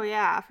acted on it. Oh,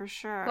 yeah, for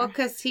sure. Well,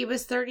 because he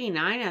was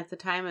 39 at the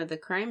time of the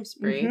crime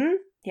spree. Mm-hmm.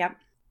 Yep.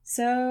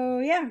 So,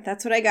 yeah,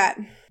 that's what I got.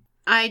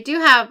 I do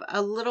have a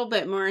little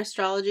bit more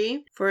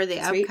astrology for the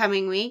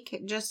upcoming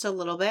week, just a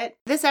little bit.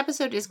 This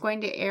episode is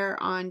going to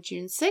air on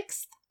June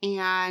 6th,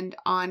 and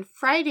on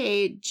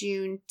Friday,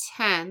 June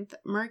 10th,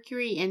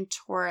 Mercury in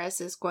Taurus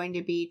is going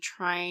to be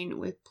trine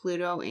with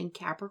Pluto in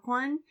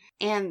Capricorn,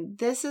 and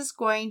this is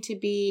going to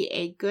be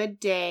a good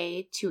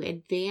day to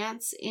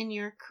advance in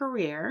your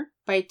career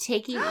by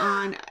taking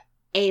on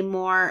a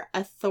more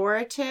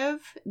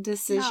authoritative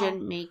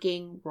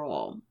decision-making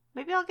role.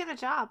 Maybe I'll get a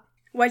job.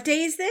 What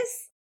day is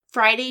this?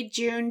 Friday,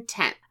 June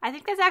 10th. I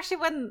think that's actually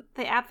when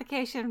the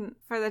application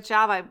for the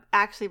job I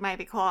actually might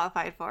be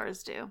qualified for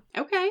is due.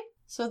 Okay.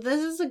 So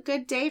this is a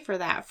good day for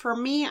that. For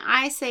me,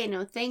 I say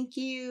no thank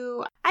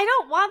you. I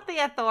don't want the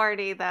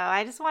authority, though.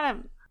 I just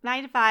want to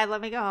 9 to 5,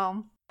 let me go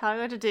home. Tell me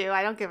what to do.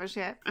 I don't give a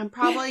shit. I'm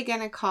probably going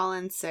to call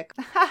in sick.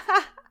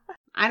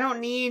 I don't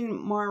need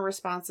more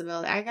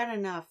responsibility. I got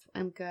enough.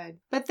 I'm good.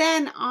 But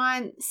then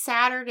on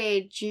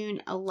Saturday,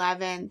 June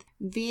 11th,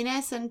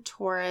 Venus in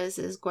Taurus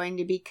is going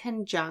to be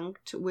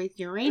conjunct with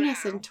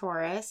Uranus in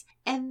Taurus.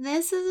 And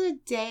this is a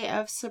day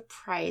of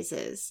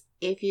surprises.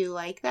 If you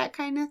like that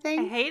kind of thing.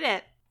 I hate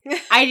it.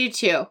 I do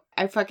too.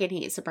 I fucking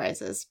hate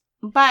surprises.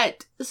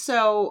 But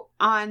so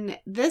on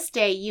this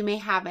day, you may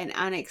have an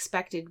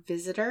unexpected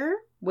visitor.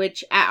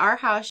 Which, at our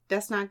house,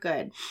 that's not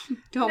good.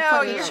 Don't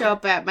fucking show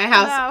up at my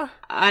house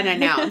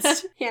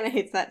unannounced. Hannah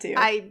hates that too.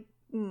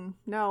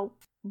 No.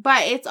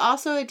 But it's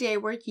also a day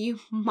where you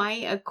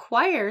might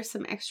acquire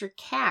some extra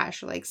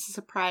cash, like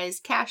surprise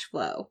cash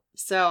flow.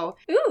 So,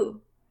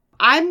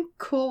 I'm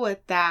cool with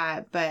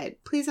that,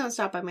 but please don't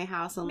stop by my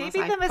house unless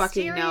I fucking know. Maybe the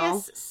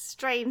mysterious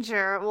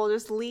stranger will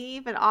just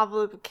leave an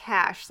envelope of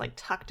cash, like,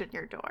 tucked in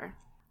your door.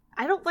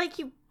 I don't like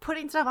you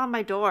putting stuff on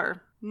my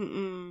door.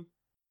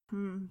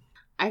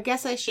 I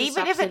guess I should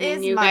stop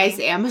sending you guys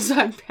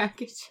Amazon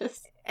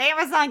packages.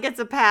 Amazon gets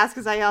a pass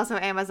because I also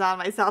Amazon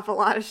myself a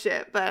lot of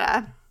shit,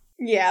 but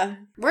yeah.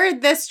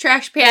 Where'd this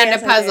trash panda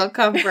puzzle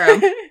come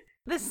from?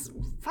 This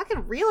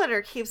fucking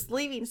realtor keeps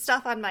leaving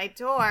stuff on my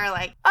door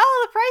like,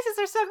 oh, the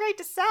prices are so great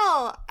to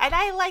sell, and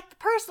I like the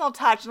personal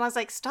touch, and I was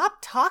like, stop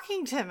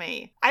talking to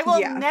me. I will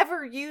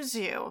never use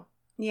you.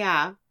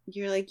 Yeah.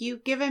 You're like,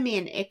 you've given me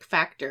an ick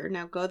factor.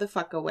 Now go the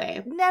fuck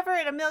away. Never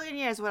in a million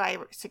years would I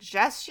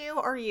suggest you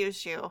or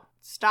use you.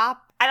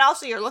 Stop. And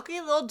also, you're looking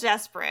a little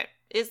desperate.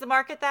 Is the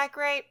market that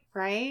great?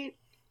 Right?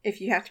 If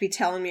you have to be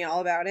telling me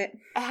all about it.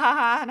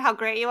 And how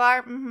great you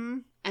are. Mm-hmm.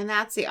 And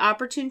that's the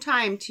opportune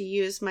time to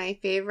use my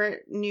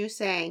favorite new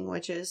saying,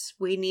 which is,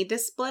 we need to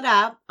split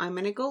up. I'm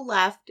going to go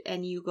left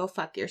and you go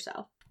fuck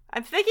yourself.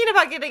 I'm thinking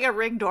about getting a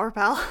Ring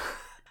doorbell.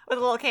 With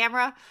a little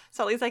camera,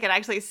 so at least I can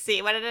actually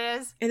see what it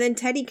is. And then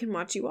Teddy can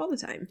watch you all the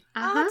time.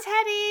 Oh,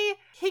 Teddy!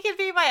 He could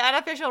be my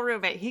unofficial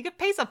roommate. He could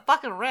pay some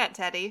fucking rent,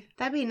 Teddy.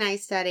 That'd be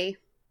nice, Teddy.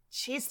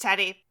 Jeez,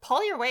 Teddy.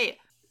 Pull your weight.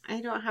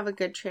 I don't have a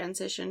good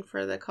transition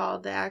for the call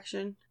to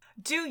action.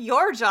 Do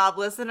your job,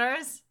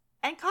 listeners,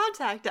 and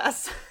contact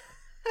us.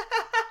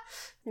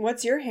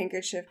 What's your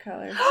handkerchief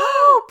color?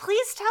 Oh,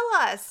 please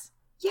tell us.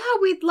 Yeah,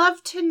 we'd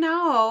love to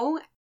know.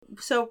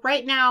 So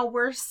right now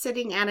we're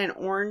sitting at an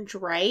orange,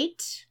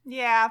 right?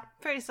 Yeah,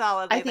 pretty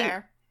solidly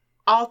there.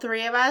 All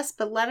three of us,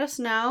 but let us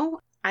know.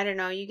 I don't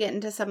know, you get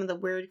into some of the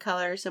weird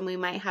colors and we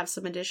might have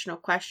some additional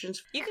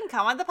questions. You can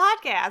come on the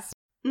podcast.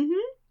 Mm-hmm.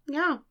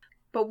 Yeah.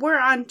 But we're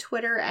on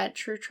Twitter at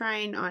True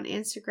Trine, on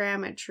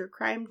Instagram at True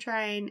Crime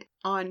Trine,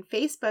 on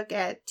Facebook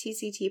at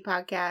TCT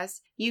Podcast.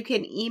 You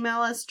can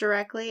email us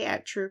directly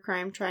at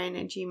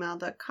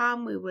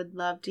truecrimetrine@gmail.com. We would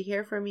love to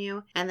hear from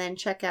you. And then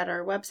check out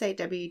our website,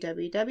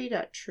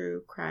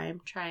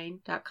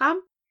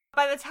 www.truecrimetrine.com.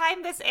 By the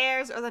time this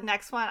airs or the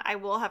next one, I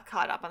will have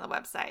caught up on the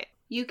website.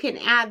 You can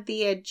add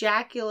the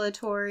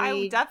ejaculatory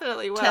I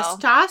definitely will.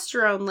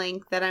 testosterone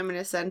link that I'm going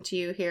to send to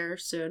you here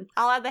soon.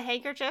 I'll add the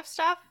handkerchief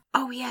stuff.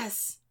 Oh,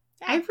 yes.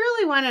 Yeah. I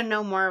really want to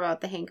know more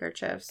about the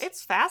handkerchiefs.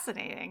 It's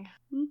fascinating.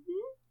 Mm-hmm.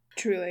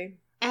 Truly.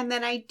 And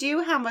then I do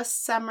have a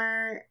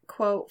summer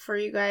quote for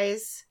you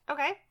guys.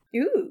 Okay.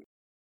 Ooh.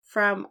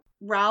 From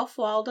Ralph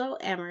Waldo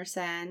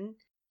Emerson.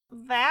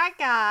 That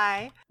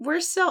guy.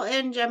 We're still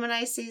in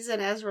Gemini season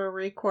as we're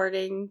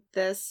recording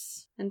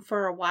this and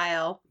for a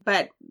while.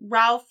 But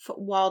Ralph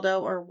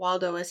Waldo, or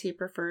Waldo as he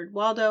preferred,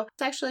 Waldo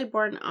was actually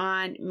born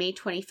on May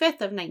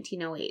 25th of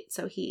 1908.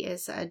 So he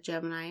is a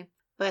Gemini.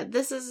 But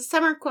this is a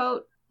summer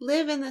quote.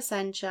 Live in the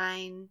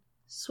sunshine,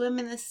 swim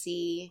in the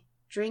sea,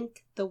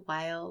 drink the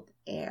wild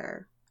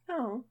air.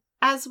 Oh.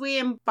 As we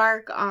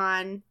embark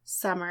on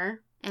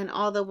summer and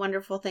all the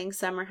wonderful things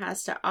summer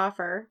has to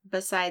offer,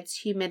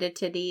 besides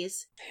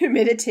humidities.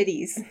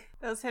 Humidities.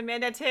 Those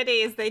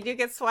humidities, they do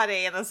get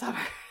sweaty in the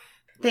summer.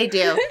 They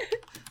do.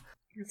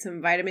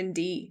 Some vitamin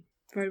D.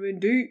 Vitamin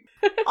D.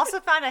 Also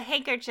found a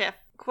handkerchief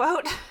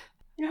quote.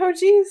 Oh,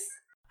 jeez.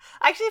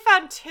 I actually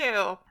found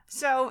two.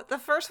 So the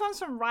first one's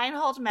from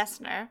Reinhold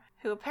Messner,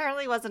 who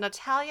apparently was an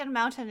Italian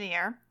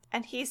mountaineer.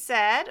 And he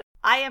said,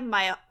 "I am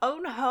my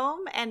own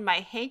home and my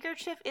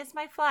handkerchief is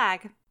my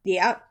flag."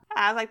 Yep.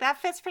 I was like,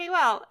 that fits pretty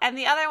well. And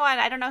the other one,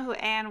 I don't know who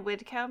Anne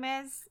Widdecombe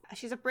is.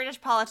 She's a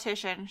British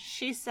politician.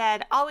 She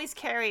said, "Always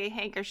carry a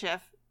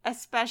handkerchief,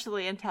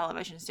 especially in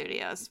television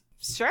studios."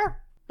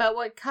 Sure. But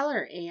what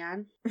color,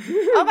 Anne?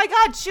 Oh my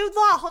God, Jude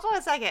Law. Hold on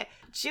a second.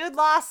 Jude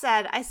Law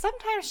said, "I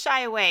sometimes shy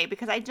away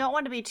because I don't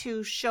want to be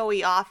too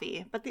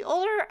showy-offy. But the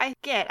older I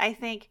get, I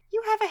think,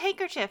 you have a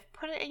handkerchief.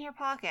 Put it in your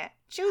pocket."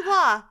 Jude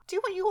Law, do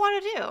what you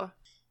want to do.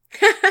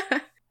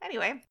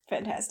 Anyway.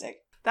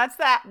 Fantastic. That's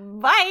that.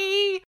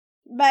 Bye.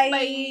 Bye.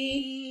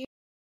 Bye.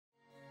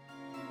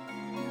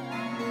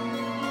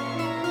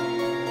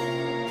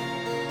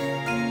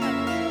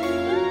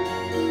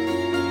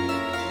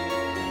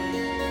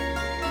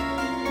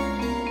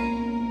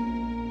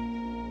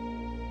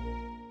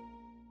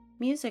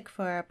 Music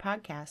for our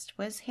podcast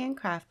was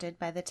handcrafted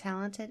by the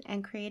talented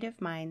and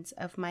creative minds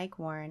of Mike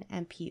Warren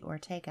and Pete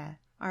Ortega.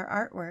 Our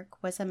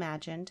artwork was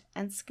imagined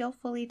and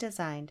skillfully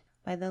designed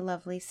by the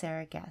lovely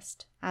Sarah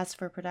Guest. As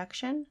for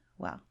production,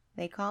 well,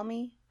 they call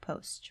me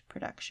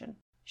post-production.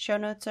 Show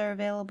notes are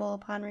available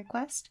upon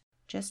request.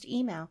 Just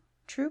email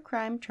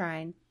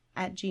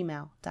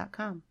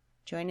truecrimetrine@gmail.com.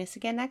 Join us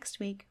again next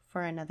week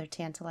for another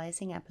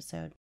tantalizing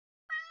episode.